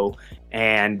CS:GO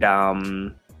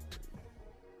and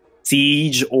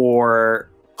Siege or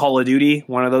Call of Duty,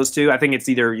 one of those two. I think it's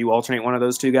either you alternate one of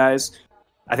those two guys.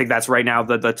 I think that's right now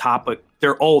the top, but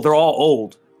they're old. They're all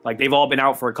old. Like, they've all been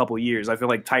out for a couple years. I feel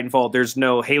like Titanfall, there's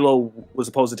no Halo was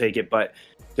supposed to take it, but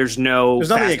there's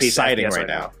nothing exciting FPS right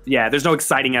now. Yeah, there's no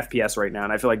exciting FPS right now,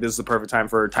 and I feel like this is the perfect time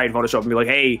for Titanfall to show up and be like,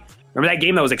 hey, remember that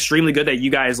game that was extremely good that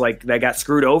you guys like that got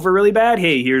screwed over really bad?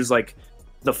 Hey, here's like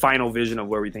the final vision of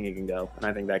where we think it can go, and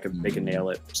I think that they can nail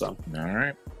it. So, all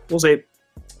right, we'll see.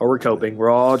 Or we're coping.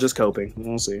 We're all just coping.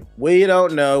 We'll see. We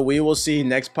don't know. We will see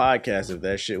next podcast if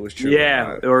that shit was true.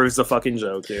 Yeah, or it's a fucking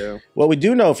joke. Yeah. What we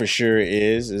do know for sure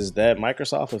is that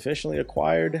Microsoft officially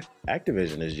acquired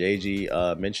Activision, as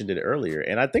JG mentioned it earlier.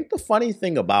 And I think the funny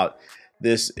thing about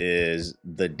this is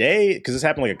the day, because this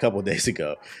happened like a couple of days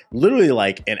ago, literally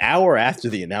like an hour after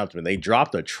the announcement, they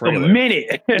dropped a trailer. A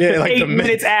minute. Yeah, like 8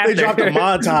 minutes after. They dropped a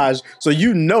montage. So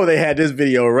you know they had this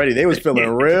video already. They was feeling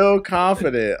real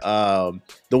confident.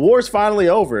 The war's finally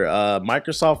over.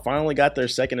 Microsoft finally got their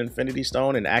second Infinity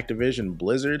Stone, and Activision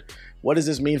Blizzard. What does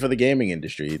this mean for the gaming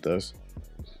industry, Ethos?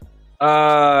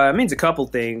 It means a couple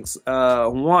things.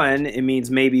 One, it means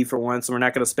maybe for once we're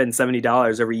not going to spend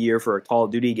 $70 every year for a Call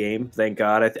of Duty game. Thank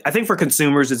God. I think for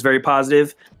consumers it's very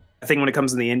positive. I think when it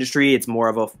comes to the industry, it's more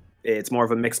of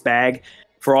a mixed bag.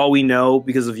 For all we know,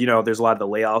 because of there's a lot of the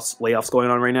layoffs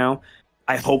going on right now.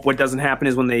 I hope what doesn't happen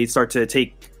is when they start to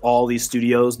take all these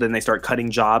studios, then they start cutting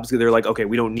jobs because they're like, okay,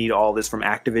 we don't need all this from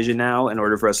Activision now in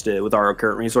order for us to with our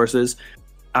current resources.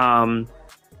 I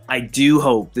do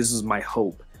hope, this is my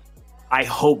hope, I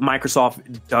hope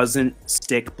Microsoft doesn't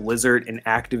stick Blizzard and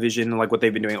Activision like what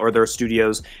they've been doing, or their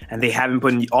studios, and they haven't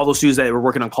put in all those studios that were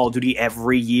working on Call of Duty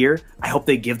every year. I hope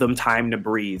they give them time to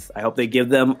breathe. I hope they give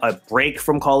them a break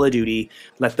from Call of Duty,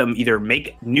 let them either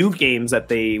make new games that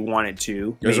they wanted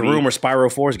to. There's a rumor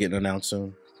Spyro 4 is getting announced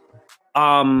soon.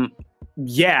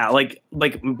 Yeah, like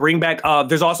bring back.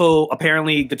 There's also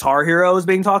apparently Guitar Hero is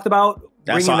being talked about.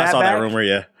 I saw that rumor,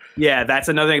 yeah. Yeah, that's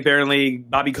another thing. Apparently,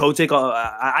 Bobby Kotick,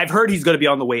 I've heard he's going to be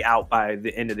on the way out by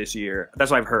the end of this year.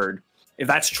 That's what I've heard. If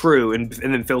that's true, and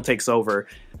then Phil takes over,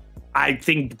 I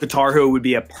think Guitar Hero would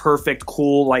be a perfect,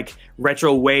 cool, like,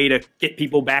 retro way to get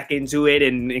people back into it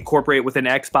and incorporate it within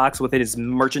Xbox, within its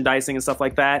merchandising and stuff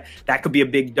like that. That could be a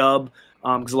big dub,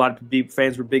 because a lot of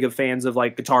fans were big fans of,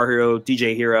 like, Guitar Hero,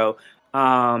 DJ Hero,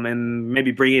 and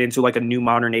maybe bring it into, like, a new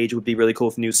modern age would be really cool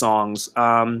with new songs.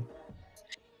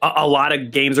 A lot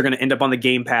of games are going to end up on the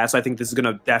Game Pass. I think this is going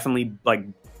to definitely like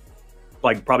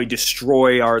probably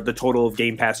destroy the total of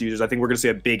Game Pass users. I think we're going to see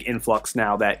a big influx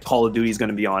now that Call of Duty is going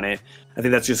to be on it. I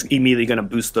think that's just immediately going to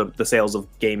boost the sales of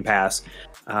Game Pass.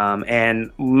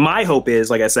 And my hope is,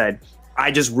 like I said,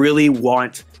 I just really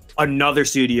want another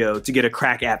studio to get a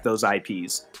crack at those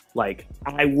IPs. Like,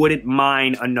 I wouldn't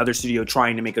mind another studio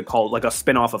trying to make a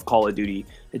spin-off of Call of Duty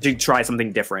to try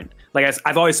something different. Like,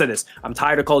 I've always said this, I'm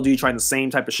tired of Call of Duty trying the same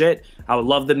type of shit. I would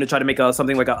love them to try to make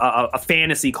something like a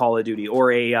fantasy Call of Duty,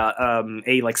 or a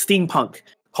like steampunk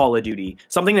Call of Duty,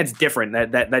 something that's different,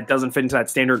 that doesn't fit into that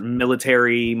standard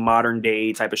military modern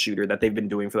day type of shooter that they've been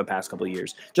doing for the past couple of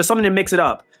years. Just something to mix it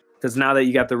up, because now that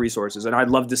you got the resources, and I'd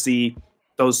love to see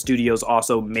those studios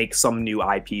also make some new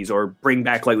IPs, or bring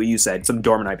back, like what you said, some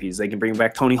dormant IPs. They can bring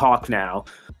back Tony Hawk now,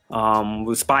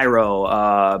 with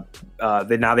Spyro.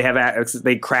 Now they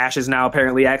have Crash is now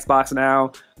apparently Xbox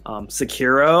now.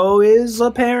 Sekiro is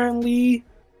apparently,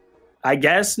 I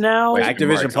guess now.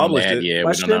 Activision published it. Yeah,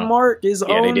 question mark is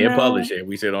yeah, they did now. publish it.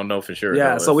 We still don't know for sure.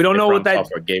 Yeah, though, so we don't know what that.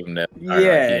 Gave them that.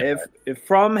 Yeah, if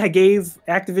From gave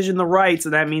Activision the rights,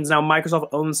 and that means now Microsoft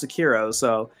owns Sekiro.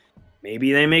 So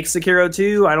maybe they make Sekiro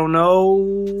too. I don't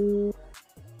know.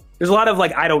 There's a lot of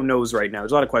I don't knows right now.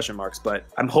 There's a lot of question marks, but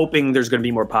I'm hoping there's going to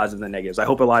be more positive than negatives. I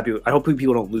hope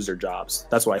people don't lose their jobs.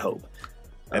 That's what I hope.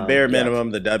 At bare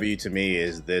minimum, the W to me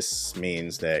is this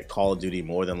means that Call of Duty,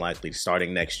 more than likely,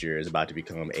 starting next year, is about to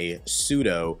become a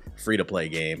pseudo free-to-play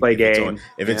game.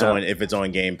 If it's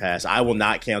on Game Pass, I will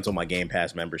not cancel my Game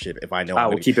Pass membership if I know I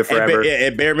will keep it forever.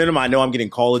 At bare minimum, I know I'm getting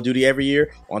Call of Duty every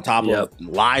year on top of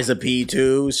Liza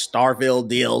P2, Starfield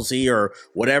DLC, or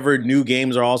whatever new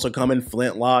games are also coming.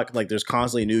 Flintlock, like there's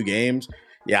constantly new games.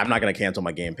 Yeah, I'm not going to cancel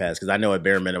my Game Pass because I know at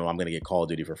bare minimum I'm going to get Call of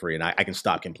Duty for free, and I can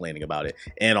stop complaining about it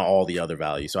and all the other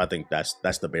value. So I think that's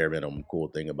the bare minimum cool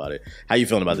thing about it. How you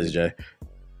feeling about this, Jay?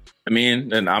 I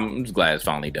mean, and I'm just glad it's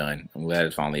finally done. I'm glad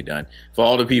it's finally done. For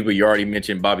all the people you already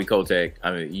mentioned, Bobby Kotick,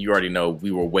 I mean, you already know we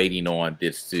were waiting on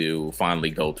this to finally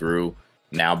go through.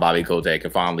 Now Bobby Kotick can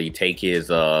finally take his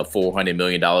 $400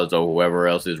 million or whoever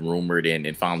else is rumored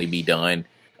and finally be done.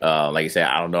 Like I said,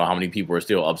 I don't know how many people are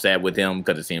still upset with him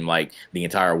because it seemed like the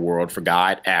entire world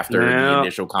forgot after the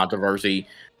initial controversy.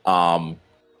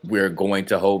 We're going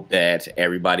to hope that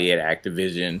everybody at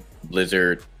Activision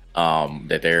Blizzard,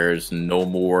 that there's no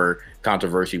more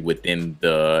controversy within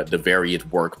the various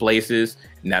workplaces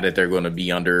now that they're going to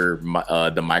be under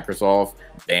the Microsoft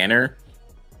banner.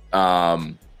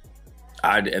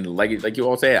 And like you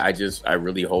all said, I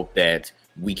really hope that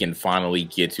we can finally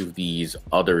get to these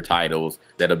other titles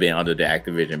that have been under the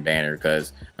Activision banner,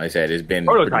 because like I said, it's been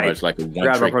pretty much like a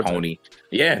one-trick pony.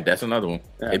 Yeah, that's another one.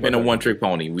 Yeah, it's been a one-trick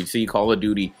pony. We see Call of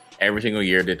Duty every single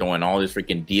year. They're throwing all this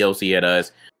freaking DLC at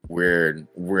us. We're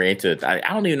into.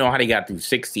 I don't even know how they got through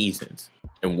 6 seasons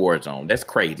in Warzone. That's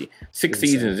crazy. 6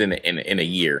 seasons in a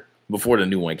year before the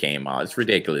new one came out. It's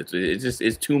ridiculous.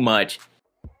 It's too much.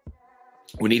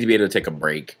 We need to be able to take a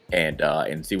break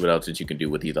and see what else that you can do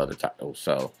with these other titles.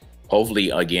 So hopefully,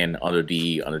 again, under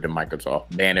the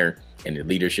Microsoft banner and the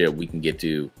leadership, we can get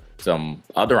to some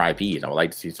other IPs. I would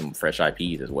like to see some fresh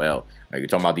IPs as well. Like you're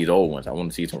talking about these old ones, I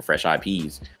want to see some fresh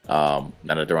IPs. Now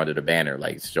that they're under the banner,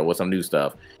 like show us some new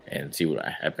stuff and see what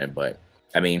happens. But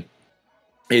I mean,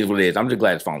 it is what it is. I'm just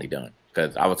glad it's finally done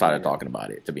because I was tired of talking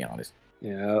about it, to be honest.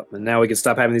 Yeah, and now we can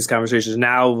stop having these conversations.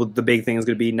 Now the big thing is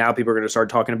going to be now people are going to start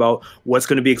talking about what's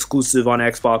going to be exclusive on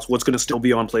Xbox, what's going to still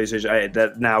be on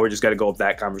PlayStation. Now we're just got to go up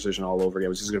that conversation all over again,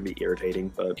 which is going to be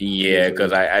irritating. But yeah,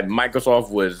 because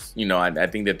Microsoft was, I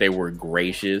think that they were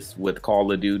gracious with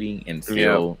Call of Duty and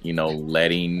still,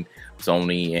 letting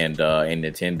Sony and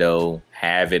Nintendo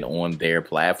have it on their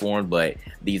platform. But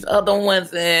these other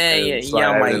ones, you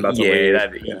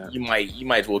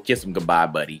might as well kiss them goodbye,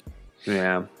 buddy.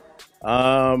 Yeah.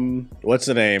 What's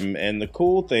the name? And the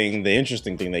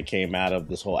interesting thing that came out of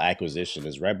this whole acquisition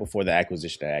is right before the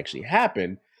acquisition actually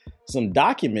happened, some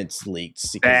documents leaked.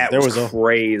 There was a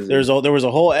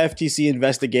whole FTC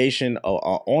investigation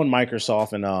on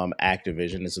Microsoft and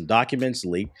Activision, and some documents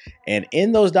leaked. And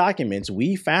in those documents,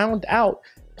 we found out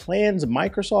plans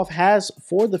Microsoft has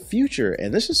for the future.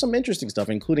 And this is some interesting stuff,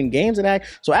 including games and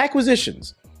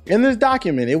acquisitions. In this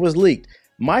document, it was leaked.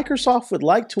 Microsoft would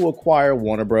like to acquire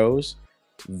Warner Bros.,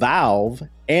 Valve,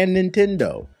 and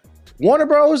Nintendo. Warner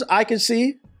Bros. I can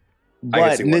see,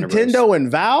 but Nintendo and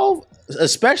Valve,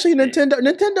 especially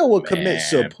Nintendo will commit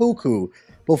seppuku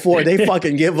before they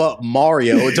fucking give up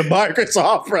Mario to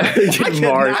Microsoft, bro.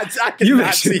 I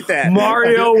cannot see that.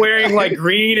 Mario wearing like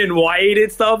green and white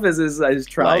and stuff as his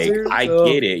trousers. Like, I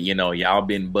get it, y'all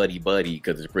been buddy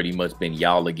because it's pretty much been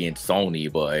y'all against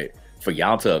Sony, but for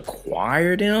y'all to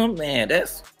acquire them, man,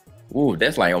 that's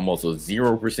like almost a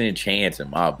 0% chance in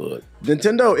my book.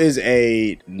 Nintendo is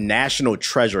a national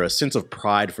treasure, a sense of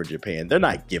pride for Japan. They're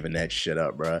not giving that shit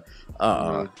up, bro.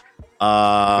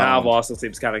 Valve also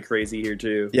seems kind of crazy here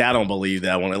too. Yeah, I don't believe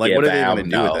that one. Like, what are they going to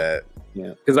do with that?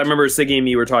 Yeah, because I remember Siggy and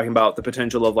me were talking about the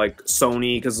potential of like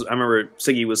Sony, because I remember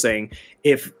Siggy was saying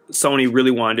if Sony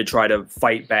really wanted to try to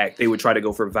fight back, they would try to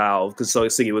go for Valve, because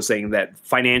Siggy was saying that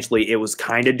financially it was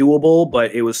kind of doable,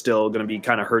 but it was still going to be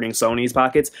kind of hurting Sony's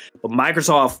pockets. But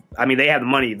Microsoft, I mean, they have the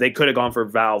money. They could have gone for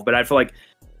Valve, but I feel like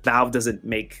Valve doesn't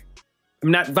make... I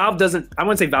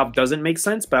wouldn't say Valve doesn't make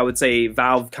sense, but I would say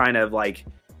Valve kind of like...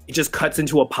 It just cuts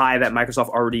into a pie that Microsoft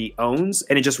already owns,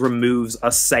 and it just removes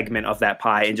a segment of that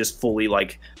pie and just fully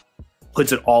like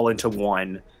puts it all into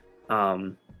one.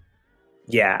 I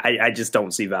just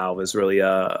don't see Valve as really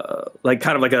like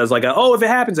kind of like if it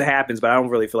happens, it happens, but I don't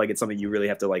really feel like it's something you really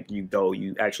have to like you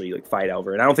actually like fight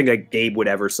over. And I don't think that Gabe would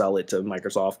ever sell it to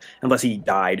Microsoft unless he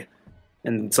died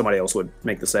and somebody else would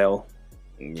make the sale.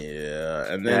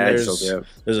 Yeah, and then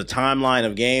there's a timeline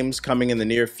of games coming in the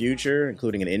near future,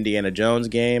 including an Indiana Jones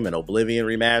game, an Oblivion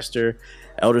remaster,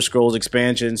 Elder Scrolls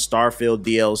expansion, Starfield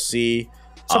DLC.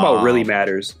 That's about really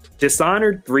matters.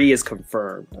 Dishonored 3 is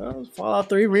confirmed. Fallout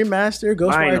 3 remaster,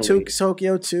 Ghostwire 2,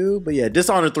 Tokyo 2. But yeah,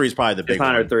 Dishonored 3 is probably the big one.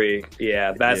 Dishonored 3,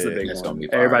 yeah, that's the big one.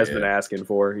 Everybody's been asking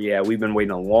for. Yeah, we've been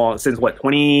waiting since what,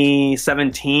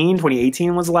 2017,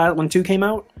 2018 was the last when 2 came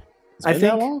out? I think.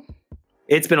 That long?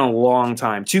 It's been a long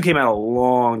time. 2 came out a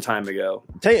long time ago.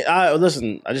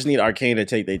 Listen, I just need Arcane to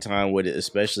take their time with it,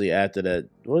 especially after that.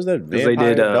 What was that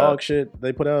vampire dog shit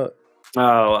they put out?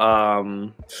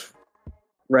 Redfall.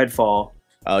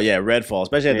 Oh yeah, Redfall.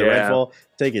 Especially after Redfall.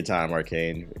 Take your time,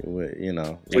 Arcane.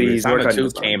 Please. Dishonored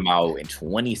 2 came out in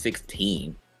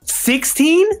 2016.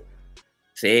 16?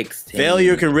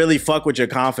 Failure can really fuck with your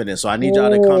confidence. So I need y'all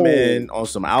to come in on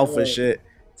some alpha shit.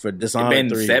 For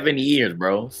Dishonored, it's been 7 years,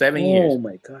 bro. 7 years. Oh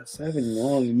my god, 7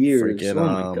 long years. Freaking, oh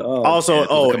my god.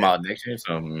 Also, come out next year.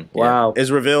 So, wow, it's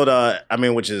revealed.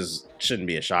 Which shouldn't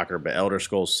be a shocker, but Elder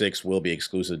Scrolls 6 will be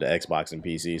exclusive to Xbox and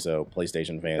PC. So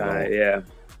PlayStation fans,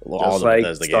 all the like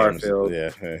Bethesda Starfield.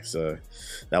 games. Yeah, so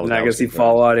that was You're not gonna see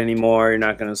Fallout anymore. You're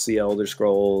not gonna see Elder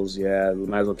Scrolls. Yeah, we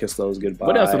might as well kiss those goodbye.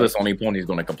 What else are the Sony ponies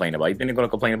going to complain about? You think they're going to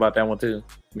complain about that one too?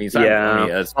 I mean,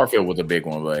 Starfield was a big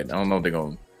one, but I don't know if they're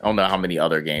going. I don't know how many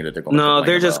other games that they're going to. No,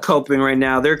 they're just coping right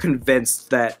now. They're convinced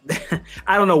that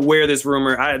I don't know where this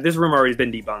rumor. This rumor already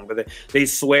been debunked, but they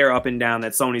swear up and down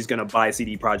that Sony's going to buy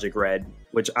CD Projekt Red,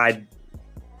 which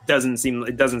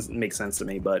doesn't make sense to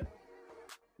me. But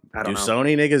I don't know. Do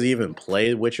Sony niggas even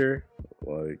play Witcher?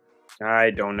 Like,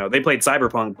 I don't know. They played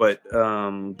Cyberpunk, but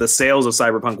the sales of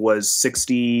Cyberpunk was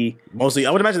 60. Mostly,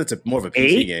 I would imagine it's more of a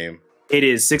PC game. It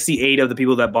is 68 of the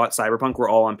people that bought Cyberpunk were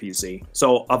all on PC.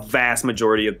 So a vast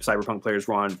majority of Cyberpunk players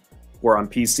were on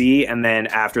PC, and then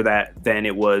after that, then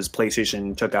it was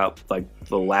PlayStation took out like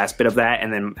the last bit of that,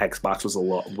 and then Xbox was the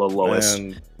lowest.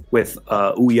 With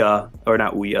Ouya, or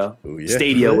not Ouya.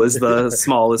 Stadia was the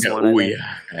smallest one.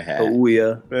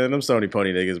 Ouya. Man, them Sony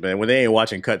pony niggas, man. When they ain't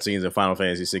watching cutscenes in Final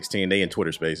Fantasy 16, they in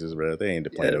Twitter Spaces, bro. They ain't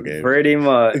playing no games. Pretty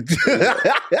much.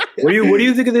 What do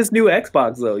you think of this new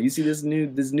Xbox though? You see this new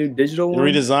digital one?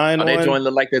 Redesign one? They joined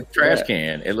look like the trash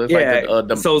can. It looks like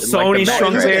the so Sony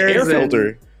shrunk their air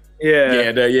filter.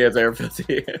 It's air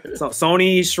filter. So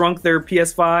Sony shrunk their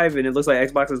PS5, and it looks like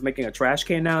Xbox is making a trash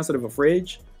can now instead of a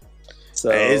fridge. So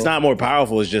it's not more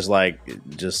powerful. It's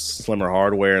just slimmer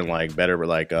hardware and like better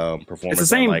performance. It's the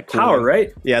same on, like, power, cooling.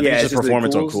 right? Yeah, it's just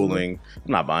performance on cooling.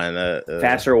 I'm not buying that.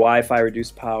 Faster Wi-Fi,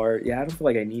 reduced power. Yeah, I don't feel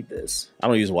like I need this. I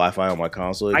don't use Wi-Fi on my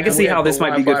console. I can see how this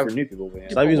might be good for new people. Man.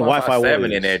 I'm using Wi-Fi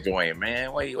 7 in that joint,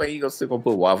 man. Why you gonna stick on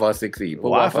put Wi-Fi 6E? Put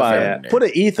Wi-Fi. Put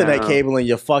an Ethernet cable in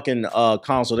your fucking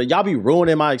console. Y'all be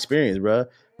ruining my experience, bro.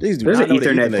 There's an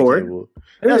Ethernet port. Cable.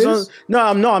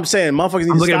 I'm saying motherfuckers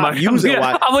need to stop using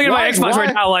Wi-Fi. I'm looking at my Xbox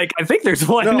right now like, I think there's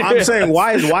one. No, I'm saying,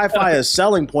 why is Wi-Fi a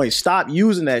selling point? Stop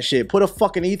using that shit. Put a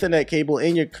fucking Ethernet cable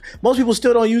in your... Most people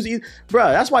still don't use...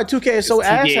 Bruh, that's why 2K is so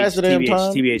ass the damn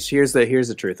time. TBH, here's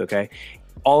the truth, okay?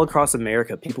 All across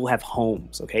America, people have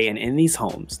homes, okay? And in these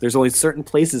homes, there's only certain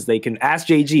places they can ask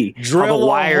JG how the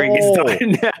wiring is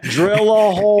done. Drill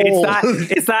a hole.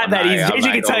 It's not that easy.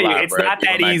 JG can tell you, it's not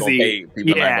that easy.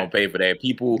 People not gonna pay for that.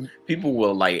 People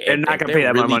will like. They're not gonna pay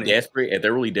that much money. Desperate. If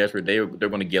they're really desperate, they're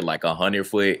gonna get like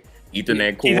 100-foot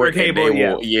Ethernet cord cable.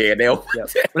 They'll.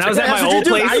 When I was at my old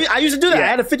place, I used to do that. I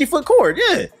had a 50-foot cord.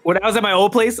 Yeah. When I was at my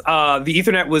old place, the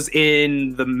Ethernet was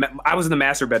I was in the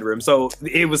master bedroom, so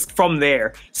it was from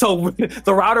there. So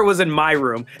the router was in my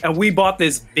room, and we bought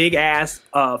this big ass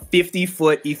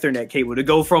 50-foot Ethernet cable to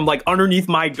go from like underneath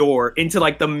my door into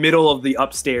like the middle of the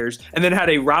upstairs, and then had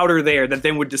a router there that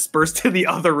then would disperse to the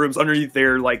other rooms underneath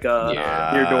their like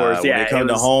their doors. When it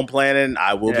comes to home planning,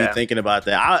 I will be thinking about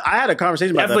that. I had a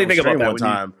conversation about that. About that one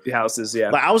time. The houses,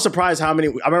 like I was surprised how many.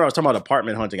 I remember I was talking about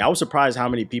apartment hunting. I was surprised how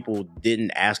many people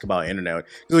didn't ask about internet.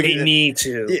 Like, they need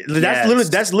to.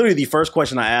 That's literally the first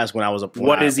question I asked when I was.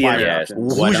 What is the internet?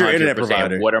 Who's your internet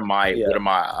provider? What are my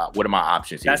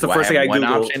options? That's the first thing I Google.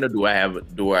 One option, or do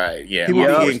I? Yeah. People be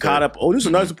getting caught up. Oh, this is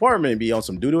a nice apartment. And be on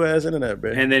some doo-doo ass internet,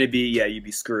 bro. And then you'd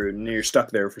be screwed, and you're stuck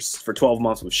there for 12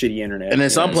 months with shitty internet. And then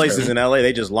some places in LA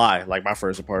they just lie, like my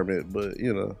first apartment. But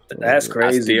that's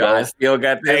crazy. I still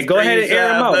got that. Hey, go ahead and air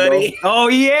them out, buddy. Oh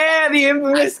yeah, the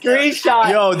infamous screenshot.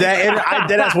 Yo,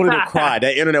 I wanted to cry.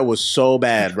 That internet was so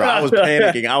bad, bro. I was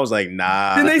panicking. I was like,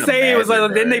 nah. Didn't they say it was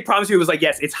like? Didn't they promise you it was like,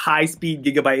 yes, it's high speed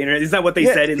gigabyte internet? Is that what they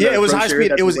said? It was high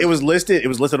speed. It was listed. It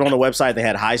was listed on the website. They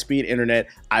had high speed internet.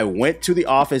 I went to the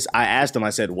office. I asked them. I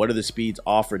said, what are the speeds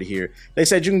offered here? They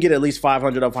said you can get at least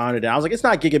 500 up 500 down. I was like, it's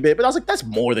not gigabit, but I was like, that's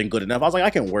more than good enough. I was like, I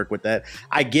can work with that.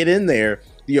 I get in there.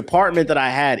 The apartment that I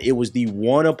had, it was the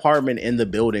one apartment in the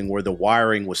building where the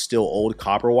wiring was still old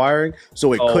copper wiring,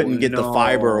 so it couldn't get the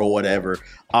fiber or whatever.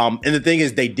 And the thing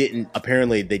is, they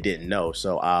didn't know.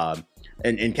 So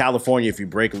in California, if you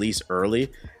break lease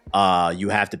early, you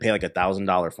have to pay like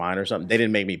 $1,000 fine or something. They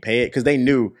didn't make me pay it because they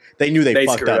knew they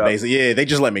fucked up basically. Yeah, they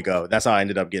just let me go. That's how I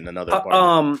ended up getting another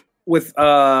apartment.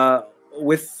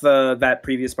 With that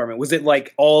previous apartment, was it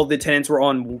like all the tenants were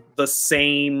on the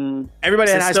same?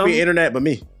 Everybody had high-speed internet, but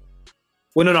me.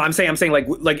 Well, no, I'm saying like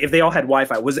if they all had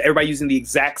Wi-Fi, was everybody using the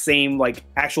exact same like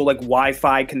actual like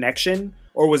Wi-Fi connection,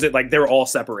 or was it like they were all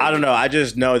separated? I don't know. I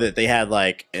just know that they had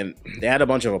a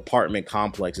bunch of apartment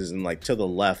complexes, and like to the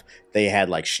left they had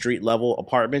like street level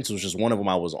apartments, which is one of them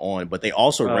I was on, but they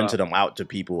also rented them out to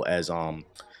people as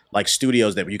like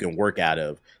studios that you can work out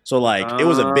of. So like it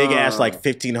was a big ass like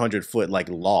 1,500 foot like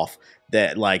loft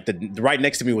that like right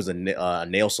next to me was a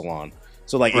nail salon.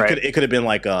 So like it could have been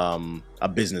like a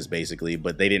business basically,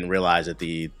 but they didn't realize at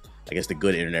the I guess the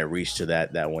good internet reach to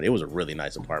that one. It was a really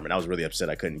nice apartment. I was really upset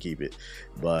I couldn't keep it,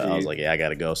 but I was like, yeah, I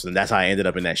gotta go. So then that's how I ended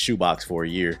up in that shoebox for a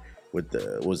year with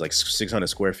it was like 600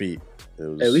 square feet.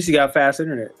 At least you got fast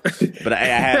internet. But I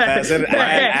had fast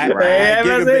internet.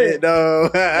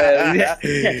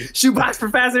 Shoebox for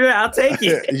fast internet, I'll take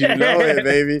it. You know it,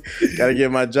 baby. Gotta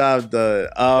get my job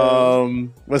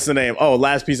done. What's the name? Oh,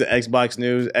 last piece of Xbox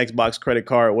news. Xbox credit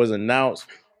card was announced.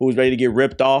 Who's ready to get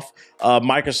ripped off?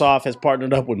 Microsoft has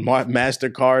partnered up with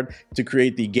MasterCard to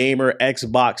create the Gamer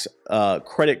Xbox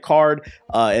credit card.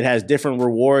 It has different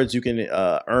rewards. You can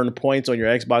earn points on your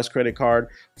Xbox credit card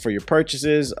for your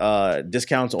purchases,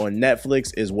 discounts on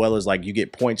Netflix, as well as like you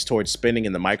get points towards spending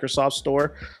in the Microsoft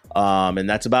store. And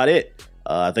that's about it.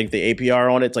 I think the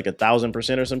APR on it's like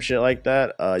 1,000% or some shit like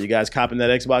that. You guys copping that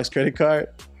Xbox credit card?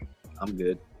 I'm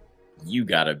good. You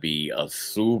gotta be a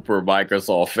super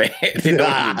Microsoft fan in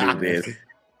order to do this,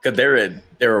 because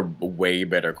there are way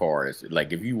better cards.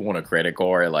 Like if you want a credit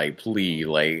card, like please,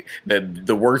 like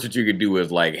the worst that you can do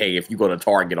is like, hey, if you go to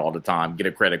Target all the time, get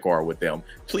a credit card with them.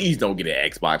 Please don't get an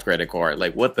Xbox credit card.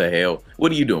 Like what the hell?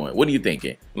 What are you doing? What are you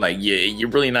thinking? Like you're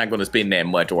really not going to spend that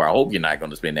much, or I hope you're not going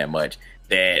to spend that much.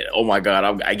 That, oh my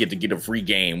God, I get to get a free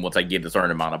game once I get a certain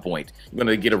amount of points. I'm going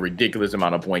to get a ridiculous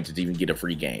amount of points to even get a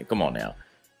free game. Come on now.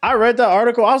 I read that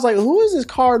article. I was like, who is this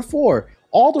card for?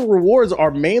 All the rewards are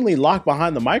mainly locked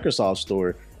behind the Microsoft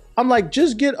store. I'm like,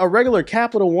 just get a regular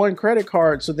Capital One credit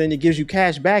card so then it gives you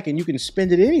cash back and you can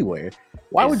spend it anywhere.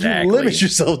 Why would you limit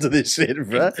yourself to this shit,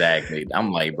 bro? Exactly.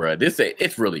 I'm like, bro,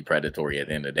 it's really predatory at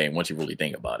the end of the day once you really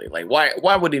think about it. Like,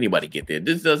 why would anybody get this?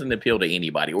 This doesn't appeal to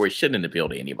anybody, or it shouldn't appeal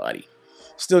to anybody.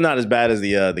 Still not as bad as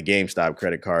the GameStop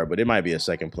credit card, but it might be a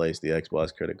second place, the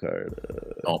Xbox credit card.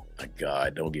 Oh my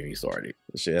God, don't get me started.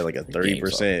 Shit had like a 30%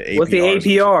 APR. What's the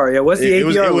APR? Yeah, what's the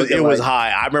APR? It was high.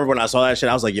 I remember when I saw that shit,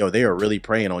 I was like, yo, they are really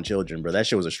preying on children, bro. That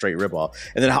shit was a straight ripoff.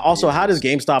 And then also, how does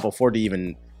GameStop afford to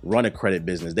even run a credit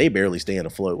business? They barely stay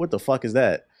afloat. What the fuck is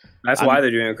that? That's why they're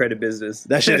doing a credit business.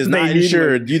 That shit is not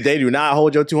insured. They do not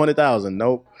hold your 200,000.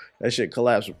 Nope. That shit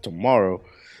collapsed tomorrow.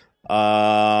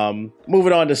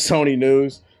 Moving on to Sony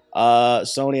news.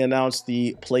 Sony announced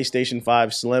the PlayStation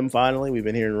 5 Slim finally. We've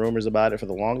been hearing rumors about it for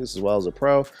the longest, as well as a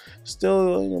Pro.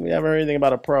 Still, we haven't heard anything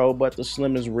about a Pro, but the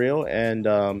Slim is real, and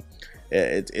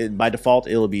by default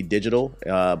it'll be digital,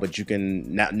 but you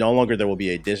can no longer there will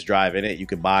be a disc drive in it. You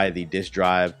could buy the disc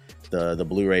drive, the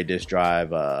Blu-ray disc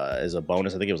drive as a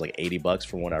bonus. I think it was like $80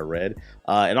 from what I read.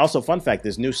 And also, fun fact,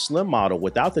 this new Slim model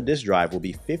without the disc drive will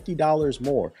be $50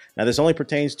 more. Now, this only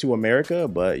pertains to America,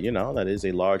 but that is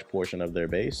a large portion of their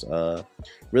base.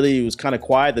 Really, it was kind of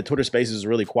quiet. The Twitter Spaces is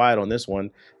really quiet on this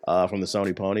one from the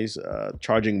Sony ponies,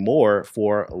 charging more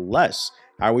for less.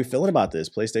 How are we feeling about this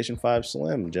PlayStation 5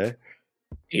 Slim, Jay?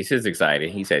 He's just excited.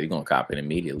 He said he's gonna cop it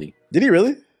immediately. Did he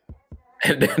really?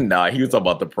 Nah, he was talking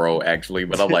about the Pro actually,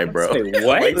 but I'm like, bro,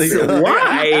 what?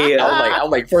 Why? I'm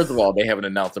like, first of all, they haven't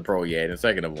announced the Pro yet, and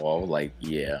second of all, I was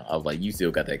like, you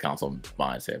still got that console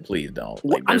mindset. Please don't.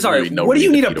 Like, I'm sorry. Really what do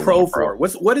you need a Pro for?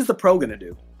 What is the Pro gonna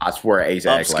do? I swear,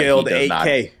 exactly. Upscaled to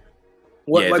 8K.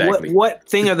 What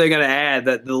thing are they going to add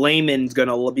that the layman's going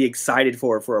to be excited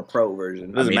for a Pro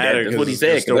version? Doesn't matter. That's what he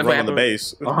said. Still running the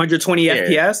base. 120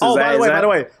 FPS. By the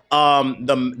way,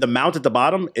 the mount at the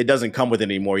bottom, it doesn't come with it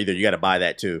anymore either. You got to buy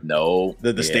that too. No,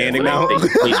 the standing mount.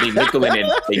 They nickel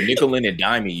and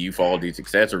diming you for all these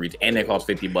accessories, and they cost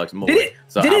 $50 more. Didn't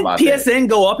PSN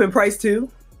go up in price too?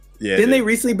 Yeah. Didn't they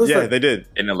recently boost? Yeah, they did.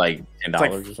 And then like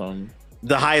 $10 or something.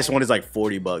 The highest one is like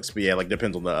 $40, but yeah, like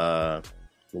depends on the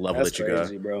level that you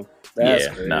crazy, got. Bro. That's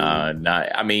crazy. Nah.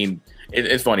 I mean,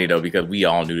 it's funny though because we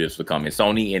all knew this was coming.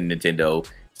 Sony and Nintendo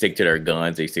stick to their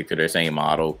guns. They stick to their same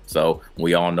model. So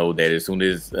we all know that as soon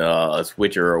as a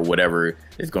switcher or whatever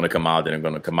is going to come out, then they're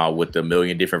going to come out with a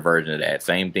million different versions of that.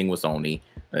 Same thing with Sony.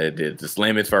 The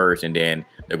Slim is first, and then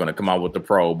they're going to come out with the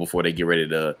Pro before they get ready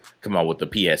to come out with the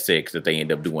PS6 if they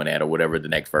end up doing that or whatever the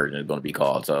next version is going to be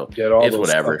called. So it's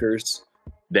whatever. Fuckers.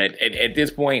 That at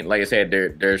this point, like I said,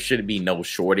 there should be no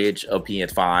shortage of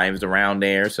PS5s around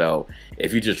there. So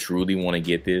if you just truly want to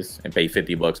get this and pay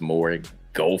 $50 more,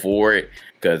 go for it,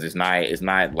 because it's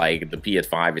not like the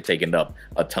PS5 is taking up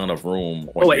a ton of room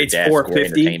on your it's desk or $450?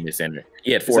 Entertainment center.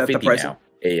 Yeah, it's $450 now.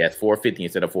 Yeah, it's $450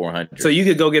 instead of $400. So you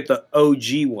could go get the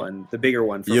OG one, the bigger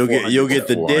one. For you'll get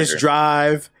the disc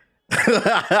drive.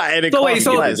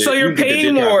 So you're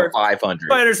paying more. 500.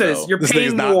 I understand this. You're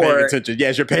paying more.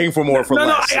 Yes, you're paying for more for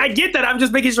less. No, I get that. I'm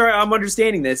just making sure I'm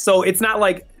understanding this. So it's not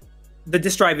like the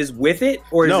disc drive is with it,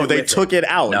 or no, they took it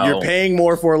out. No. You're paying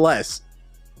more for less.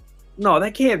 No,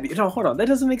 that can't be. No, hold on. That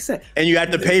doesn't make sense. And you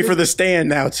have to pay for the stand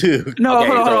now too. No, Okay,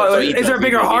 hold on. so Is there a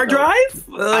bigger hard drive?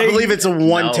 I believe it's a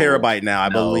 1 terabyte now. I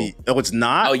No. believe. Oh, it's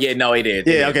not. Oh yeah, no, it is.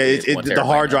 Yeah, okay. It is 1 The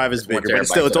hard terabyte drive now. is It's 1 bigger, but terabyte,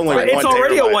 still, it's so only fine. It's 1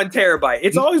 already terabyte. a 1 terabyte.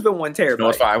 It's always been 1 terabyte. No,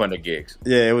 it's 500 gigs.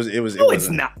 Yeah, it was. No, it's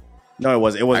wasn't. not. No, it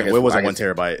wasn't. It wasn't. guess- It wasn't I 1 guess-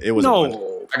 terabyte. It was. No.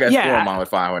 I got Yeah. mine with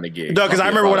 500 gigs. No, because I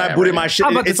remember when I booted my shit.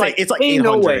 I'm about to It's like say, it's like ain't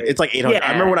no 800. way. It's like 800. Yeah.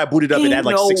 I remember when I booted up, it Ain't had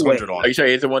like no 600 way. on Are you it. sure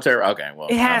it's a 1 terabyte? Okay, well,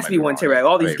 It I has might to be 1 wrong. terabyte.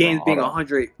 All these Maybe games wrong. being Hold on.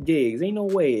 100 gigs. Ain't no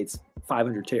way it's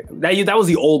 500 terabyte. That was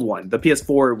the old one. The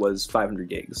PS4 was 500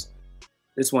 gigs.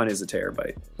 This one is a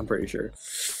terabyte. I'm pretty sure.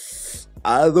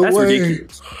 Either That's way,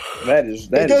 ridiculous. That is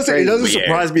it doesn't But yeah,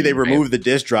 surprise me they yeah. removed the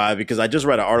disc drive because I just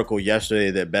read an article yesterday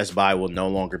that Best Buy will no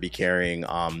longer be carrying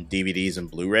DVDs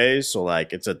and Blu-rays. So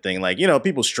like it's a thing like, you know,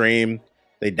 people stream,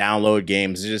 they download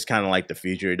games. It's just kind of like the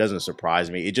future. It doesn't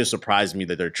surprise me. It just surprised me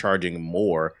that they're charging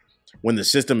more when the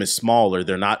system is smaller.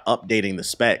 They're not updating the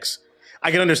specs.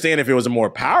 I can understand if it was a more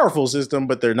powerful system,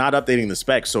 but they're not updating the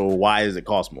specs. So why does it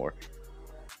cost more?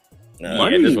 Yeah,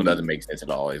 this one doesn't make sense at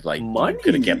all. It's like Money.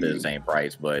 could have kept it the same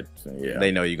price, but yeah,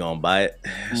 They know you're gonna buy it.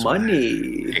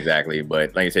 Money. exactly.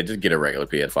 But like I said, just get a regular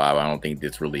PS5. I don't think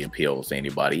this really appeals to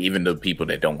anybody, even the people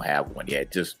that don't have one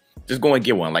yet. Just go and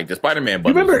get one. Like the Spider-Man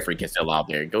bundles are freaking still out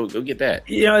there. Go get that.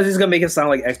 You know, this is gonna make it sound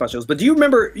like Xbox shows, but do you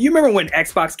remember when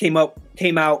Xbox came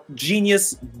out,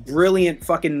 genius, brilliant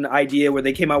fucking idea where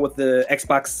they came out with the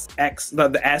Xbox X,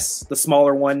 the S, the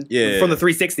smaller one, Yeah. from the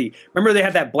 360. Remember they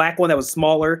had that black one that was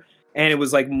smaller, and it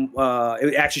was like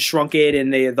it actually shrunk it,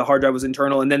 and the hard drive was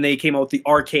internal, and then they came out with the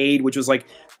arcade, which was like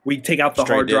we take out the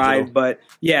Straight hard digital. drive, but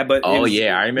yeah, but Oh it was,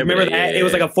 yeah, I remember that. Yeah, It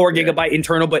was like a 4 yeah. gigabyte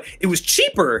internal, but it was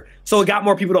cheaper, so it got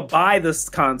more people to buy this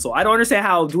console. I don't understand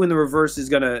how doing the reverse is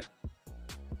gonna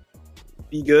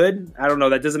be good. I don't know.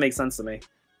 That doesn't make sense to me.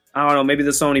 I don't know. Maybe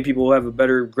the Sony people will have a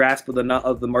better grasp of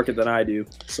the market than I do.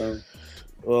 So,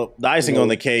 Well, the icing on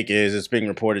the cake is it's being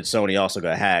reported Sony also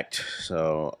got hacked.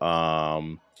 So,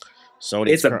 Sony.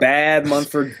 it's a bad month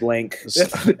for blank.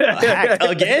 Hacked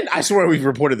again? I swear we've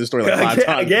reported this story like 5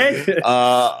 times. Again?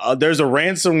 There's a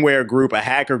ransomware group, a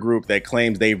hacker group that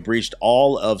claims they've breached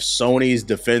all of Sony's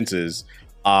defenses,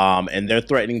 and they're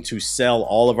threatening to sell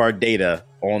all of our data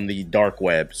on the dark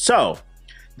web. So,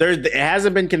 it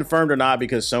hasn't been confirmed or not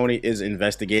because Sony is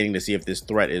investigating to see if this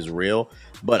threat is real.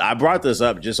 But I brought this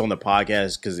up just on the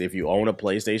podcast because if you own a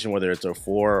PlayStation, whether it's a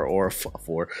 4 or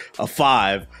a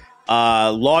 5,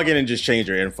 log in and just change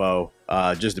your info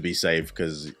just to be safe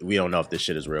because we don't know if this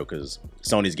shit is real because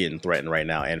Sony's getting threatened right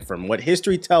now. And from what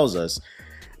history tells us,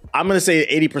 I'm going to say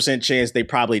 80% chance they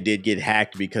probably did get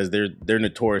hacked because they're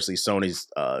notoriously Sony's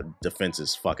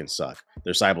defenses fucking suck.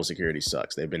 Their cybersecurity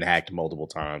sucks. They've been hacked multiple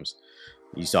times.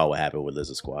 You saw what happened with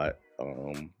Lizard Squad. I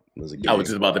was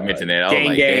just about to mention that. I was Gang,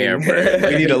 like, gang. damn, bro.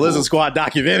 We need a Lizard Squad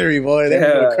documentary, boy. They're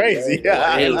Yeah, going crazy.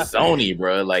 Hey, Sony,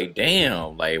 bro. Like,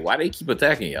 damn. Like, why they keep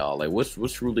attacking y'all? Like,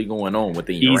 what's really going on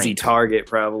within your Easy ranks? target,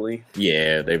 probably.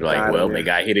 Yeah, they be like, I well, don't they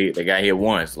got hit. They got hit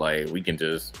once. Like, we can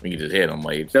just hit them.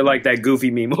 Like, They're like that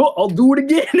goofy meme. I'll do it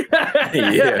again.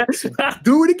 Yeah. I'll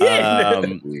do it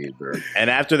again. weird, bro. And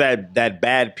after that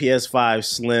bad PS5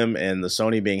 Slim and the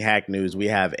Sony being hacked news, we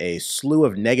have a slew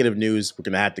of negative news we're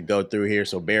going to have to go through here.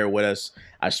 So bear with us.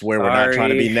 I swear we're not trying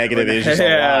to be negative. It's just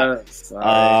a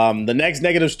lot. The next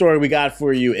negative story we got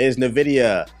for you is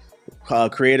NVIDIA,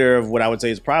 creator of what I would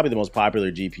say is probably the most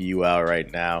popular GPU out right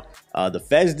now. The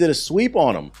feds did a sweep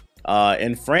on them.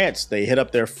 In France, they hit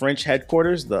up their French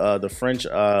headquarters, the French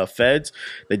feds.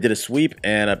 They did a sweep,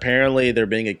 and apparently they're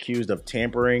being accused of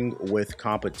tampering with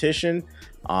competition.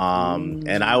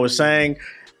 And I was saying,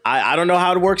 I don't know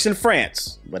how it works in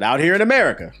France, but out here in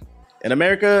America,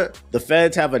 the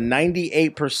feds have a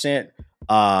 98%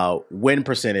 win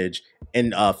percentage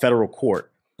in federal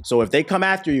court. So if they come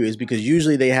after you, it's because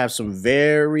usually they have some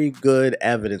very good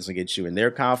evidence against you, and they're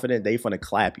confident they're going to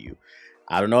clap you.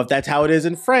 I don't know if that's how it is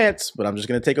in France, but I'm just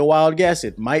going to take a wild guess.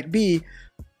 It might be.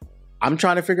 I'm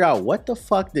trying to figure out what the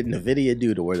fuck did NVIDIA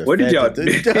do to where the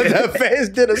feds, the feds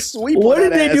did a sweep. What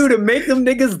did they do to make them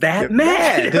niggas that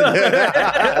mad?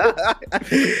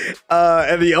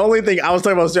 And the only thing I was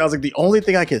talking about, I was like, the only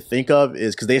thing I could think of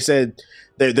is because they said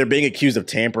they're being accused of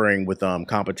tampering with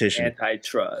competition.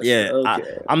 Antitrust. Yeah,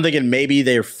 Okay. I'm thinking maybe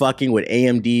they're fucking with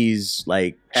AMD's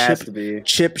like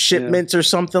chip shipments or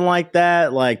something like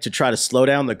that, like to try to slow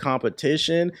down the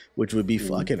competition, which would be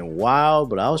fucking wild.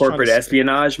 But I was corporate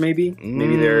espionage, maybe.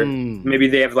 Maybe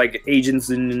they have like agents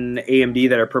in AMD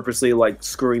that are purposely like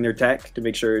screwing their tech to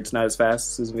make sure it's not as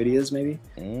fast as Nvidia's. Maybe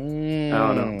I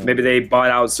don't know. Maybe they bought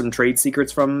out some trade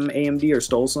secrets from AMD or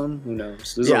stole some. Who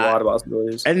knows? There's a lot of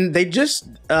possibilities. And they just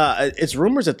it's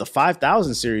rumors that the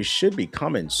 5000 series should be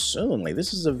coming soon. Like,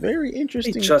 this is a very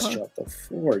interesting. They just dropped the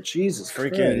 4. Jesus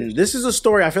freaking. This is a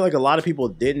story I feel like a lot of people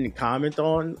didn't comment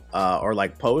on or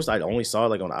like post. I only saw it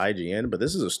like on IGN, but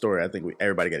this is a story I think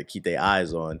everybody got to keep their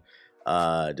eyes on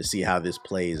to see how this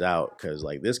plays out, because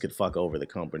like this could fuck over the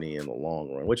company in the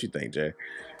long run. What you think, Jay?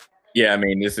 Yeah, I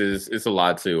mean, it's a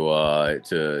lot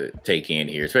to take in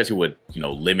here, especially with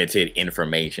limited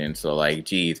information. So like,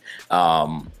 geez,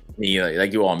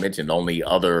 like you all mentioned, the only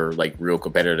other like real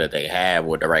competitor that they have,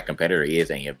 or direct competitor, is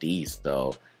AMD.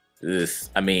 So this,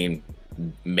 I mean,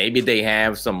 maybe they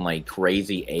have some like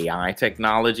crazy AI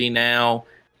technology now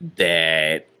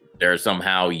that they're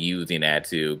somehow using that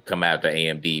to come after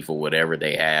AMD for whatever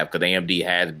they have, because AMD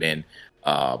has been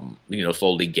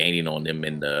slowly gaining on them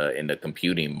in the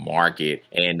computing market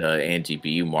and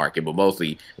GPU market, but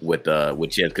mostly with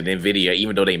chips. Because Nvidia,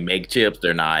 even though they make chips,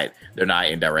 they're not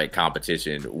in direct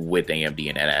competition with AMD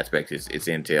in that aspect. It's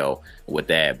Intel with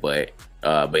that, but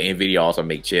Nvidia also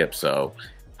make chips. So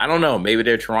I don't know. Maybe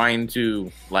they're trying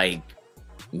to like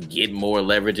get more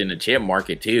leverage in the chip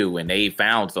market too, and they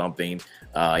found something.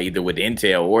 Either with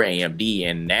Intel or AMD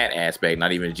in that aspect,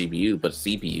 not even GPU, but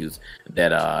CPUs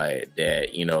that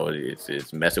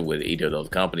it's messing with either of those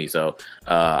companies. So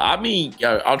I mean,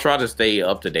 I'll try to stay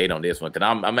up to date on this one, because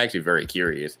I'm actually very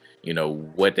curious,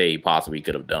 what they possibly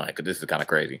could have done, because this is kind of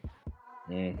crazy.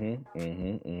 Gonna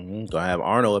have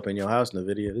Arnold up in your house in the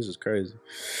video. This is crazy.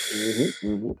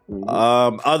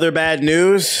 Other bad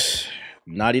news: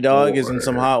 Naughty Dog is in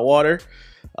some hot water.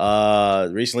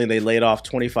 Recently they laid off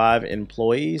 25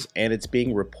 employees, and it's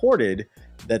being reported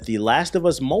that the Last of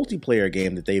Us multiplayer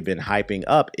game that they've been hyping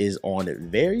up is on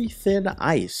very thin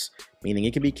ice, meaning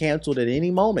it can be canceled at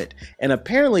any moment. And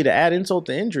apparently, to add insult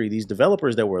to injury, these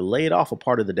developers that were laid off, a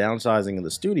part of the downsizing of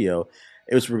the studio,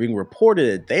 it was being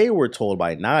reported that they were told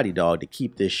by Naughty Dog to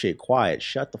keep this shit quiet,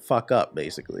 shut the fuck up,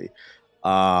 basically.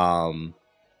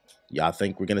 Y'all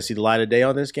think we're gonna see the light of day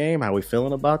on this game? How we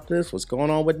feeling about this? What's going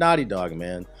on with Naughty Dog,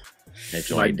 man? That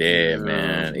joint dead,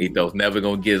 man. Ethos never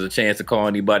gonna give us a chance to call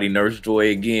anybody Nurse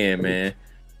Joy again, man.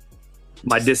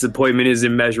 My disappointment is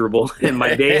immeasurable, and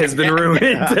my day has been ruined.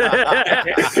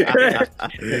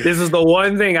 This is the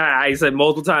one thing I said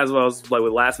multiple times when I was like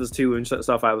with Last of Us 2 and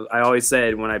stuff. I always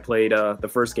said when I played the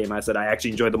first game, I said I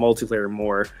actually enjoyed the multiplayer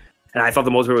more, and I thought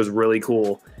the multiplayer was really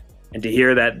cool. And to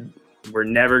hear that we're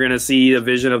never going to see a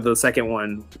vision of the second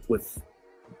one with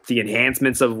the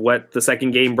enhancements of what the second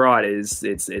game brought it's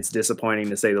disappointing,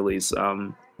 to say the least.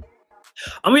 I'm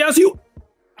gonna be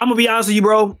honest with you,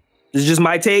 bro. This is just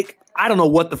my take. I don't know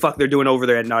what the fuck they're doing over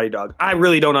there at Naughty Dog. I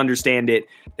really don't understand it.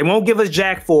 They won't give us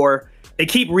Jack 4. They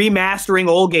keep remastering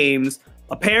old games.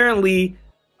 Apparently,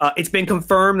 it's been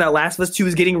confirmed that Last of Us 2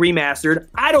 is getting remastered.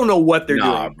 I don't know what they're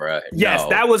doing. Bruh, yes,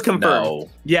 that was confirmed. No.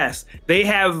 Yes, we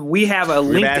have a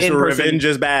LinkedIn person. Revenge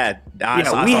is bad. I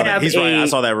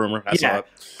saw that rumor.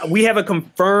 We have a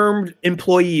confirmed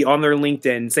employee on their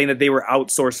LinkedIn saying that they were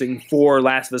outsourcing for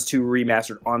Last of Us 2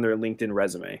 remastered on their LinkedIn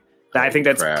resume. I think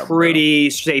that's pretty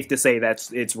safe to say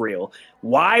it's real.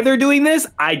 Why they're doing this,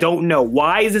 I don't know.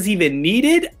 Why is this even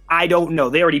needed? I don't know.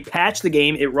 They already patched the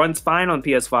game. It runs fine on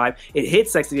PS5. It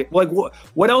hits 60. Like,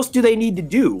 what else do they need to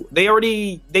do? They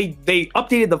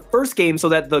updated the first game so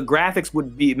that the graphics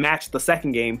would match the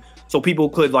second game, so people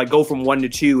could like go from 1 to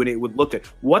 2 and it would look good.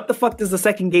 What the fuck does the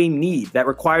second game need that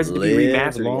requires it to be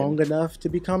remastered long enough to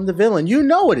become the villain? You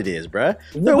know what it is, bruh.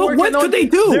 What could they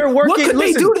do? What could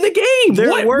they do to the game?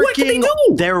 What could they do?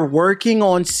 They're working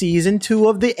on season 2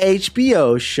 of the HBO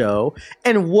show,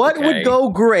 and what would go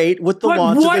great with the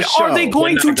launch of the show? What are they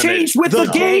going to change with the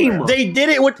game? They did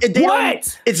it with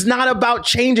it's not about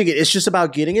changing it. It's just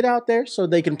about getting it out there so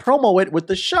they can promo it with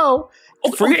the show.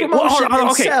 Free promotion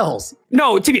sells.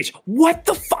 No, TBH, what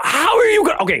the fuck? How are you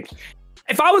going to... Okay,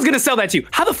 if I was going to sell that to you,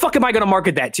 how the fuck am I going to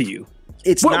market that to you?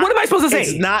 What am I supposed to say?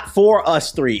 It's not for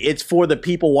us three. It's for the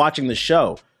people watching the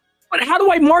show. But how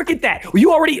do I market that?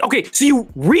 You already so you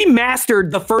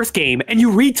remastered the first game and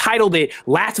you retitled it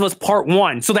Last of Us Part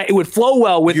 1 so that it would flow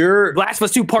well with Last of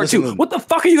Us 2 Part 2. What the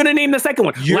fuck are you gonna name the second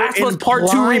one? Last of Us Part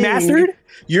 2 Remastered?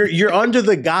 You're under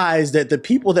the guise that the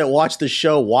people that watch the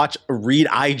show read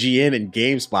IGN and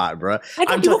GameSpot, bro. I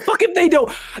don't give a fuck if they don't.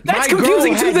 That's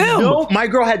confusing to them. My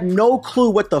girl had no clue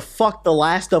what the fuck The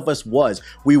Last of Us was.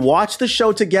 We watched the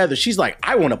show together. She's like,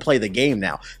 I want to play the game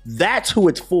now. That's who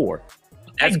it's for.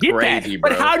 That's crazy, that. Bro.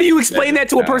 But how do you explain that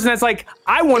to a person that's like,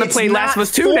 I want to play Last of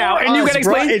Us 2 now, and you gotta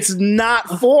explain it's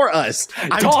not for us.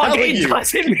 I'm telling you.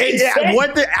 Doesn't make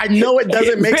sense. I know it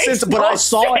doesn't make sense, but I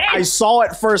saw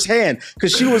it firsthand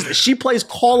because she plays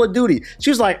Call of Duty. She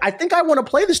was like, I think I want to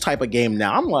play this type of game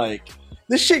now. I'm like,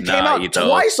 this shit came out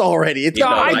twice already.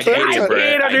 I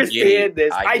can't understand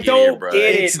this. I don't get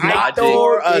it. It's not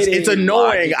for us. It's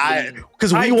annoying.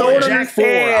 Because we want Jack 4.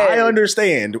 I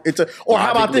understand.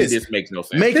 How about this? This makes no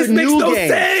sense. Make a new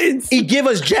game. Give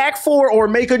us Jack 4 or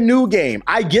make a new game.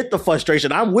 I get the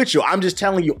frustration. I'm with you. I'm just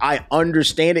telling you, I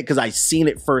understand it because I've seen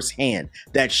it firsthand.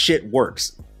 That shit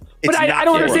works. But I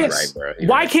don't understand.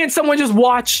 Why can't someone just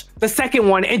watch the second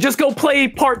one and just go play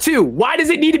part 2? Why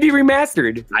does it need to be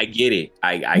remastered? I get it.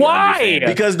 Why?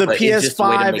 Because the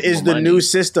PS5 is the new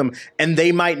system, and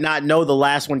they might not know the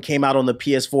last one came out on the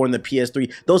PS4 and the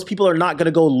PS3. Those people are not going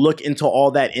to go look into all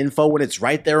that info when it's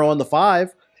right there on the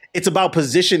 5. It's about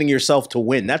positioning yourself to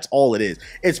win. That's all it is.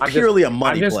 It's purely a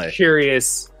money play. I'm just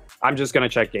curious. I'm just going to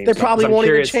check games. They probably won't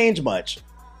even change much.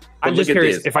 I'm just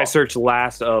curious if I search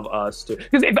Last of Us 2.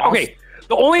 Because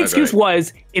the only excuse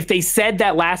was if they said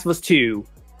that Last of Us 2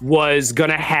 was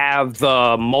gonna have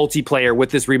the multiplayer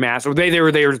with this remaster. They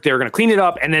were gonna clean it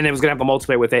up and then it was gonna have the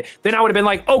multiplayer with it. Then I would have been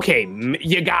like, okay,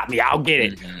 you got me, I'll get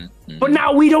it. But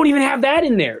now we don't even have that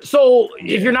in there. So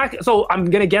if you're not, I'm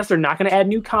gonna guess they're not gonna add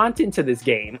new content to this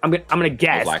game. I'm gonna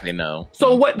guess. Likely no.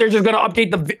 So what? They're just gonna update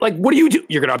what do you do?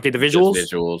 You're gonna update the visuals.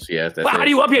 Just visuals, yes. Well, how do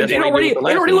you update it? It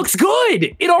already looks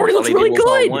good. It already looks really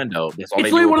good. It's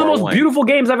literally one of the most beautiful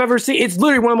games I've ever seen. It's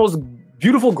literally one of the most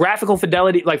beautiful graphical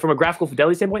fidelity, like from a graphical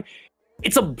fidelity standpoint.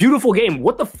 It's a beautiful game.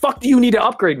 What the fuck do you need to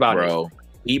upgrade about it?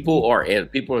 People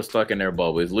are stuck in their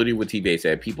bubble. It's literally what TJ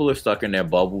said. People are stuck in their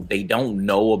bubble. They don't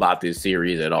know about this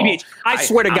series at all. I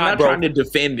swear to God, I'm not trying to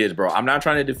defend this, bro. I'm not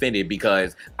trying to defend it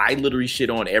because I literally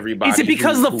shit on everybody. Is it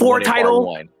because the 4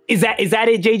 title? Is that it,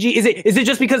 JG? Is it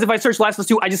just because if I search Last of Us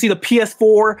 2, I just see the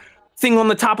PS4 thing on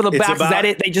the top of the box? Is that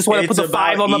it? They just want to put the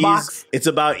 5 on the box? It's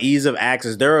about ease of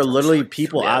access. There are literally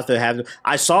people out there having.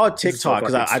 I saw a TikTok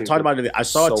because I talked about it. I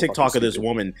saw a TikTok of this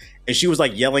woman and she was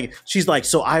like yelling. She's like,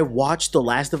 so I watched the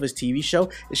Last of Us TV show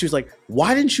and she was like,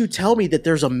 why didn't you tell me that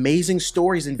there's amazing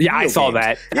stories in video I saw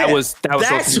games? That.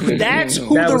 That's who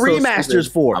the remaster's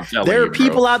for. There are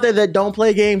people out there that don't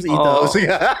play games. But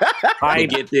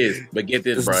get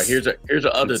this, bro. Here's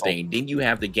the other thing. Then you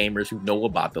have the gamers who know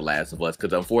about The Last of Us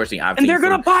because unfortunately they're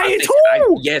gonna buy it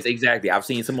too. Yes, exactly. I've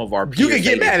seen some of our peers. You can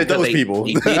get mad at those people.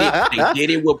 They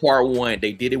did it with part 1.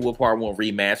 They did it with part 1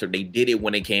 remastered. They did it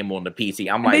when it came on the PC.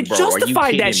 I'm like, bro, are you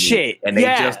kidding me? Shit. And they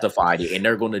justified it, and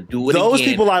they're gonna do it. Those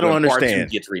again people I don't understand. Part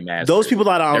 2 gets remastered. Those people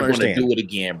I don't understand. They're gonna do it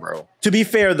again, bro. To be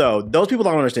fair, though, those people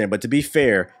I don't understand. But to be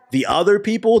fair, the other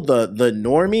people, the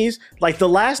normies, like The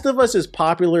Last of Us is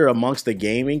popular amongst the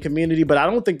gaming community, but I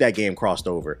don't think that game crossed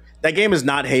over. That game is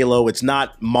not Halo. It's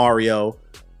not Mario.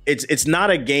 It's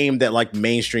not a game that like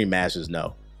mainstream masses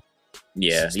know.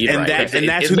 Yeah, you're right. That's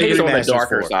who they on the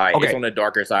darker side. Okay. It's on the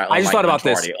darker side. I just thought about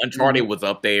Uncharted. Uncharted was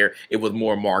up there. It was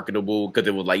more marketable because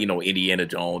it was like Indiana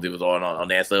Jones. It was on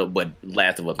that stuff. But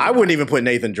Last of Us, I wouldn't even put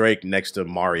Nathan Drake next to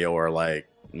Mario or like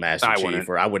Master Chief.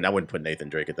 Or I wouldn't put Nathan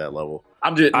Drake at that level.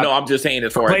 I'm just saying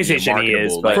as far as PlayStation he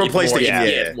is, but for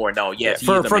PlayStation,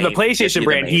 for the PlayStation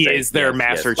brand, he is their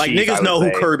Master Chief. Like niggas know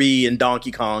who Kirby and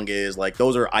Donkey Kong is. Like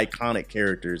those are iconic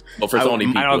characters. But for Sony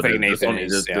people, I don't think Nathan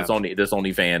is. There's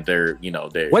only fans. They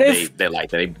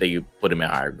like that. They put him in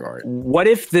high regard. What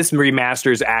if this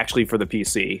remaster is actually for the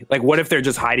PC? Like, what if they're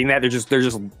just hiding that?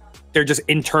 They're just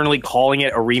internally calling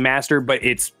it a remaster, but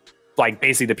it's like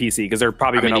basically the PC because they're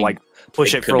probably gonna like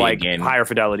push it for like higher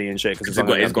fidelity and shit. Because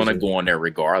it's gonna go on there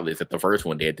regardless. If the first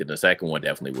one did, then the second one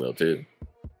definitely will too.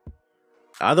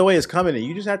 Either way, it's coming, and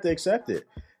you just have to accept it.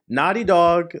 Naughty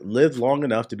Dog lived long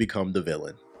enough to become the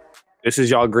villain. This is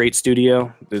y'all great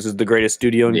studio. This is the greatest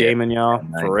studio in gaming, y'all.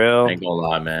 For real. I ain't gonna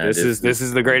lie, man. This is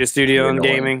the greatest studio in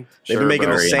gaming. They've been making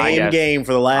the same game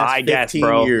for the last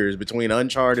 15 years between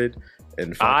Uncharted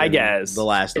and The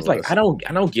Last of Us. Like I don't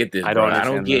get this. I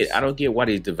don't get why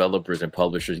these developers and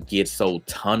publishers get so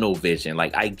tunnel vision.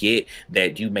 Like I get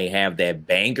that you may have that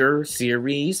banger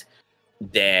series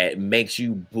that makes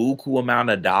you buku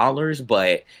amount of dollars,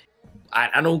 but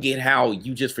I don't get how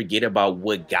you just forget about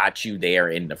what got you there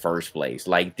in the first place.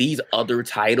 Like these other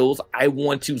titles, I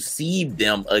want to see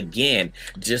them again.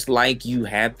 Just like you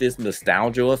have this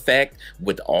nostalgia effect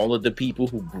with all of the people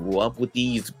who grew up with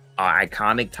these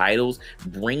iconic titles,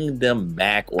 bring them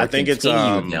back or I think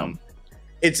continue them.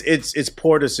 It's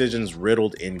poor decisions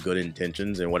riddled in good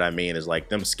intentions, and what I mean is like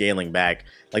them scaling back.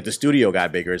 Like the studio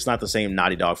got bigger. It's not the same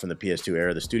Naughty Dog from the PS2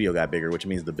 era. The studio got bigger, which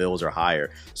means the bills are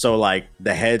higher. So like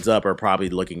the heads up are probably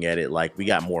looking at it like we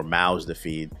got more mouths to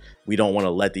feed. We don't want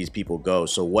to let these people go.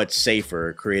 So what's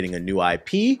safer, creating a new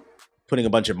IP, putting a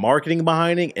bunch of marketing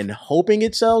behind it, and hoping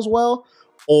it sells well,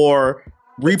 or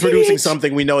reproducing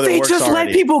something we know that works already? They just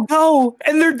let people go,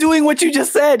 and they're doing what you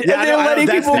just said, and they're letting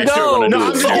people go.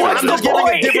 No, I'm just giving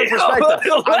a different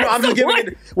perspective. I'm just giving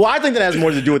it. Well, I think that has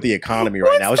more to do with the economy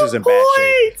right now. It's just in bad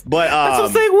shape. But that's what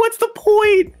I'm saying. What's the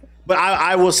point? But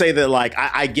I will say that like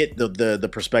I get the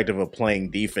perspective of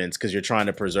playing defense because you're trying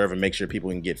to preserve and make sure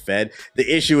people can get fed.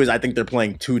 The issue is I think they're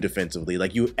playing too defensively.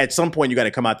 Like you, at some point, you got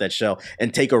to come out that shell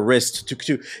and take a risk.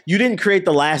 You didn't create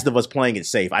The Last of Us playing it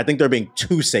safe. I think they're being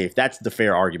too safe. That's the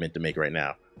fair argument to make right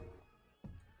now.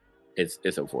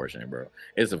 It's unfortunate, bro.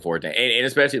 It's unfortunate, and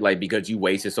especially like because you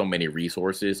wasted so many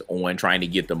resources on trying to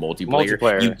get the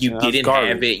multiplayer. You didn't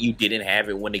have it. You didn't have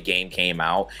it when the game came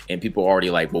out, and people are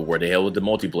already like, "Well, where the hell is the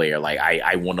multiplayer?" Like,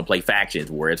 I want to play factions.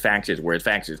 Where it's factions? Where it's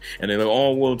factions? And they're like,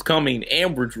 "Oh, well, it's coming,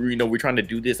 and we're trying to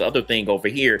do this other thing over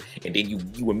here." And then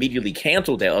you immediately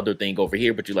cancel that other thing over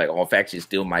here, but you're like, "Oh, factions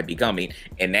still might be coming."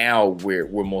 And now we're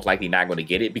most likely not going to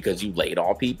get it because you laid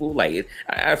off people. Like,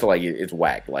 I feel like it's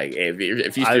whack. Like,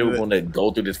 if you still want to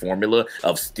go through this formula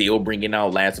of still bringing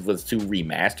out Last of Us 2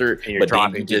 remastered, but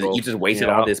then you just wasted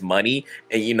all this money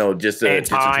and just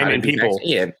time and people.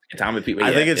 Time and people.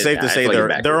 I think it's safe to say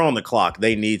they're on the clock.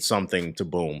 They need something to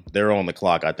boom. They're on the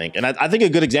clock, I think. And I think a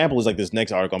good example is like this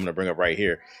next article I'm going to bring up right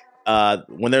here.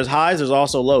 When there's highs, there's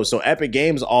also lows. So Epic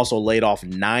Games also laid off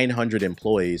 900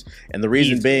 employees, and the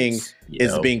reason being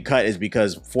is being cut is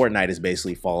because Fortnite is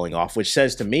basically falling off, which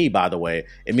says to me, by the way,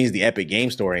 it means the Epic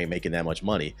Games Store ain't making that much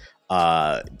money.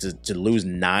 To lose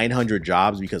 900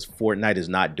 jobs because Fortnite is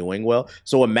not doing well.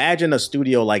 So imagine a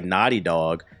studio like Naughty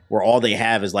Dog where all they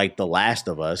have is like The Last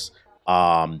of Us.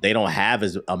 They don't have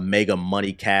as a mega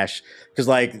money cash because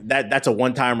like that's a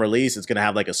one-time release. It's gonna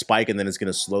have like a spike and then it's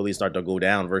gonna slowly start to go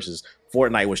down versus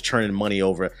Fortnite was churning money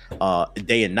over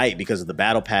day and night because of the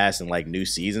battle pass and like new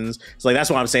seasons. So like that's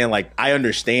what I'm saying. Like I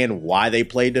understand why they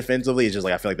play defensively. It's just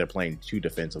like I feel like they're playing too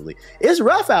defensively. It's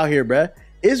rough out here, bruh.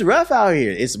 It's rough out here.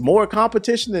 It's more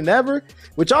competition than ever,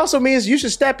 which also means you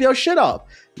should step your shit up.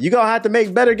 You're going to have to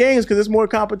make better games because there's more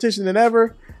competition than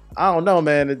ever. I don't know,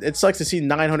 man. It sucks to see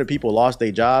 900 people lost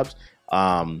their jobs.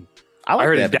 I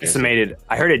heard it decimated.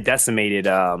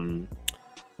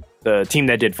 The team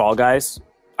that did Fall Guys.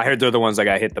 I heard they're the ones that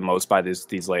got hit the most by these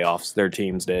layoffs. Their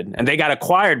teams did, and they got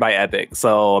acquired by Epic.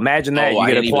 So imagine that you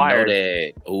get acquired.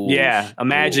 Ooh, yeah,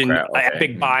 imagine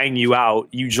Epic buying you out.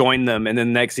 You join them, and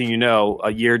then next thing you know,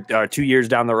 a year or 2 years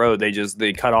down the road,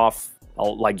 they cut off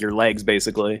like your legs,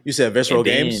 basically. You said Visceral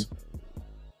Games.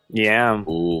 Yeah,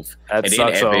 oof. That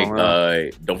sucks.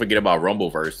 Epic, don't forget about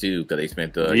Rumbleverse too, because they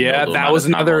spent the that was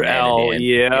another L.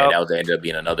 Yeah, that ended up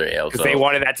being another L because they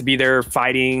wanted that to be their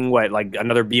fighting like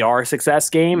another BR success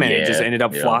game, and it just ended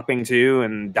up flopping too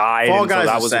and died. Fall Guys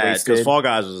so was sad because Fall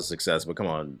Guys was a success, but come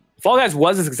on, Fall Guys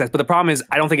was a success, but the problem is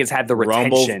I don't think it's had the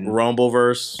retention.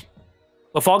 Rumbleverse.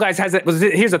 But Fall Guys has it.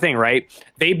 Here's the thing, right?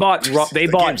 They bought.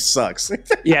 Game sucks.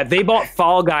 Yeah, they bought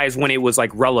Fall Guys when it was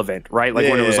like relevant, right? Like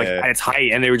when it was like at its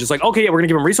height, and they were just like, okay, yeah, we're gonna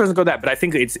give them resources and go that. But I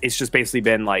think it's just basically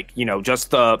been like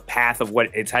just the path of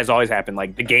what it has always happened.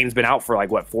 Like the game's been out for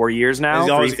like what 4 years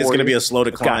now. It's gonna be a slow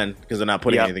decline because they're not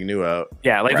putting anything new out.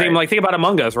 Yeah, think about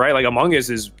Among Us, right? Like Among Us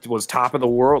was top of the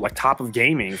world, like top of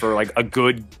gaming for like a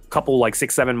good couple like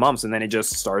 6-7 months, and then it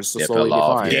just starts to slowly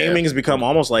decline. Gaming has become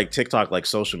almost like TikTok, like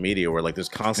social media, where like there's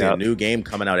constantly a new game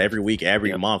coming out every week,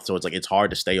 every month. So it's like it's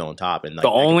hard to stay on top and like,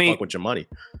 fuck with your money.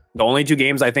 The only 2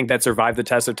 games I think that survived the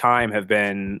test of time have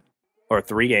been, or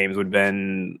 3 games would have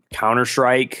been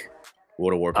Counter-Strike,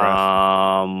 World of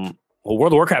Warcraft.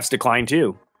 World of Warcraft's declined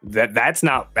too. That's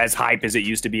not as hype as it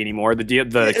used to be anymore.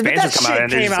 The expansions come out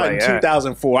and came out in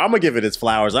 2004. I'm gonna give it its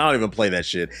flowers. I don't even play that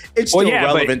shit. It's still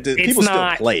relevant. People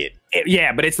still play it.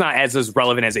 Yeah, but it's not as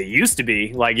relevant as it used to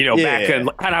be. Like, back kind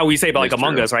of how we say about like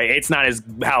Among Us, right? It's not as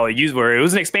how it used where it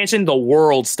was an expansion, the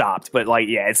world stopped. But like,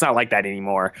 yeah, it's not like that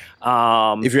anymore.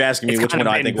 If you're asking me which one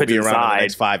I think will be around in the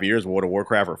next 5 years, World of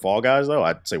Warcraft or Fall Guys, though,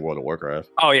 I'd say World of Warcraft.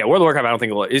 Oh yeah, World of Warcraft. I don't think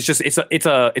it will. It's just it's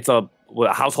a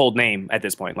household name at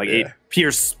this point. Like it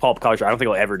pierces pulp culture. I don't think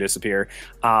it'll ever disappear.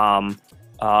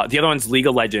 The other one's League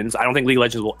of Legends. I don't think League of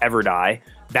Legends will ever die.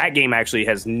 That game actually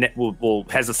has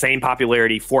has the same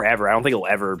popularity forever. I don't think it'll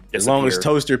ever disappear. As long as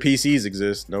toaster PCs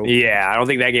exist. Nope. Yeah, I don't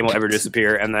think that game will ever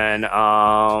disappear. And then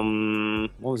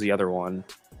what was the other one?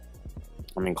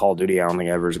 I mean, Call of Duty, I don't think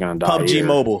ever is going to die. PUBG either.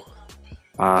 Mobile.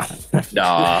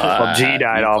 PUBG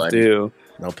died off too.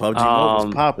 No, PUBG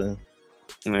Mobile's popping.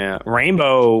 Yeah,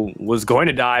 Rainbow was going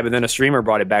to die, but then a streamer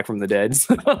brought it back from the dead.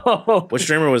 What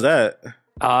streamer was that?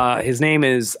 His name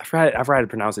is I forgot how to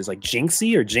pronounce it. It's like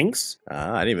Jinxie or Jinx.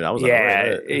 I didn't even. I was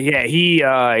yeah.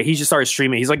 He just started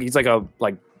streaming. He's like a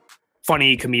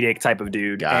funny comedic type of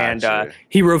dude, Gotcha. and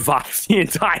he revives the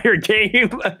entire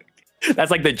game.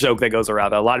 That's like the joke that goes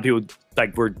around. A lot of people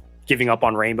like were giving up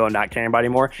on Rainbow and not caring about it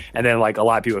anymore, and then like a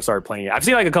lot of people started playing it. I've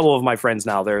seen like a couple of my friends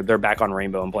now. They're back on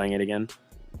Rainbow and playing it again.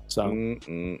 So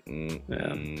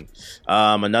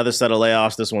another set of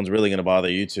layoffs. This one's really gonna bother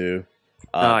you too.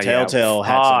 Telltale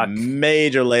had some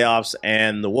major layoffs,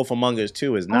 and The Wolf Among Us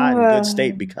 2 is not in good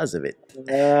state because of it.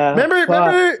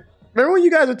 Remember when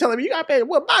you guys were telling me you got paid?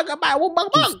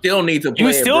 You still need to play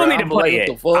You still need to play it.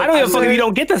 I don't give a fuck if you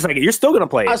don't get the second. You're still gonna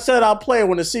play it. I said I'll play it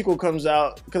when the sequel comes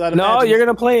out. No, you're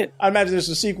gonna play it. I imagine there's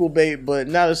a sequel bait, but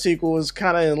now the sequel is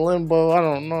kind of in limbo. I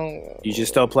don't know. You should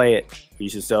still play it. You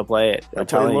should still play it. I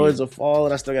play Lords of Fall,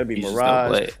 and I still gotta be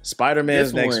Mirage.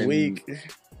 Spider-Man's next week.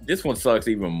 This one sucks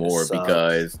even more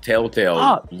because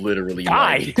Telltale literally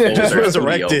died.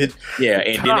 Resurrected. Yeah,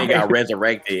 and then they got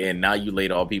resurrected, and now you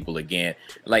laid all people again.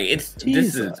 Like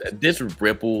this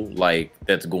ripple like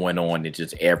that's going on in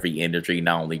just every industry,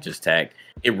 not only just tech.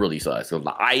 It really sucks. So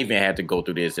I even had to go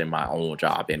through this in my own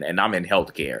job, and I'm in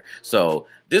healthcare. So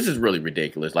this is really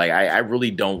ridiculous. Like, I really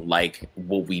don't like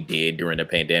what we did during the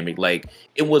pandemic. Like,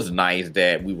 it was nice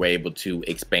that we were able to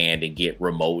expand and get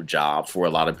remote jobs for a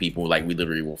lot of people. Like, we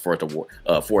literally were forced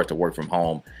to work from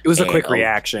home. It was a quick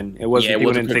reaction. It wasn't. Yeah, it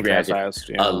was a quick reaction. Fast,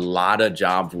 yeah. A lot of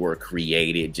jobs were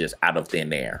created just out of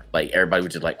thin air. Like, everybody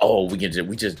was just like, "Oh, we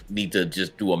just need to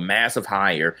just do a massive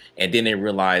hire," and then they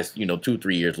realized,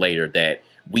 2-3 years later that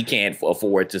we can't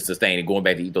afford to sustain, and going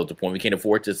back to Ethos' point, we can't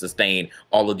afford to sustain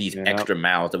all of these extra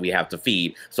mouths that we have to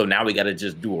feed. So now we got to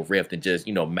just do a rift and just,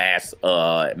 mass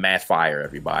fire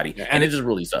everybody. And it just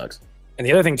really sucks. And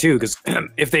the other thing too, because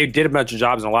if they did a bunch of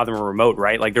jobs and a lot of them were remote,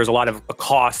 right? Like there's a lot of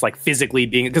costs, like physically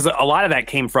being, because a lot of that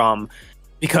came from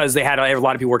because they had a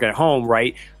lot of people working at home,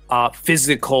 right?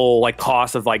 Physical like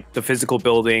cost of like the physical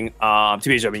building. I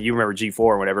mean, you remember G4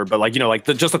 or whatever, but like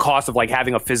just the cost of like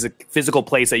having a physical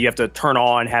place that you have to turn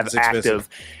on, have active.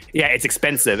 Yeah, it's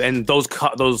expensive, and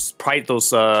that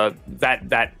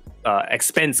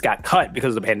expense got cut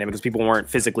because of the pandemic because people weren't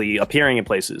physically appearing in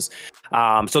places.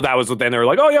 So that was what then they were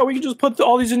like, oh yeah, we can just put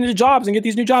all these into jobs and get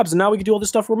these new jobs, and now we can do all this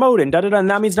stuff remote and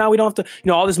and that means now we don't have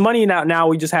to, all this money now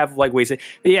we just have like wasted.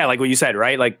 Yeah, like what you said,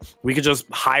 right? Like we could just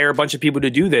hire a bunch of people to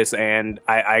do this, and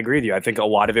I agree with you. I think a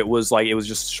lot of it was like it was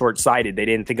just short-sighted. They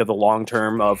didn't think of the long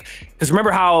term of, because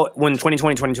remember how when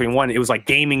 2020 2021 it was like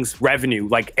gaming's revenue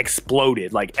like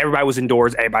exploded, like everybody was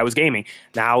indoors, everybody was gaming.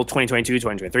 Now 2022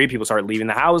 2023 people started leaving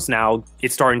the house. Now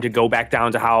it's starting to go back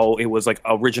down to how it was like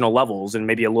original levels, and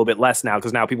maybe a little bit less now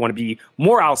because now people want to be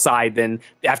more outside than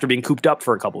after being cooped up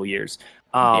for a couple of years.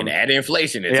 And add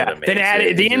inflation into the mix. Then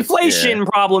add the inflation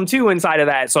problem too inside of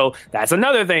that. So that's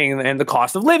another thing. And the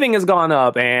cost of living has gone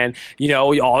up, and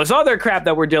all this other crap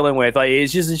that we're dealing with. Like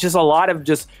it's just a lot of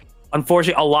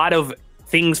unfortunately a lot of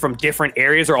things from different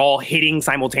areas are all hitting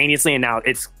simultaneously, and now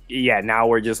now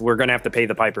we're gonna have to pay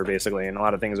the piper basically, and a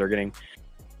lot of things are getting.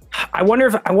 I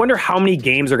wonder how many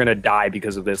games are going to die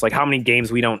because of this. Like how many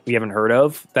games we haven't heard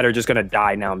of that are just going to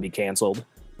die now and be canceled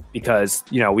because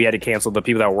we had to cancel the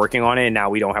people that were working on it, and now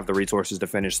we don't have the resources to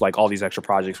finish like all these extra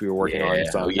projects we were working on.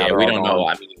 So we don't know.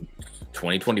 I mean,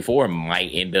 2024 might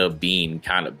end up being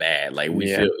kind of bad. Like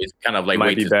we feel it's kind of like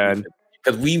might be bad.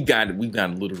 Because we've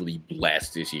gotten literally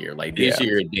blessed this year. Like this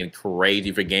year has been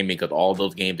crazy for gaming because all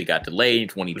those games that got delayed in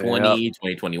 2020,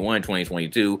 2021,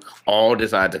 2022, all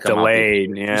decided to come delayed.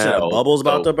 out. You said a bubble's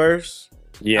about to burst.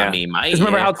 Yeah, I mean,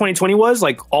 remember how 2020 was?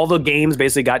 Like all the games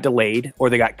basically got delayed or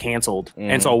they got canceled,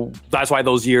 and so that's why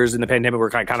those years in the pandemic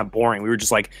were kind of boring. We were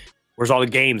just like, "Where's all the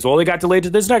games?" Well, they got delayed to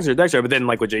this next year. But then,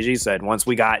 like what JG said, once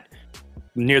we got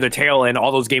near the tail end, all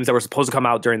those games that were supposed to come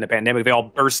out during the pandemic, they all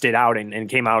bursted out and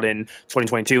came out in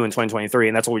 2022 and 2023,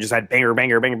 and that's what we just had banger.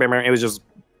 It was just a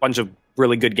bunch of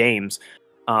really good games.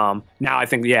 Now I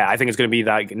think it's going to be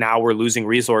like now we're losing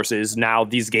resources. Now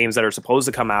these games that are supposed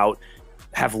to come out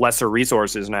have lesser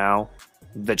resources now.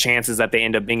 The chances that they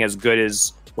end up being as good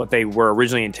as what they were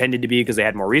originally intended to be because they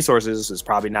had more resources is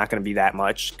probably not going to be that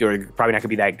much, or probably not going to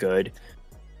be that good.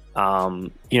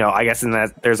 You know, I guess in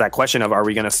that there's that question of, are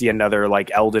we going to see another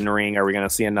like Elden Ring? Are we going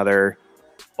to see another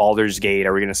Baldur's Gate?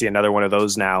 Are we going to see another one of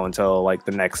those now until like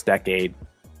the next decade?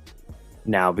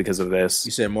 Now because of this,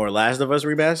 you said more Last of Us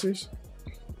remasters.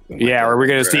 Yeah, or we're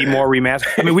going to see more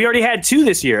remasters. I mean, we already had 2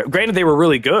 this year. Granted, they were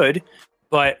really good,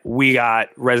 but we got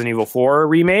Resident Evil 4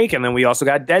 remake, and then we also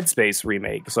got Dead Space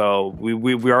remake. So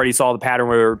we already saw the pattern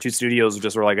where 2 studios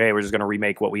just were like, hey, we're just going to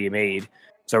remake what we made.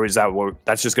 So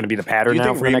that's just going to be the pattern now. Do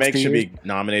you think remakes should be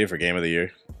nominated for Game of the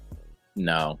Year?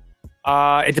 No.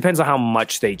 It depends on how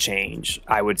much they change.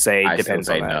 I would say it depends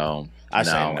on that. No. I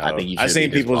say no. I think you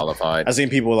should be disqualified. I've seen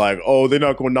people like, oh, they're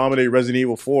not going to nominate Resident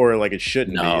Evil 4 like it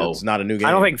shouldn't be. It's not a new game.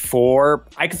 I don't think 4.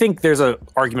 I think there's an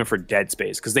argument for Dead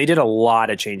Space because they did a lot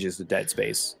of changes to Dead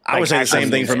Space. I would say the same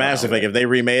thing for Mass Effect. If they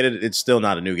remade it, it's still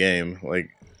not a new game. Like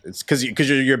it's because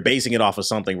you're basing it off of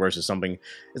something versus something.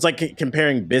 It's like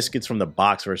comparing biscuits from the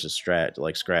box versus scratch.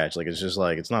 Like it's just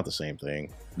like it's not the same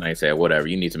thing. I said whatever.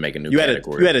 You need to make a new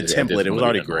category. You had a template. It was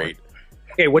already great.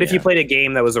 Okay, what if you played a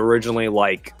game that was originally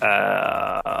like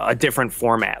a different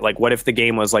format? Like, what if the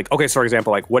game was like, okay, so for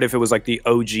example, like, what if it was like the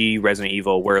OG Resident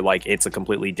Evil, where like it's a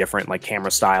completely different like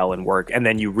camera style and work, and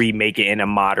then you remake it in a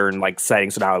modern like setting?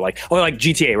 So now, like, like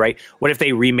GTA, right? What if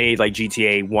they remade like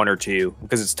GTA 1 or 2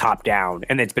 because it's top down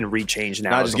and it's been rechanged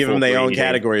now? Not just give them their own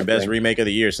category, best remake of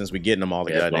the year, since we're getting them all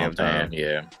the goddamn time.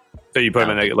 Yeah. So you put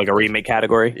them in a remake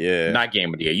category? Yeah. Not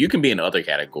Game of the Year. You can be in other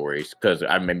categories because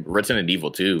I mean Resident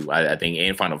Evil 2, I think,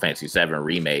 and Final Fantasy 7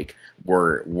 Remake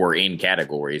were in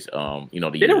categories. The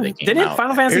year they came didn't out.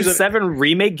 Final Fantasy 7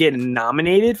 Remake get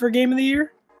nominated for Game of the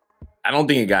Year? I don't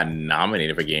think it got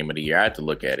nominated for Game of the Year. I have to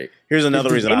look at it. Here's another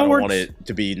reason I don't want it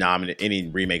to be nominated. Any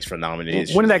remakes for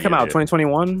nominations. When did that come out?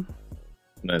 2021?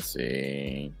 Let's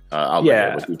see. I'll look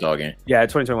at what you're talking. Yeah,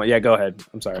 2021. Yeah, go ahead.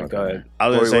 I'm sorry. Go ahead. I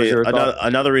was going to say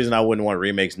another reason I wouldn't want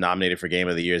remakes nominated for Game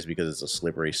of the Year is because it's a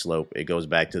slippery slope. It goes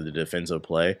back to the defensive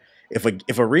play.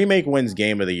 If a remake wins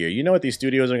Game of the Year, you know what these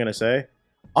studios are going to say?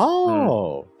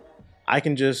 Oh, I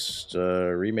can just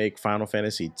remake Final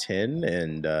Fantasy X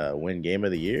and win Game of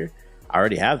the Year. I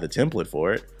already have the template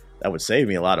for it. That would save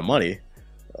me a lot of money.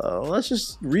 Let's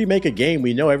just remake a game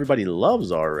we know everybody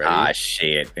loves already. Ah,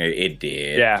 shit. It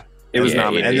did. Yeah, it was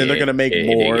nominated. And then they're going to make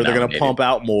more. They're going to pump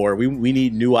out more. We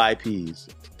need new IPs.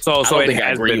 So it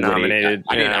has been nominated.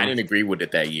 I didn't agree with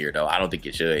it that year, though. I don't think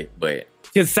it should. But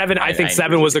because 7, I think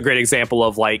 7 was a great example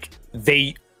of like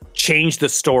they changed the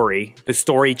story. The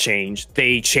story changed.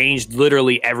 They changed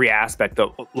literally every aspect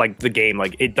of like the game.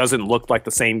 Like it doesn't look like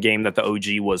the same game that the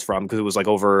OG was from because it was like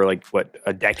over like what,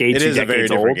 a decade. It is a very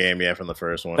different game, yeah, from the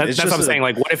first one. That's what I'm saying.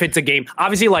 Like, what if it's a game?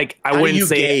 Obviously, like I wouldn't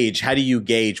say. How do you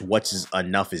gauge what's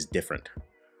enough is different?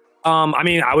 I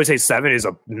mean, I would say 7 is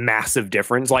a massive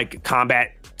difference. Like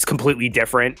combat, it's completely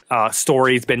different.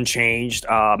 Story's been changed.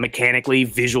 Mechanically,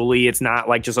 visually, it's not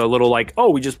like just a little like, oh,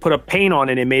 we just put a paint on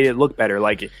it and made it look better.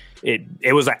 Like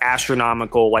it was an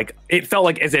astronomical. Like it felt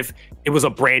like as if it was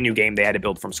a brand new game they had to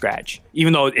build from scratch.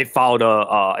 Even though it followed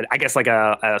I guess like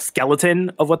a skeleton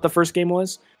of what the first game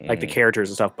was, like the characters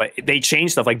and stuff. But they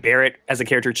changed stuff. Like Barrett as a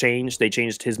character changed. They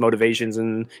changed his motivations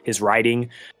and his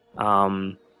writing.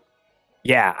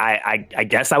 Yeah, I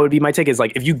guess that would be my take is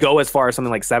like if you go as far as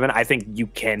something like 7, I think you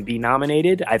can be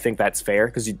nominated. I think that's fair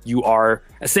because you are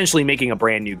essentially making a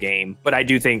brand new game. But I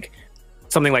do think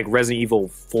something like Resident Evil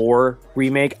 4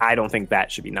 Remake, I don't think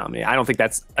that should be nominated. I don't think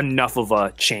that's enough of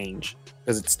a change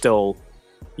because it's still,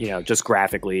 just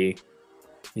graphically,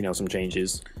 some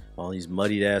changes. All these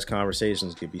muddied ass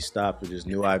conversations could be stopped with just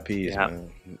new IPs. Yeah.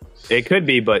 Man. It could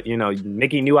be, but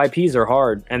making new IPs are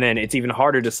hard, and then it's even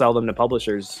harder to sell them to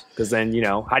publishers because then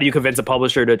how do you convince a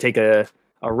publisher to take a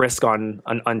risk on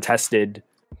an untested?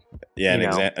 Yeah,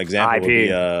 an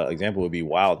example would be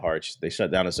Wild Hearts. They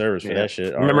shut down the servers for that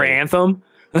shit. Remember Anthem?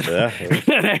 Yeah.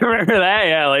 Remember that?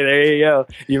 Yeah, like there you go.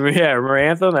 Remember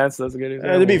Anthem? That's a good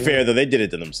example. To be fair though, they did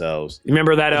it to themselves. You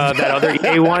remember that other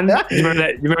EA one? You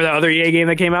remember that other EA game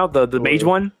that came out, the Mage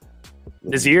one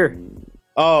this year?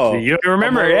 Oh, you don't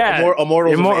remember?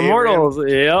 Immortals.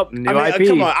 Yep. New IP.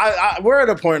 Come on. We're at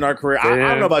a point in our career. I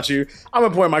don't know about you. I'm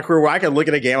at a point in my career where I can look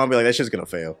at a game and be like, that shit's gonna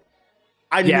fail.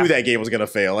 I knew that game was gonna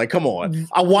fail. Like, come on.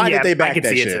 Why did they back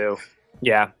that shit? It too.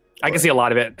 Yeah. I can see a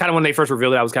lot of it. Kind of when they first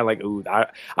revealed it, I was kind of like, ooh,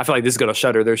 I feel like this is going to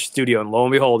shutter their studio. And lo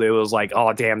and behold, it was like,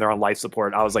 oh, damn, they're on life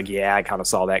support. I was like, yeah, I kind of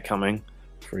saw that coming.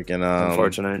 Freaking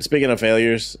unfortunate. Speaking of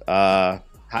failures,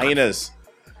 Hyenas.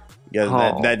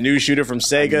 That new shooter from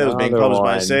Sega was being published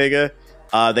by Sega.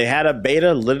 They had a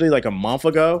beta literally like a month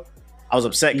ago. I was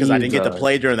upset because I didn't get to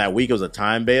play during that week. It was a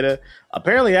time beta.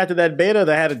 Apparently, after that beta,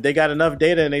 they got enough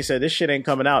data and they said, this shit ain't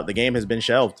coming out. The game has been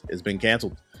shelved. It's been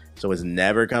canceled. so it's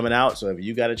never coming out. So if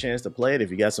you got a chance to play it, if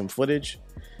you got some footage,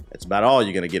 that's about all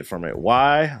you're gonna get from it.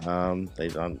 Why? I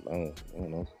don't know.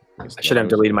 I should have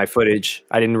deleted my footage.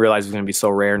 I didn't realize it was gonna be so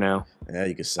rare now. Yeah,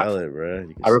 you can sell it, bro.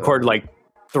 I recorded like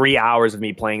 3 hours of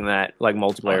me playing that, like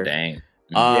multiplayer. Oh, dang.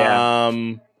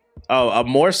 Yeah.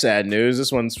 More sad news.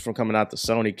 This one's from coming out the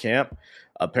Sony camp.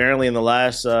 Apparently, in the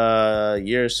last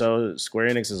year or so, Square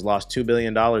Enix has lost $2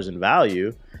 billion in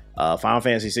value. Final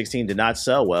Fantasy 16 did not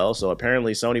sell well, so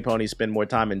apparently Sony ponies spend more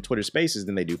time in Twitter Spaces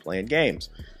than they do playing games.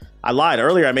 I lied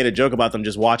earlier. I made a joke about them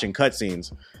just watching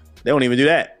cutscenes. They don't even do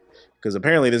that because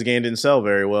apparently this game didn't sell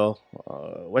very well.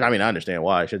 I mean, I understand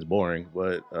why. Shit's boring,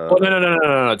 but well,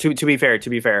 no. To be fair,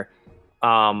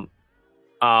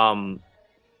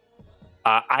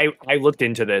 I looked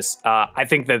into this. I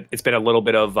think that it's been a little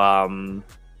bit of I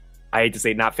hate to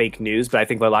say not fake news, but I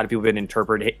think a lot of people have been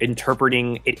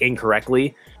interpreting it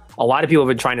incorrectly. A lot of people have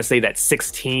been trying to say that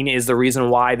 16 is the reason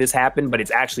why this happened, but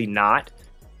it's actually not.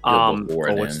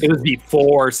 It was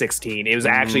before 16. It was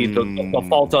actually the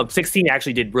fault of 16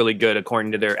 actually did really good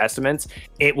according to their estimates.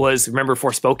 It was, remember,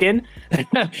 Forspoken?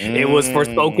 It was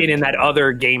Forspoken and that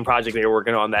other game project they were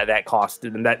working on that cost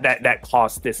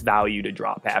this value to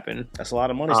drop happen. That's a lot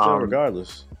of money still,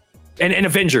 regardless. And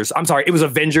Avengers. I'm sorry, it was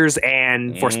Avengers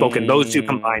and Forspoken. Those two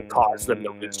combined caused them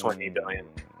to lose 20 billion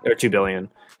or 2 billion.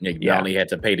 You only had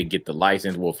to pay to get the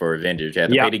license. Well, for Avengers, you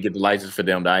had to pay to get the license for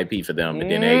them, the IP for them,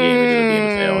 and then that game ended up being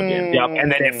a sale again. Yep,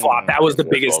 and then it flopped. That was the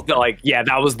biggest,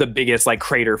 that was the biggest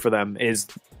crater for them. Is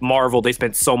Marvel? They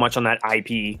spent so much on that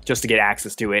IP just to get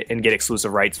access to it and get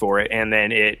exclusive rights for it, and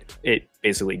then it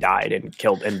basically died and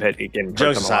killed and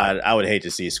jokes aside, I would hate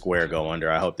to see Square go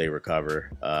under. I hope they recover.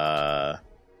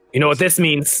 You know what this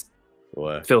means?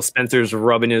 What? Phil Spencer's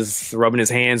rubbing his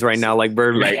hands right now like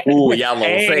Birdman. Like, ooh, y'all on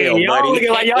sale, y'all buddy. Look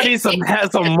like y'all need some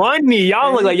money.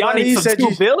 Y'all look like y'all need some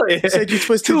 $2 billion. You said you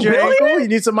twisted your ankle. You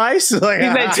need some ice. Like,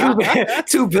 you said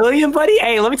 $2 billion, buddy.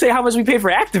 Hey, let me tell you how much we pay for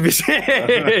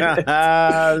Activision.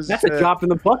 That's a drop in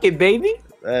the bucket, baby.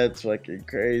 That's fucking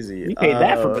crazy. We paid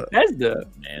that for Bethesda.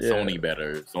 Man, Sony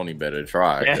better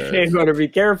try. Yeah, they better be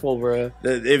careful, bro.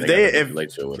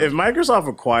 If Microsoft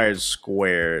acquired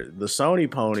Square, the Sony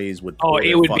ponies would. Oh,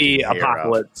 it would be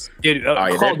apocalypse. They're done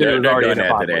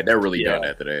after that. They're really done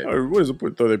after that. What is the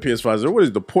point? Throw their PS5s? What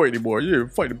is the point anymore? You're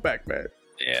fighting back, man.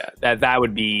 Yeah, that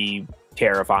would be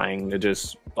terrifying to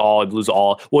just lose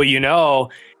all. Well,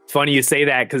 it's funny you say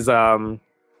that because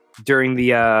during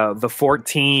the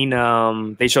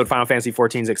 14 they showed Final Fantasy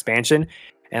 14's expansion,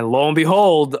 and lo and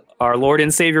behold, our Lord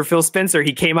and Savior Phil Spencer,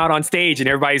 he came out on stage and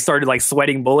everybody started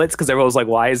sweating bullets because everyone was like,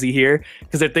 why is he here?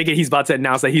 Because they're thinking he's about to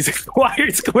announce that he's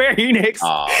acquired Square Enix.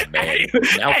 Oh man,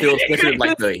 now Phil Spencer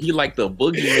like the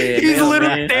boogeyman. He's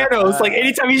literally Thanos.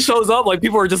 Anytime he shows up,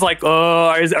 people are just like, what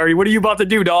are you about to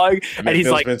do, dog? And he's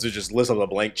Phil Spencer just lists up a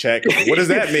blank check. What does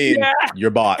that mean? You're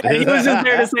bought. He was just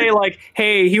there to say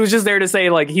hey, he was just there to say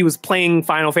he was playing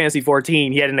Final Fantasy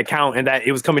 14. He had an account and that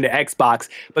it was coming to Xbox,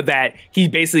 but that he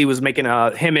basically was making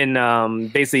him and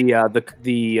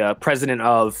the president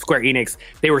of Square Enix,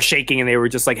 they were shaking and they were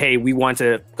just like, hey, we want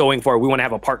to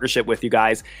have a partnership with you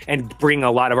guys and bring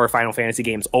a lot of our Final Fantasy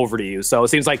games over to you. So it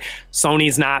seems like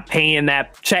Sony's not paying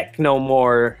that check no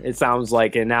more, it sounds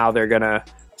like, and now they're gonna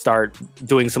start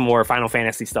doing some more Final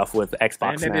Fantasy stuff with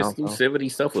Xbox now. That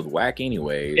exclusivity stuff was whack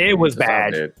anyway. It was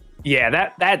bad. Yeah,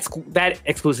 that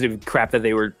exclusive crap that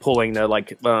they were pulling to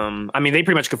they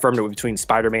pretty much confirmed it between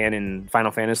Spider-Man and Final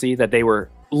Fantasy that they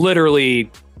were literally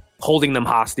holding them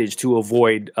hostage to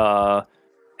avoid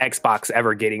Xbox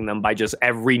ever getting them by just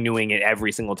renewing it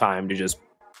every single time to just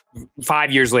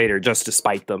 5 years later just to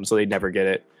spite them so they'd never get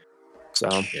it. So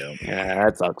yeah,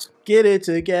 that sucks. Get it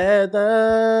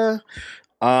together.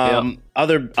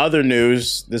 Other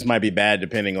news. This might be bad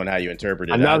depending on how you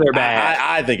interpret it. Bad.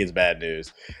 I think it's bad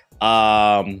news.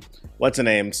 What's the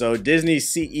name? So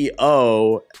Disney's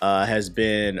CEO has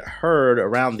been heard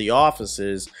around the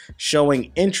offices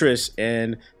showing interest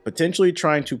in potentially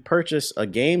trying to purchase a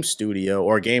game studio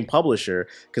or a game publisher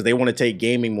because they want to take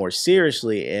gaming more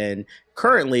seriously. And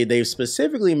currently, they've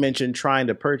specifically mentioned trying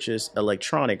to purchase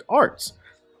Electronic Arts.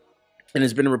 And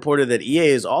it's been reported that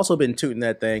EA has also been tooting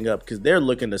that thing up because they're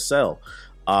looking to sell.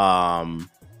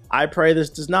 I pray this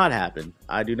does not happen.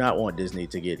 I do not want Disney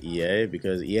to get EA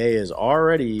because EA is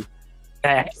already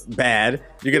bad.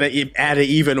 You're gonna add an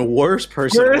even worse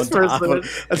person on top.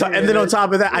 And then on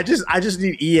top of that, I just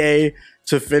need EA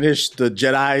to finish the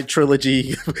Jedi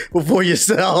trilogy before you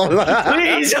sell.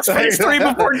 Please just finish 3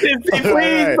 before Disney,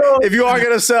 please. If you are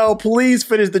gonna sell, please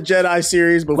finish the Jedi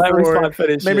series before.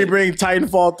 Maybe bring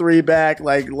Titanfall 3 back.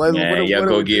 Like,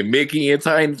 go get Mickey and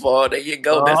Titanfall. There you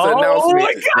go. That's the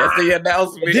announcement. That's the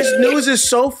announcement. This news is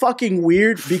so fucking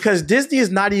weird because Disney is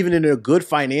not even in a good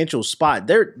financial spot.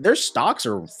 Their stocks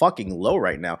are fucking low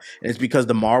right now, and it's because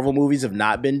the Marvel movies have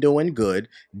not been doing good.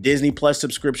 Disney Plus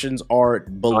subscriptions are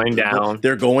going down.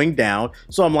 They're going down.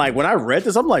 So I'm like, when I read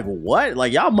this, I'm like, what?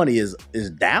 Like, y'all money is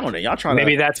down, and y'all trying to.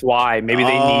 Maybe that's why. Maybe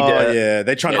they need to. Yeah,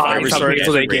 they're trying to find research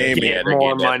so they can get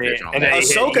more money. And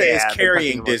Ahsoka is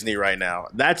carrying Disney right now.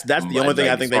 That's the only thing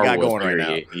I think they got going right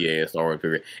now. Yeah, Star Wars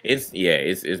period. It's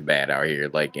bad out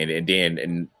here. Like,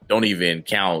 and don't even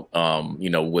count,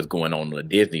 what's going on the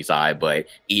Disney side, but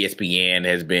ESPN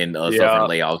has been suffering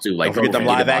layoffs too. Like, don't forget them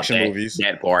live action movies.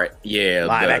 That part, the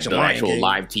actual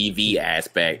live TV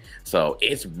aspect. So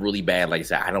it's really bad. Like I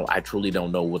said, I truly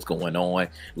don't know what's going on.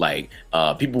 Like,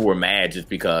 people were mad just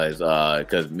because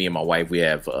me and my wife we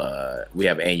have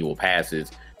annual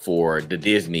passes for the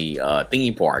Disney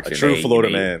theme parks. A true Florida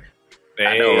man.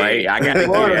 I know, right? I got it.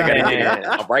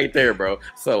 I'm right there, bro.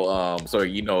 So, I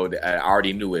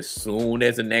already knew as soon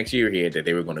as the next year hit that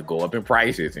they were going to go up in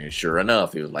prices, and sure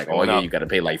enough, it was like, oh yeah, you got to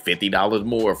pay like $50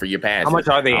 more for your pass. How much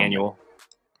are they annual?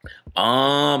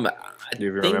 I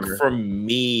think for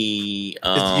me,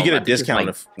 you get a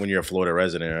discount when you're a Florida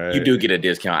resident, right? You do get a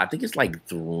discount. I think it's like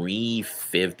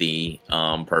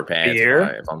 $350 per pass a year,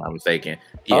 if I'm not mistaken.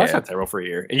 Yeah, that's not terrible for a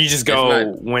year. And you just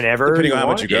go whenever, depending on how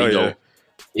much you go.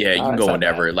 Yeah, you can go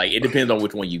whenever. Like, it depends on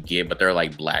which one you get, but they're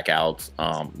like blackouts,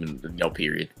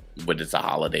 period. But it's a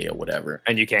holiday or whatever.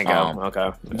 And you can't go.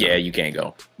 Okay. Yeah, you can't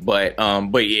go. But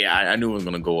yeah, I knew it was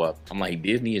gonna go up. I'm like,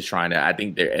 Disney is trying to. I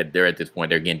think they're at this point.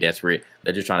 They're getting desperate.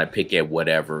 They're just trying to pick at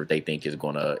whatever they think is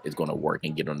gonna work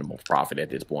and get on the most profit at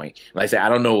this point. Like I said, I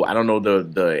don't know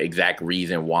the exact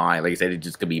reason why. Like I said, it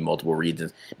just could be multiple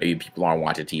reasons. Maybe people aren't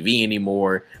watching TV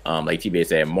anymore. Like TBA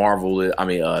said, the Marvel movies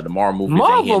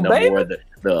ain't hitting no more.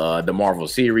 The Marvel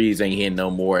series ain't hitting no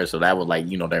more. So that was like,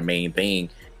 their main thing.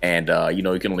 And,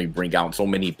 you can only bring out so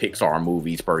many Pixar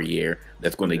movies per year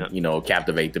that's going to,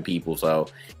 captivate the people. So,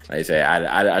 like I said,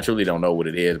 I truly don't know what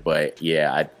it is. But,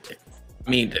 yeah, I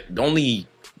mean, the only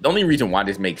reason why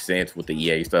this makes sense with the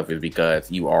EA stuff is because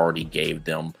you already gave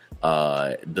them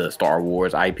the Star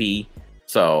Wars IP.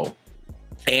 So,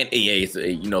 and EA is,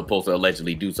 supposed to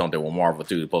allegedly do something with Marvel,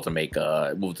 too. Supposed to make,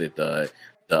 what was it, the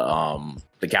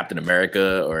Captain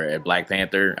America or Black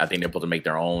Panther. I think they're supposed to make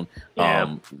their own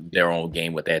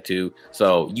game with that too.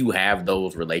 So you have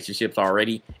those relationships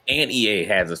already, and EA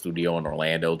has a studio in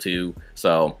Orlando too.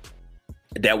 So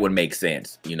that would make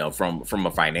sense, from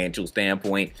a financial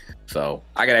standpoint. So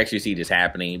I could actually see this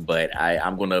happening, but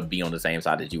I'm going to be on the same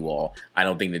side as you all. I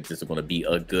don't think that this is going to be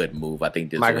a good move. I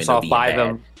think this Microsoft buy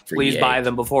them. Please buy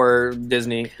them before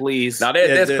Disney, please. Now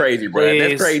that's crazy, bro.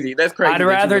 Please. That's crazy. I'd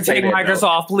rather take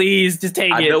Microsoft, please. Just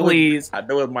take it, please. I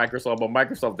know it's Microsoft, but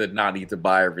Microsoft did not need to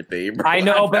buy everything, bro. I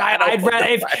know, but I'd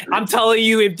rather. I'm telling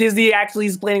you, if Disney actually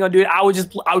is planning on doing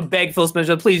it, I would beg Phil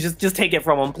Spencer, please, just take it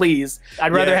from them, please.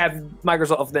 I'd rather have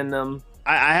Microsoft than them.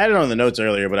 I had it on the notes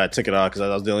earlier, but I took it off because I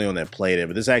was the only one that played it.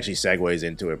 But this actually segues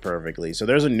into it perfectly. So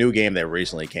there's a new game that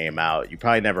recently came out. You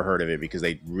probably never heard of it because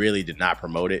they really did not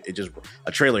promote it.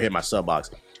 A trailer hit my sub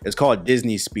box. It's called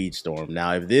Disney Speedstorm.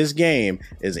 Now, if this game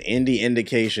is any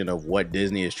indication of what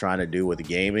Disney is trying to do with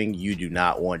gaming, you do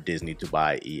not want Disney to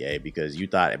buy EA because you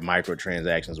thought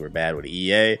microtransactions were bad with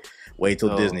EA. Wait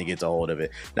till Disney gets a hold of it.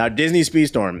 Now, Disney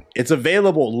Speedstorm, it's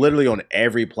available literally on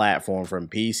every platform from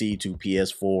PC to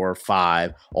PS4,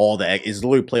 5, all that. It's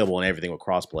literally playable on everything with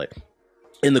crossplay.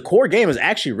 And the core game is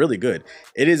actually really good.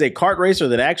 It is a kart racer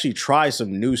that actually tries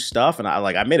some new stuff. And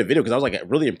I made a video because I was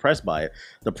really impressed by it.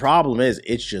 The problem is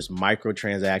it's just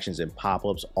microtransactions and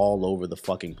pop-ups all over the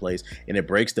fucking place. And it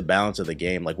breaks the balance of the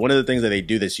game. Like, one of the things that they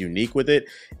do that's unique with it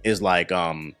is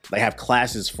they have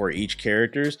classes for each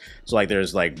characters. So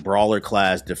there's brawler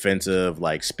class, defensive,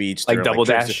 speedster, like double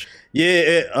dash.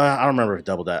 Yeah, I don't remember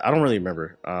double dash. I don't really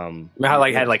remember. How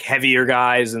had heavier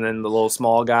guys and then the little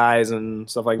small guys and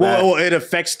stuff like that. Well, it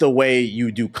affects the way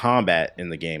you do combat in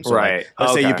the game. So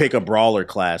let's say you pick a brawler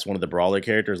class, one of the brawler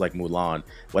characters like Mulan.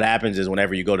 What happens is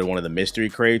whenever you go to one of the mystery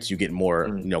crates, you get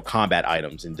more combat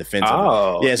items and defensive.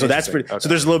 So that's pretty. Okay. So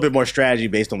there's a little bit more strategy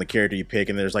based on the character you pick,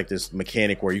 and there's this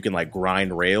mechanic where you can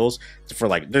grind rails for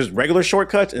there's regular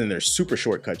shortcuts and then there's super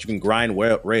shortcuts. You can grind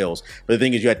rails, but the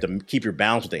thing is you have to keep your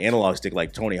balance with the analog stick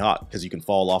like Tony Hawk because you can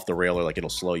fall off the rail or it'll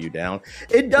slow you down.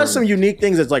 It does some unique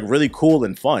things that's really cool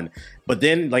and fun. But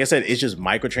then, like I said, it's just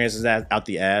microtransactions out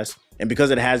the ass. and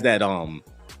because it has that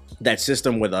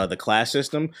system with the class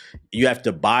system, you have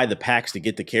to buy the packs to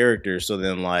get the characters. So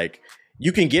then like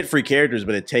you can get free characters,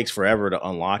 but it takes forever to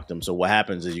unlock them. So what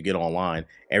happens is you get online,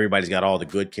 everybody's got all the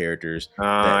good characters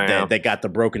that got the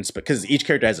broken, because each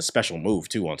character has a special move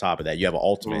too. On top of that, you have an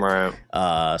ultimate. Right.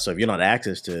 So if you're not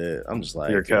access to it, I'm just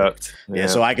like, you're cooked. Yeah.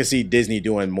 So I can see Disney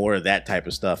doing more of that type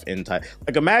of stuff in time.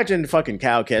 Like imagine fucking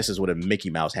Cal Kestis with a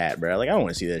Mickey Mouse hat, bro. Like I don't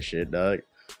want to see that shit, dog.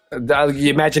 You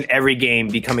imagine every game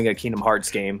becoming a Kingdom Hearts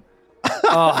game.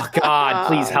 Oh God,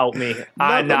 please help me.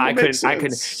 I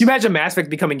couldn't. You imagine Mass Effect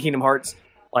becoming Kingdom Hearts?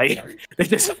 Like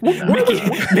just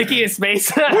Mickey in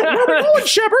space. Where we going,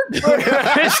 Shepard?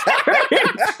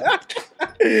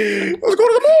 Let's go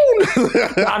to the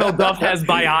moon. Donald Duff has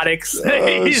biotics.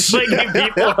 He's slinging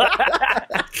people.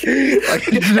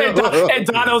 And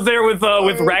Donald's there with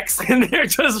Rex, and they're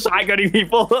just shotgunning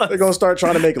people. They're gonna start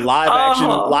trying to make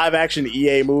live action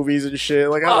EA movies and shit.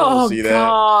 Like I don't want to see that.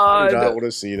 I do not want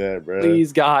to see that, bro.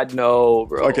 Please, God, no,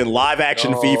 bro. Fucking live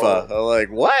action FIFA. I'm like,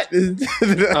 what?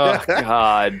 Oh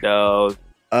God, no.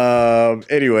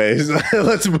 Anyways,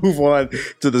 let's move on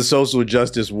to the social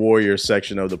justice warrior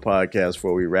section of the podcast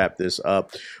before we wrap this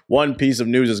up. One piece of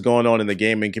news that's going on in the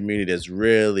gaming community that's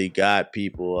really got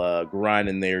people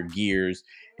grinding their gears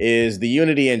is the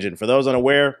Unity engine. For those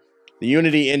unaware, the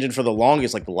Unity engine for the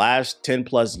longest, like the last 10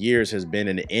 plus years, has been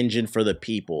an engine for the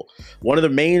people. One of the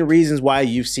main reasons why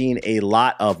you've seen a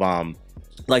lot of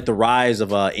like the rise of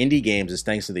indie games is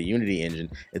thanks to the Unity engine.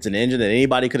 It's an engine that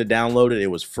anybody could have downloaded. It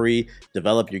was free.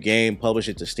 Develop your game, publish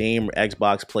it to Steam,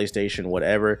 Xbox, PlayStation,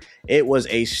 whatever. It was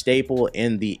a staple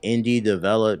in the indie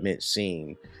development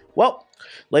scene. Well,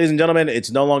 ladies and gentlemen,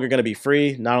 it's no longer going to be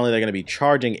free. Not only are they going to be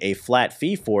charging a flat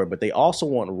fee for it, but they also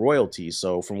want royalties.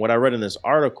 So from what I read in this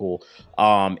article,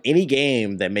 any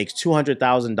game that makes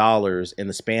 $200,000 in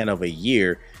the span of a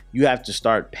year, you have to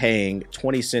start paying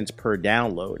 20 cents per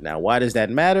download. Now, why does that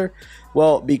matter?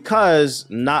 Well, because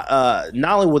not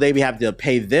only will they have to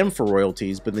pay them for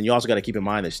royalties, but then you also got to keep in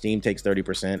mind that Steam takes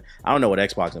 30%. I don't know what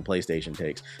Xbox and PlayStation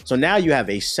takes. So now you have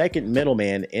a second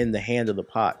middleman in the hand of the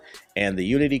pot. And the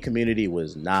Unity community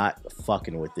was not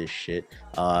fucking with this shit.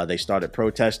 They started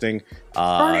protesting.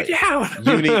 Burn it down.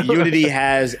 Unity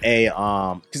has a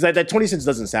because that 20 cents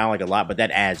doesn't sound like a lot, but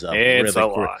that adds up. It's a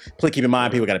lot. Keep in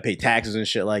mind, people got to pay taxes and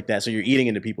shit like that. So you're eating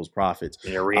into people's profits.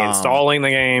 You're reinstalling the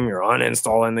game. You're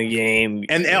uninstalling the game.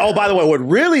 And oh, by the way, what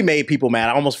really made people mad,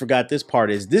 I almost forgot this part,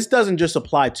 is this doesn't just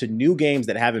apply to new games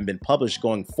that haven't been published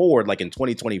going forward, like in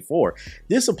 2024.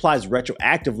 This applies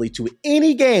retroactively to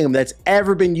any game that's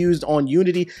ever been used on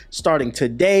Unity starting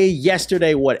today,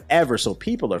 yesterday, whatever. So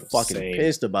people are fucking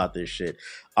pissed about this shit.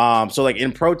 So like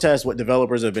in protest, what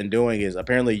developers have been doing is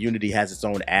apparently Unity has its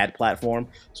own ad platform.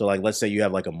 So like, let's say you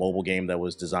have like a mobile game that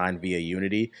was designed via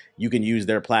Unity, you can use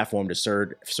their platform to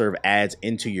serve ads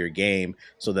into your game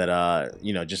so that,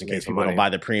 you know, just in case people don't buy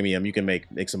the premium, you can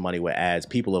make some money with ads.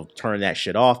 People have turned that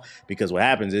shit off because what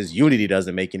happens is Unity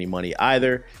doesn't make any money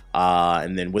either.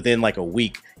 And then within like a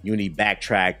week, Unity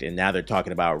backtracked and now they're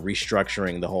talking about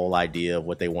restructuring the whole idea of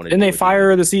what they wanted to do. Didn't they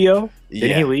fire the CEO?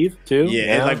 Didn't he leave too?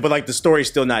 Yeah. But the story's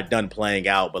still not done playing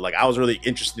out. But like, I was really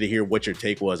interested to hear what your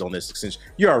take was on this, since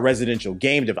you're a residential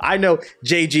game dev. I know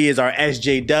JG is our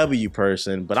SJW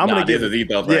person, but I'm gonna give it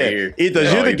Ethos right here.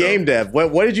 Ethos, you're the game dev.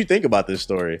 What did you think about this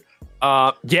story?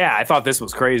 Yeah, I thought this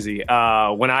was crazy.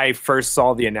 When I first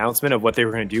saw the announcement of what they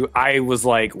were going to do, I was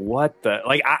like, what the?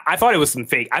 Like, I thought it was some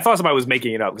fake. I thought somebody was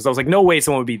making it up because I was like, no way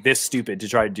someone would be this stupid to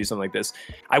try to do something like this.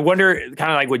 I wonder,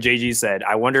 kind of like what JG said,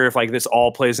 I wonder if like this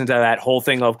all plays into that whole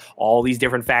thing of all these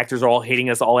different factors are all hitting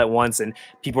us all at once and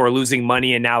people are losing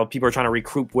money and now people are trying to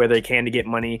recoup where they can to get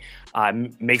money.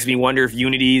 Makes me wonder if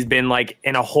Unity's been like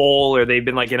in a hole or they've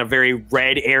been like in a very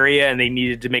red area and they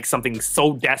needed to make something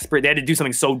so desperate. They had to do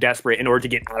something so desperate in order to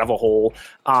get out of a hole.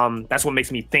 That's what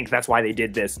makes me think that's why they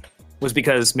did this, was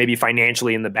because maybe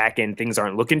financially in the back end things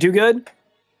aren't looking too good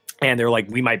and they're like,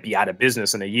 we might be out of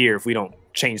business in a year if we don't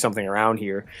change something around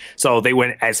here. So they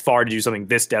went as far to do something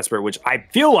this desperate, which I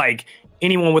feel like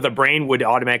anyone with a brain would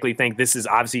automatically think this is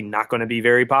obviously not going to be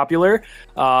very popular.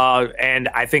 And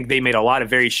I think they made a lot of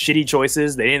very shitty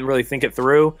choices. They didn't really think it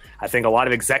through. I think a lot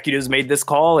of executives made this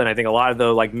call. And I think a lot of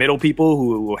the like middle people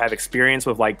who have experience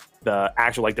with like the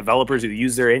actual like developers who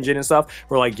use their engine and stuff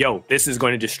were like, yo, this is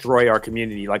going to destroy our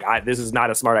community. Like this is not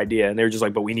a smart idea. And they're just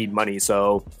like, but we need money.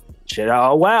 So shit,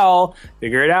 oh, well,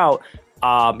 figure it out.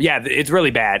 Yeah, it's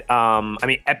really bad. I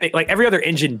mean, Epic, like every other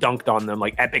engine dunked on them.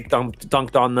 Like Epic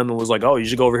dunked on them and was like, "Oh, you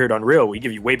should go over here to Unreal. We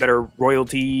give you way better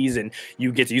royalties, and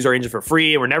you get to use our engine for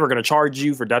free, and we're never going to charge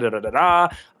you for da da da da da."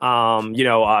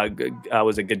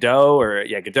 Was it Godot or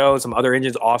Godot? Some other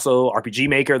engines also, RPG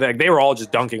Maker. They were all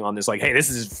just dunking on this. Like, hey, this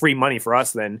is free money for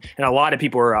us then. And a lot of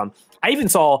people were. I even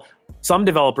saw some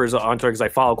developers on Twitter, because I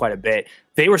follow quite a bit.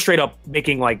 They were straight up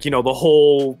making like, the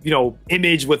whole,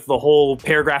 image with the whole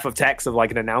paragraph of text of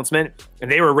like an announcement.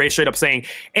 And they were straight up saying,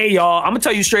 hey, y'all, I'm gonna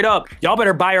tell you straight up, y'all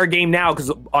better buy our game now,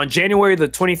 because on January the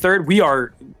 23rd, we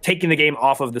are taking the game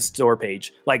off of the store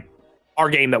page. Like, our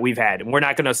game that we've had, and we're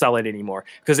not going to sell it anymore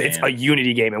because it's a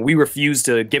Unity game, and we refuse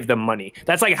to give them money.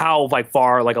 That's like how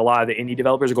far like a lot of the indie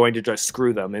developers are going to just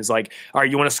screw them. It's like, all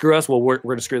right, you want to screw us? Well, we're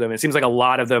going to screw them. And it seems like a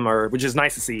lot of them are, which is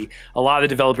nice to see. A lot of the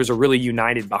developers are really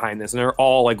united behind this, and they're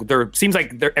all like, seems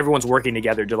like everyone's working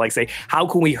together to like say, how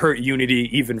can we hurt Unity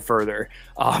even further,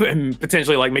 and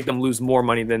potentially like make them lose more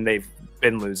money than they've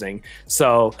been losing.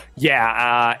 So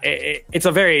yeah, it's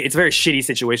a very shitty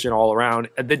situation all around.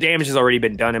 The damage has already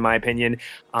been done, in my opinion.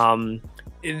 I don't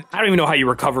even know how you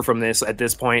recover from this at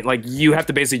this point. Like, you have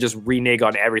to basically just renege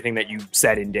on everything that you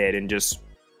said and did, and just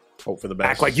hope for the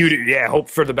best. Act like you do. Yeah, hope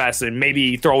for the best, and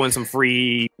maybe throw in some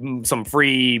free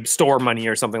store money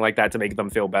or something like that to make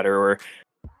them feel better. Or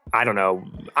I don't know.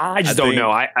 I don't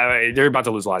know. They're about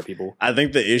to lose a lot of people. I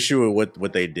think the issue with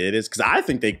what they did is, because I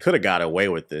think they could have got away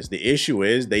with this. The issue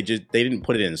is they didn't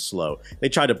put it in slow. They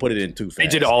tried to put it in too fast. They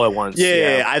did it all at once.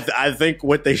 Yeah. I think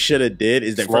what they should have did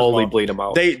is they slowly bleed them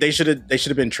out. They should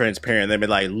have been transparent. They'd be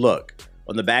like, look,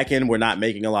 on the back end, we're not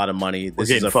making a lot of money. This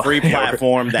is a free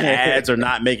platform. The ads are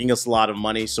not making us a lot of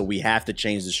money, so we have to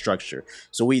change the structure.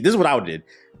 So this is what I did.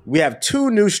 We have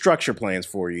 2 new structure plans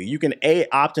for you. You can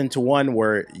opt into one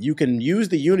where you can use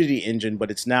the Unity engine, but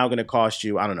it's now going to cost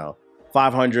you, I don't know,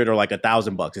 $500 or like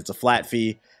 $1,000. It's a flat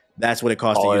fee. That's what it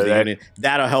costs to use the Unity.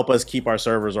 That'll help us keep our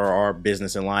servers or our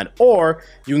business in line. Or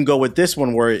you can go with this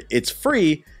one where it's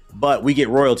free, but we get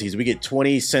royalties. We get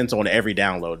 20 cents on every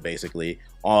download, basically,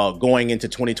 going into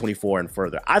 2024 and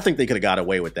further. I think they could have got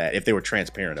away with that if they were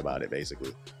transparent about it,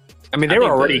 basically. I mean, they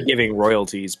were already giving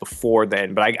royalties before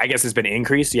then, but I guess it's been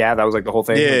increased. Yeah, that was like the whole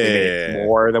thing. Yeah.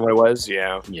 More than what it was.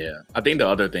 Yeah. Yeah. I think the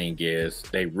other thing is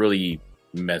they really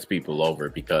mess people over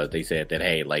because they said that,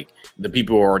 hey, like the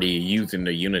people who are already using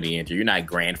the Unity engine, you're not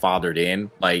grandfathered in.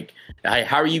 Like,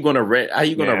 how are you going to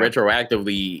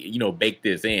retroactively, bake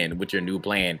this in with your new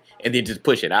plan and then just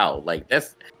push it out? Like,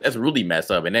 that's really messed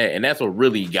up, and that's what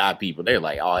really got people. They're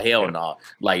like, oh hell no!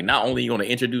 Like, not only are you going to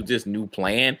introduce this new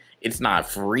plan, it's not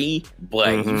free,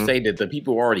 but you say that the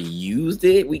people who already used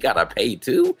it, we gotta pay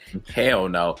too. Hell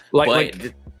no!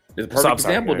 The perfect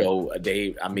example though,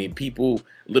 people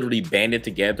literally banded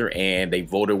together and they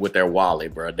voted with their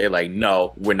wallet, bro. They're like,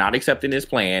 no, we're not accepting this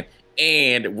plan,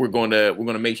 and we're gonna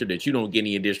make sure that you don't get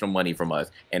any additional money from us.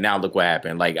 And now look what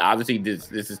happened. Like, obviously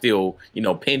this is still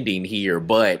pending here,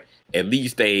 but at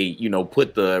least they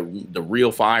put the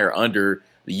real fire under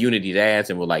the Unity's ass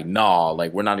and were like, nah,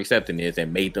 like we're not accepting this,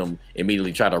 and made them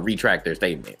immediately try to retract their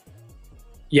statement.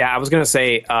 Yeah, I was gonna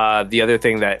say the other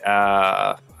thing that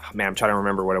man, I'm trying to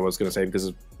remember what I was gonna say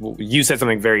because you said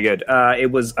something very good.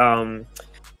 It was oh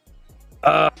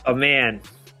man,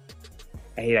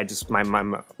 I got something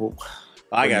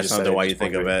while you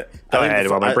think of it. Go ahead,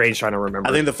 while my brain's trying to remember.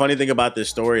 I think the funny thing about this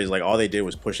story is like all they did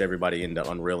was push everybody into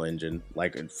Unreal Engine,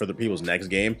 like for the people's next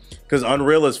game, because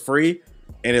Unreal is free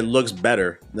and it looks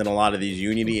better than a lot of these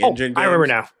Unity engine games. I remember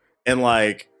now. And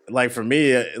like for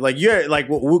me, like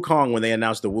Wukong, when they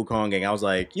announced the Wukong game, I was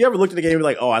like, you ever looked at the game and be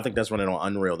like, oh, I think that's running on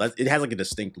Unreal. It has like a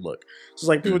distinct look. So it's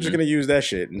like people are just gonna use that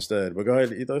shit instead. But go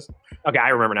ahead, Ethos. Okay, I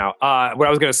remember now. What I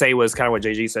was gonna say was kind of what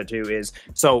JG said too, is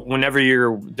so whenever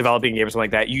you're developing a game or something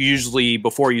like that, you usually,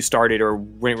 before you start it or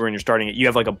when you're starting it, you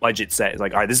have like a budget set. It's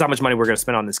like, all right, this is how much money we're gonna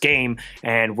spend on this game,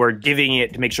 and we're giving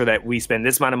it to make sure that we spend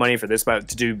this amount of money for this amount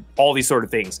to do all these sort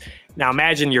of things. Now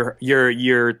imagine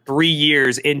you're 3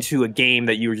 years into a game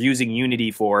that you're using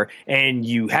Unity for, and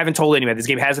you haven't told anybody. This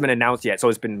game hasn't been announced yet, so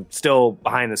it's been still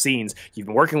behind the scenes. You've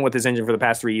been working with this engine for the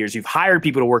past 3 years. You've hired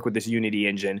people to work with this Unity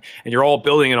engine, and you're all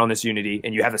building it on this Unity,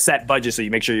 and you have a set budget, so you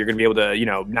make sure you're going to be able to,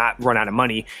 not run out of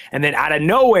money. And then out of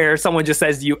nowhere, someone just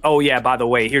says to you, oh yeah, by the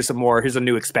way, here's a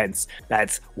new expense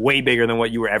that's way bigger than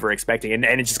what you were ever expecting. And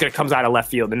it just comes out of left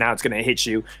field, and now it's going to hit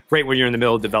you right when you're in the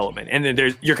middle of development. And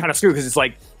then you're kind of screwed because it's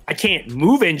like, I can't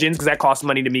move engines because that costs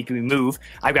money to make me move.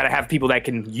 I've got to have people that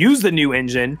can use the new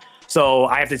engine. So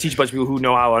I have to teach a bunch of people who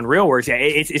know how Unreal works. Yeah,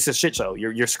 it's a shit show.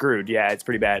 You're screwed. Yeah, it's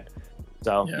pretty bad.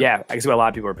 So yeah, I can see why a lot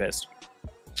of people are pissed.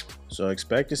 So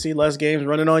expect to see less games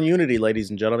running on Unity, ladies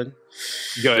and gentlemen.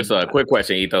 Good. Just a quick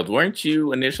question, Ethos. Weren't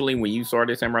you initially, when you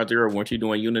started Samurai Zero, weren't you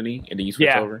doing Unity and then you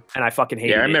switched over? And I fucking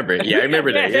hated it. Yeah, I remember it. Yeah, I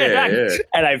remember that. Yeah.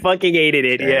 And I fucking hated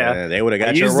it. Yeah. They would have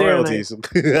got your royalties.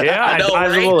 Yeah, I know,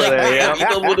 right? Yeah.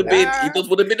 Ethos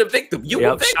would have been a victim. You were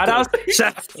a victim. Shout out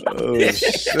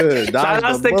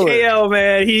to KO,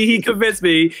 man. He convinced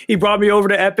me. He brought me over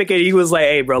to Epic and he was like,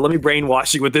 hey, bro, let me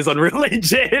brainwash you with this Unreal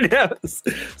Engine.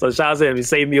 So shout out to him. He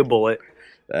saved me a bullet.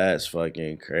 That's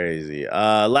fucking crazy.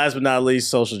 Last but not least,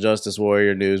 social justice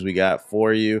warrior news we got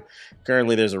for you.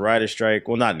 Currently, there's a writer's strike.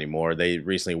 Well, not anymore. They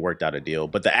recently worked out a deal,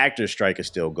 but the actors' strike is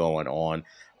still going on.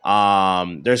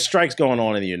 There's strikes going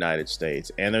on in the United States,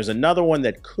 and there's another one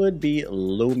that could be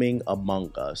looming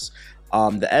among us.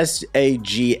 The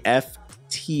SAGFTRA,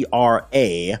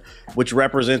 which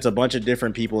represents a bunch of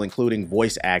different people, including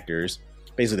voice actors,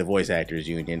 basically the voice actors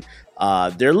union.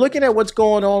 They're looking at what's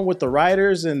going on with the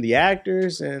writers and the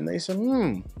actors, and they said,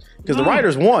 because the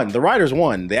writers won.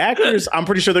 The actors, I'm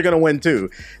pretty sure they're going to win too.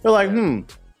 They're like,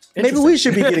 maybe we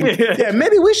should be getting,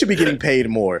 maybe we should be getting paid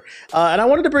more. And I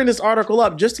wanted to bring this article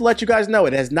up just to let you guys know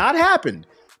it has not happened,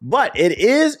 but it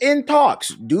is in talks.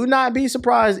 Do not be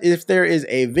surprised if there is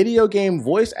a video game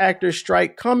voice actor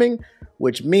strike coming,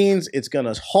 which means it's going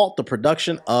to halt the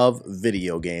production of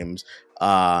video games.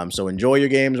 So enjoy your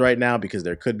games right now because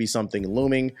there could be something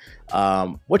looming.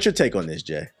 What's your take on this,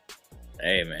 Jay?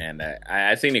 Hey, man,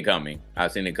 I seen it coming.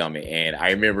 And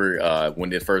I remember when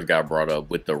this first got brought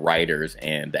up with the writers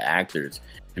and the actors.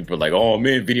 People are like, oh,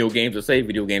 man, video games are safe.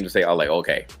 I was like,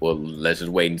 okay, well, let's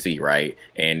just wait and see, right?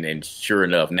 And sure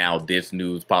enough, now this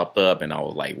news popped up, and I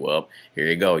was like, well, here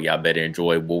you go. Y'all better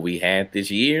enjoy what we had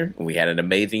this year. We had an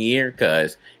amazing year,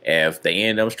 because if they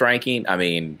end up striking, I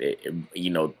mean,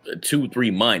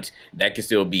 2-3 months, that could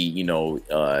still be,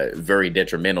 very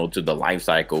detrimental to the life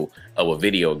cycle of a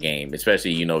video game,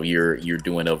 especially, you're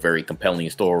doing a very compelling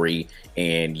story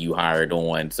and you hired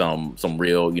on some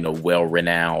real,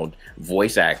 well-renowned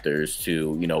voice actors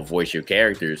to, voice your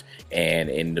characters and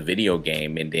in the video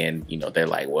game. And then, they're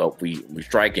like, well, we're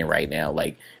striking right now.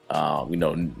 Like,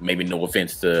 maybe no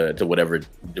offense to whatever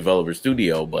developer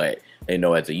studio, but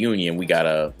as a union, we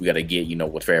gotta get,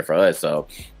 what's fair for us. So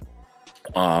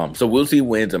we'll see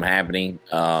what ends up happening.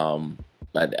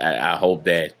 I hope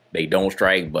that they don't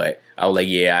strike, but I was like,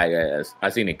 I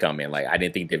seen it coming. Like, I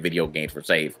didn't think that video games were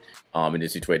safe in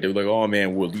this situation. They were like, oh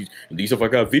man, well, at least if I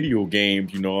got video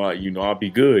games, I'll be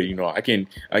good. I can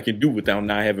do without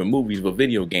not having movies, but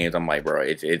video games, I'm like, bro,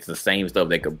 it's the same stuff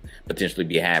that could potentially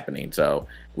be happening. So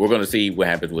we're gonna see what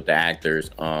happens with the actors.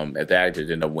 If the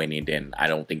actors end up winning, then I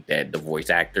don't think that the voice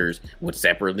actors would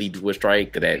separately do a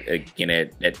strike, because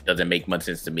that doesn't make much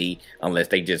sense to me unless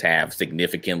they just have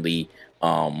significantly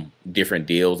different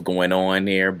deals going on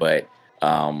there. But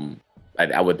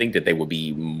I would think that they would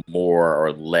be more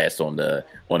or less on the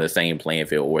same playing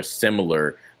field or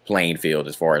similar playing field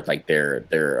as far as like their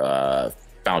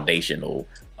foundational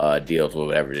deals or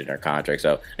whatever in their contract.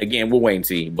 So again, we'll wait and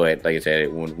see. But like I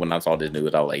said, when I saw this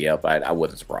news, I was like, yep, I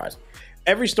wasn't surprised.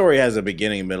 Every story has a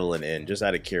beginning, middle, and end. Just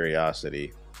out of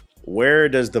curiosity, where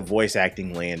does the voice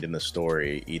acting land in the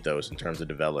story ethos in terms of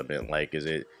development? Like,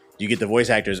 do you get the voice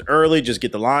actors early, just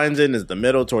get the lines in? Is it the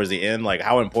middle, towards the end? Like,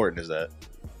 how important is that?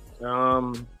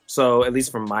 So at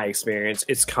least from my experience,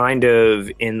 it's kind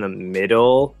of in the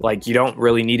middle. Like, you don't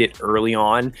really need it early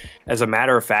on. As a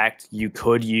matter of fact, you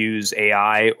could use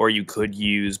AI, or you could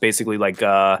use basically like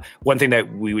one thing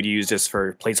that we would use just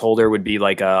for placeholder would be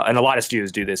like and a lot of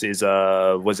studios do this is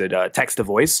text to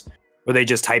voice, where they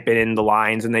just type it in the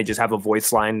lines and they just have a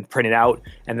voice line printed out,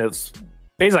 and it's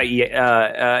basically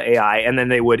AI, and then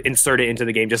they would insert it into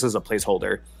the game just as a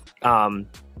placeholder.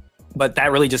 But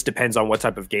that really just depends on what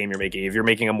type of game you're making. If you're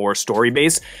making a more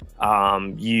story-based,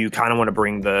 you kind of want to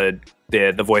bring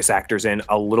the voice actors in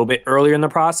a little bit earlier in the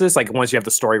process. Like, once you have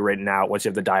the story written out, once you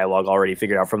have the dialogue already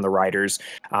figured out from the writers,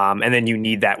 and then you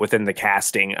need that within the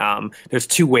casting. There's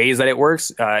two ways that it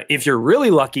works. If you're really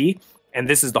lucky, and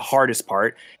this is the hardest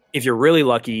part, if you're really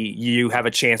lucky, you have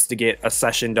a chance to get a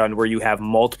session done where you have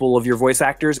multiple of your voice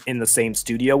actors in the same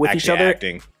studio with each other.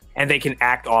 And they can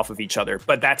act off of each other.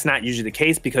 But that's not usually the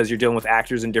case, because you're dealing with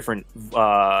actors in different...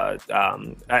 I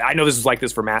know this is like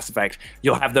this for Mass Effect.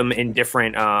 You'll have them in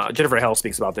different... Jennifer Hell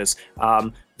speaks about this.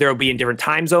 They'll be in different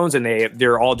time zones, and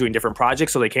they're all doing different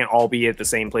projects, so they can't all be at the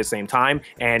same place, same time.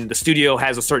 And the studio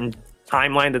has a certain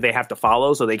timeline that they have to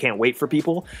follow, so they can't wait for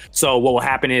people. So what will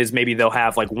happen is maybe they'll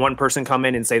have like one person come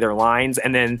in and say their lines,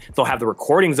 and then they'll have the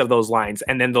recordings of those lines,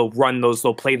 and then they'll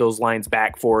play those lines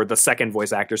back for the second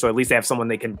voice actor, so at least they have someone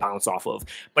they can bounce off of.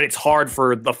 But it's hard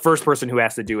for the first person who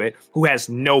has to do it, who has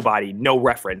nobody, no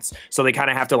reference, so they kind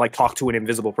of have to like talk to an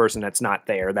invisible person that's not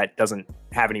there, that doesn't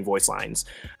have any voice lines.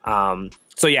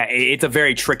 So yeah, it's a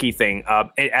very tricky thing.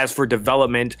 As for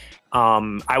development,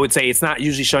 I would say it's not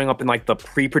usually showing up in like the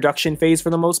pre-production phase for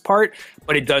the most part,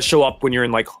 but it does show up when you're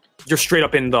in like, you're straight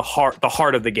up in the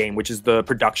heart of the game, which is the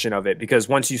production of it. Because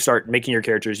once you start making your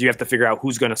characters, you have to figure out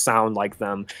who's going to sound like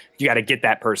them. You got to get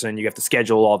that person. You have to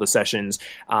schedule all the sessions.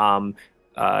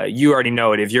 You already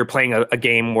know it. If you're playing a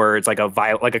game where it's like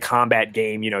a combat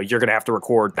game, you know, you're going to have to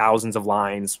record thousands of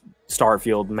lines.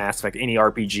 Starfield, Mass Effect, any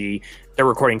RPG, they're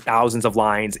recording thousands of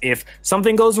lines. If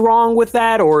something goes wrong with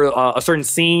that, or a certain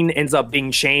scene ends up being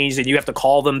changed and you have to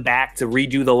call them back to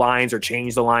redo the lines or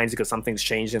change the lines because something's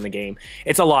changed in the game,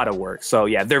 it's a lot of work. So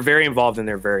yeah, they're very involved and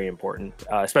they're very important,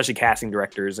 especially casting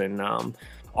directors and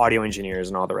audio engineers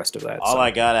and all the rest of that. All so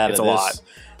I got out of it's this, a lot.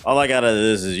 All I got out of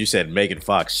this is you said Megan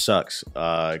Fox sucks.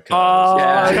 Because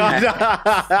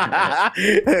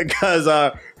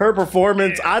her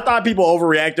performance, I thought people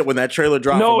overreacted when that trailer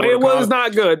dropped. No, it was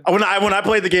not good. When I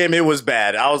played the game, it was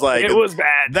bad. I was like, it was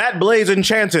bad. That Blaze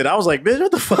Enchanted. I was like, bitch, what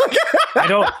the fuck?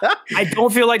 I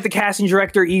don't feel like the casting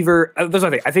director either. There's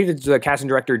nothing. I think that the casting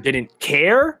director didn't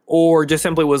care, or just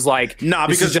simply was like, nah,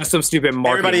 this because is just some stupid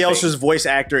marketing everybody else's thing. voice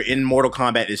actor in Mortal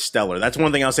Kombat is stellar. That's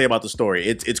one thing I'll say about the story.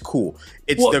 It's cool.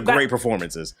 They're great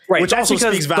performances, right? Which also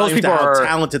speaks volumes to how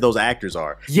talented those actors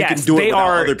are. Yes, you can do it they without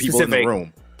are other people specific. in the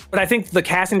room. But I think the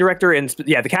casting director and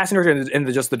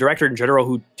just the director in general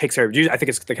who takes care of it, I think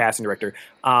it's the casting director,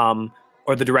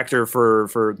 or the director for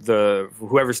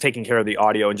whoever's taking care of the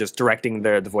audio and just directing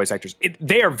the voice actors.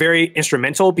 They are very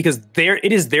instrumental because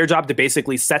it is their job to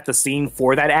basically set the scene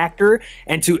for that actor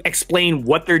and to explain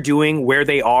what they're doing, where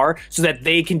they are, so that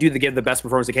they can give the best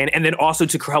performance they can, and then also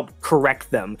to help correct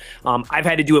them. I've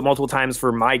had to do it multiple times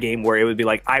for my game where it would be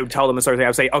like, I would tell them a certain thing. I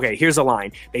would say, okay, here's a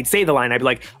line. They'd say the line. I'd be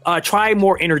like, try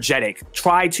more energetic.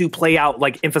 Try to play out,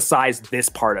 like, emphasize this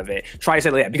part of it. Try to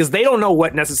say like that, because they don't know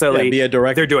what necessarily be a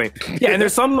director. They're doing. Yeah, and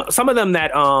there's some of them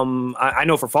that I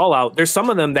know for Fallout, there's some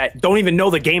of them that don't even know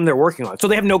the game they're working on. So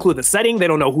they have no clue the setting, they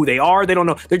don't know who they are, they don't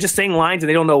know, they're just saying lines and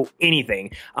they don't know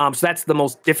anything. So that's the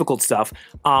most difficult stuff.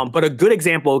 But a good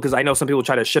example, because I know some people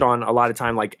try to shit on a lot of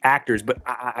time like actors, but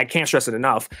I can't stress it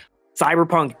enough.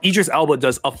 Cyberpunk, Idris Elba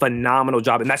does a phenomenal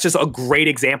job, and that's just a great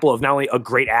example of not only a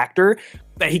great actor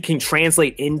that he can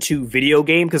translate into video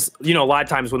game, because, you know, a lot of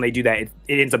times when they do that, it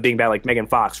ends up being bad, like Megan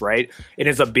Fox, right? It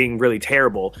ends up being really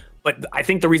terrible. But I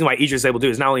think the reason why Idris is able to do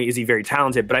it is not only is he very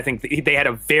talented, but I think they had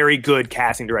a very good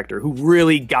casting director who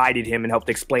really guided him and helped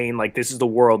explain, like, this is the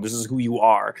world, this is who you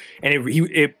are, and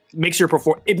it makes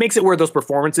it where those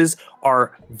performances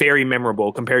are very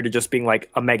memorable compared to just being like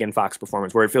a Megan Fox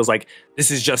performance, where it feels like this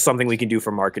is just something we can do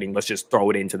for marketing. Let's just throw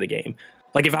it into the game.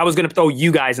 Like, if I was going to throw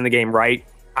you guys in the game, right,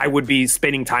 I would be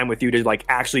spending time with you to, like,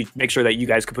 actually make sure that you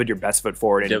guys could put your best foot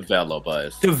forward and develop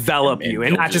us, and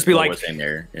not just be like, in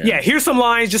there. Yeah, here's some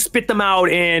lines, just spit them out,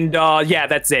 and yeah,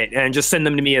 that's it, and just send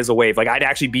them to me as a wave. Like, I'd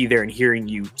actually be there and hearing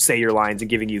you say your lines and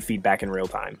giving you feedback in real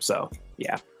time. So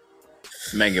yeah.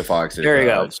 Megan Fox is, there you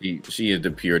go. She is the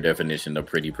pure definition of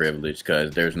pretty privilege,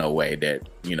 because there's no way that,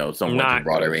 you know, someone who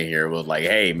brought her in here was like,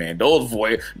 hey man, those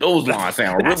lines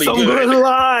sound really good.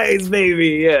 Lines,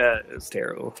 baby. Yeah, it's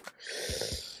terrible.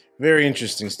 Very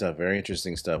interesting stuff. Very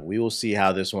interesting stuff. We will see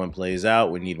how this one plays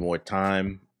out. We need more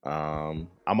time. I'm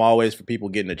always for people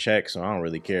getting a check, so I don't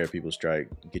really care if people strike.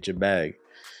 Get your bag.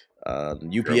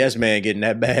 UPS man getting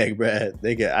that bag, Brad.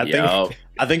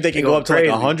 I think they can go up to like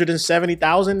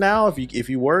 170,000 now if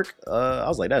you work. I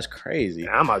was like, that's crazy.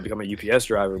 I might become a UPS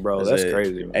driver, bro. That's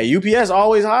crazy. Man. Hey, UPS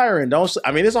always hiring.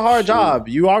 It's a hard job.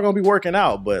 You are gonna be working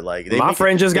out, but like, my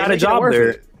friend just got a job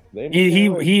there. He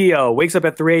wakes up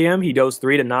at 3 a.m. He does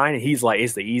 3 to 9, and he's like,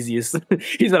 it's the easiest.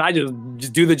 He said, I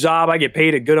just do the job. I get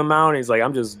paid a good amount. He's like,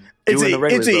 I'm just doing the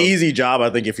regular It's an easy job, I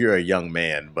think, if you're a young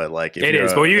man. But like, if it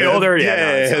is. But you get older,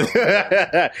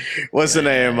 yeah. What's the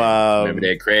name? Remember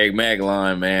that Craig Mack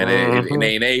line, man? It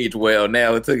ain't aged well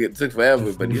now. It took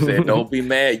forever, but he said, "Don't be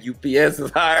mad. UPS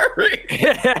is hiring."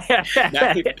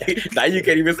 now you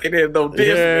can't even say that no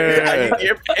different. How you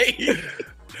get paid?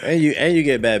 And you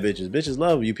get bad bitches. Bitches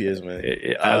love UPS, man.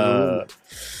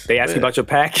 They ask you about your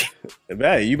pack.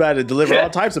 Man, you about to deliver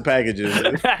all types of packages.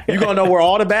 You gonna know where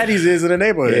all the baddies is in the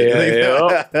neighborhood.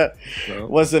 Yeah.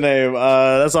 What's the name?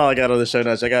 That's all I got on the show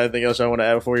notes. I got anything else I want to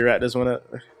add before you wrap this one up?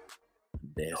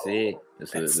 That's it.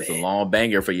 It's a long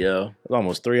banger for y'all. It's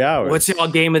almost 3 hours. What's y'all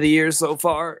game of the year so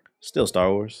far? Still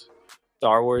Star Wars.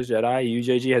 Star Wars Jedi.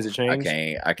 UJG, has it changed?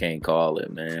 I can't call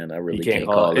it, man. I really You can't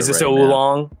call it. Is it right so now.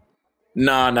 long?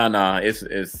 No.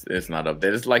 It's not up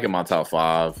there. It's like in my top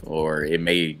 5, or it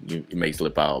may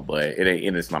slip out, but it ain't.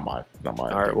 And it's not my. All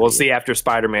right, we'll see after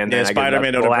Spider-Man. Then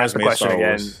Spider-Man don't impress me. Star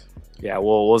Wars. Yeah,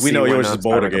 we'll see. We know yours is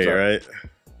Boulder Gate, right?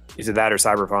 Is it that or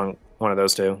Cyberpunk? One of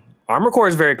those two. Armor Core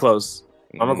is very close.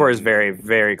 Armor Core is very,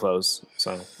 very close.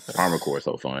 So Armor Core is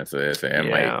so fun. So it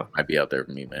might be out there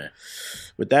for me, man.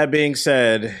 With that being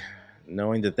said,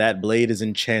 knowing that blade is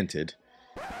enchanted,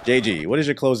 JG, what is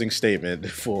your closing statement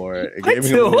for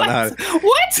gaming? What?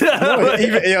 No,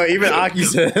 even Aki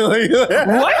said,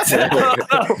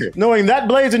 what? Knowing that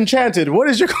blade's enchanted, what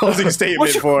is your closing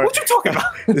statement for? What you talking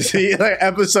about? See,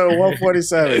 episode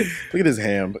 147. Look at his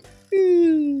ham.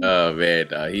 Oh man,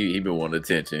 he been wanting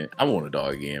attention. I want a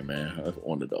dog again, man. I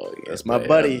want a dog again. That's my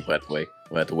buddy. We'll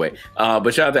have to wait.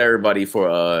 But shout out to everybody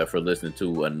for listening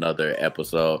to another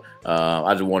episode.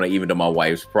 I just want to, even though my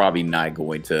wife's probably not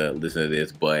going to listen to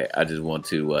this, but I just want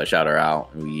to shout her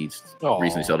out. We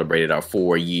recently celebrated our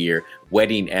 4-year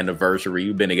wedding anniversary.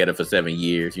 We've been together for 7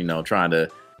 years. Trying to.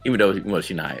 Even though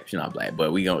she's not black,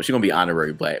 but she's gonna be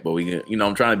honorary black. But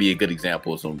I'm trying to be a good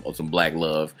example of some black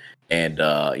love, and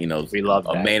we love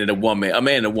a man and a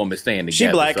woman staying together. She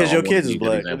black because your kids is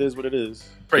black. Example. It is what it is.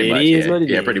 Pretty much,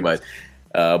 yeah, pretty much.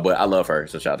 But I love her,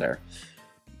 so shout out to her.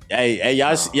 Hey,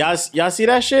 y'all see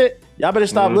that shit? Y'all better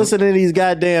stop listening to these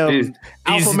goddamn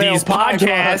alpha male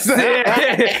podcasts.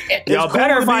 Y'all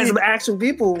better find some action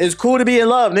people. It's cool to be in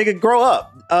love, nigga. Grow up.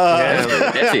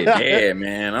 That shit dead,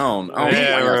 man. I don't know why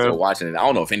y'all still watching it. I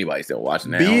don't know if anybody's still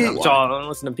watching that. Y'all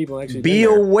listen to people actually. Be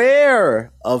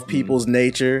aware of people's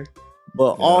nature,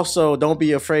 but also don't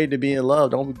be afraid to be in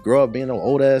love. Don't grow up being an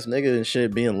old ass nigga and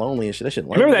shit, being lonely and shit. That shit.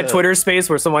 Remember that Twitter space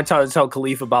where someone tried to tell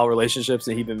Khalif about relationships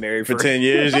and he'd been married for 10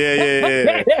 years?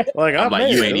 Yeah. I'm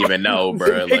like, you ain't even know,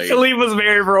 bro. Like, Khalif was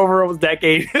married for over a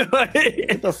decade.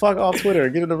 Get the fuck off Twitter.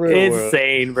 Get in the real world.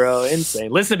 Insane, bro.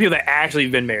 Insane. Listen to people that actually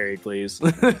been married, please.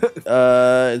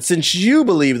 Since you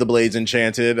believe the blade's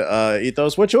enchanted,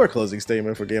 Ethos, what's your closing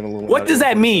statement for Game of Illuminaughty? What does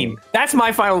that mean? That's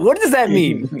my final. What does that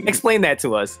mean? Explain that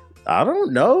to us. I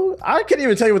don't know. I can't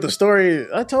even tell you what the story.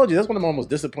 I told you that's one of my most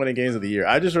disappointing games of the year.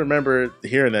 I just remember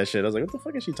hearing that shit. I was like, "What the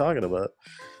fuck is she talking about?"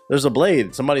 There's a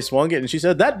blade. Somebody swung it, and she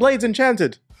said, "That blade's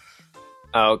enchanted."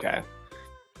 Oh, okay.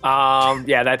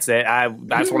 Yeah, that's it.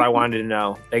 That's what I wanted to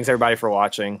know. Thanks everybody for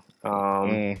watching.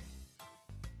 Yeah,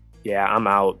 I'm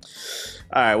out.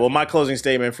 All right. Well, my closing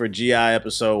statement for GI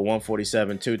episode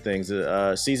 147. 2 things.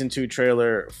 Season 2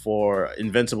 trailer for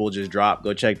Invincible just dropped.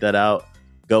 Go check that out.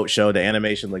 GOAT show. The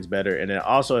animation looks better. And then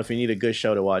also, if you need a good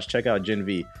show to watch, check out Gen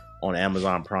V on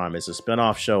Amazon Prime. It's a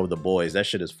spinoff show of The Boys. That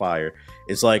shit is fire.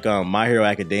 It's like My Hero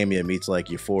Academia meets like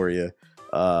Euphoria.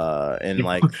 And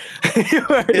like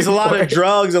it's a lot of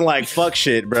drugs and like fuck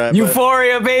shit, bro.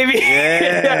 Euphoria, baby.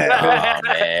 Yeah. Oh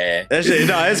man, that shit.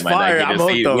 No, it's fire. I'm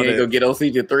hooked on it. We ain't gonna get on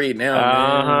season 3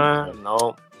 now.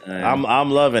 No.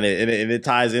 I'm loving it, and it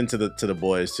ties into the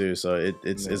boys too. So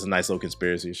it's a nice little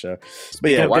conspiracy show.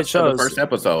 But yeah, watch the first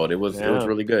episode. It was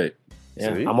really good.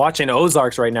 Yeah, I'm watching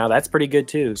Ozarks right now. That's pretty good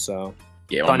too. So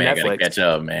yeah, my man, gotta catch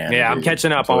up, man. Yeah, I'm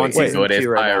catching up. I'm on season 2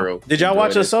 right now. Did y'all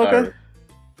watch Ahsoka?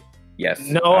 Yes.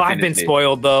 No, I've been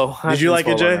spoiled though. Did you like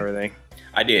it, Jay? Everything.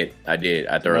 I did. I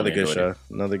thoroughly enjoyed it.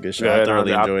 Another good show. I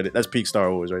thoroughly enjoyed it. That's peak Star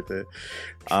Wars right there.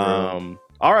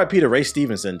 R.I.P. to Ray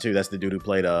Stevenson too. That's the dude who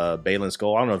played Balin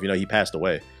Skull. I don't know if you know he passed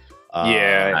away.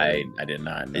 I did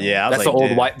not know. Yeah, that's the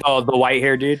old the white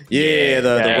hair dude. Yeah,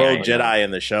 the Rogue Jedi in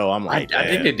the show. I'm like, I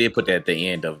think they did put that at the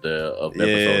end of the episode.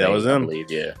 Yeah, that was them.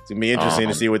 Yeah, it's gonna be interesting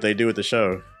to see what they do with the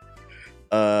show.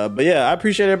 But yeah, I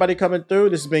appreciate everybody coming through.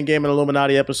 This has been Game of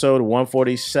Illuminaughty episode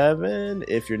 147.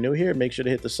 If you're new here, make sure to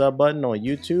hit the sub button on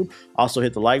YouTube. Also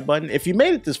hit the like button. If you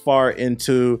made it this far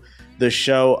into the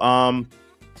show,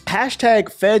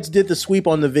 hashtag Feds did the sweep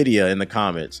on the video in the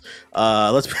comments.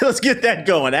 Let's get that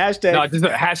going.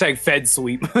 Hashtag Fed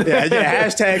sweep. yeah,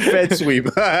 hashtag Fed sweep.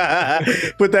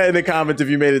 Put that in the comments if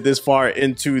you made it this far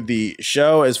into the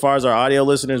show. As far as our audio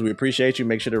listeners, we appreciate you.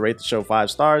 Make sure to rate the show 5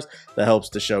 stars. That helps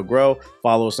the show grow.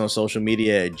 Follow us on social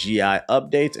media at GI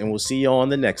Updates, and we'll see you on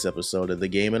the next episode of the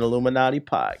Game and Illuminati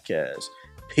podcast.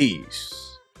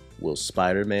 Peace. Will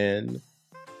Spider-Man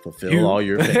fulfill all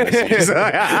your fantasies?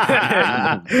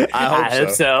 I hope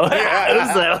so. I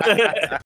hope so.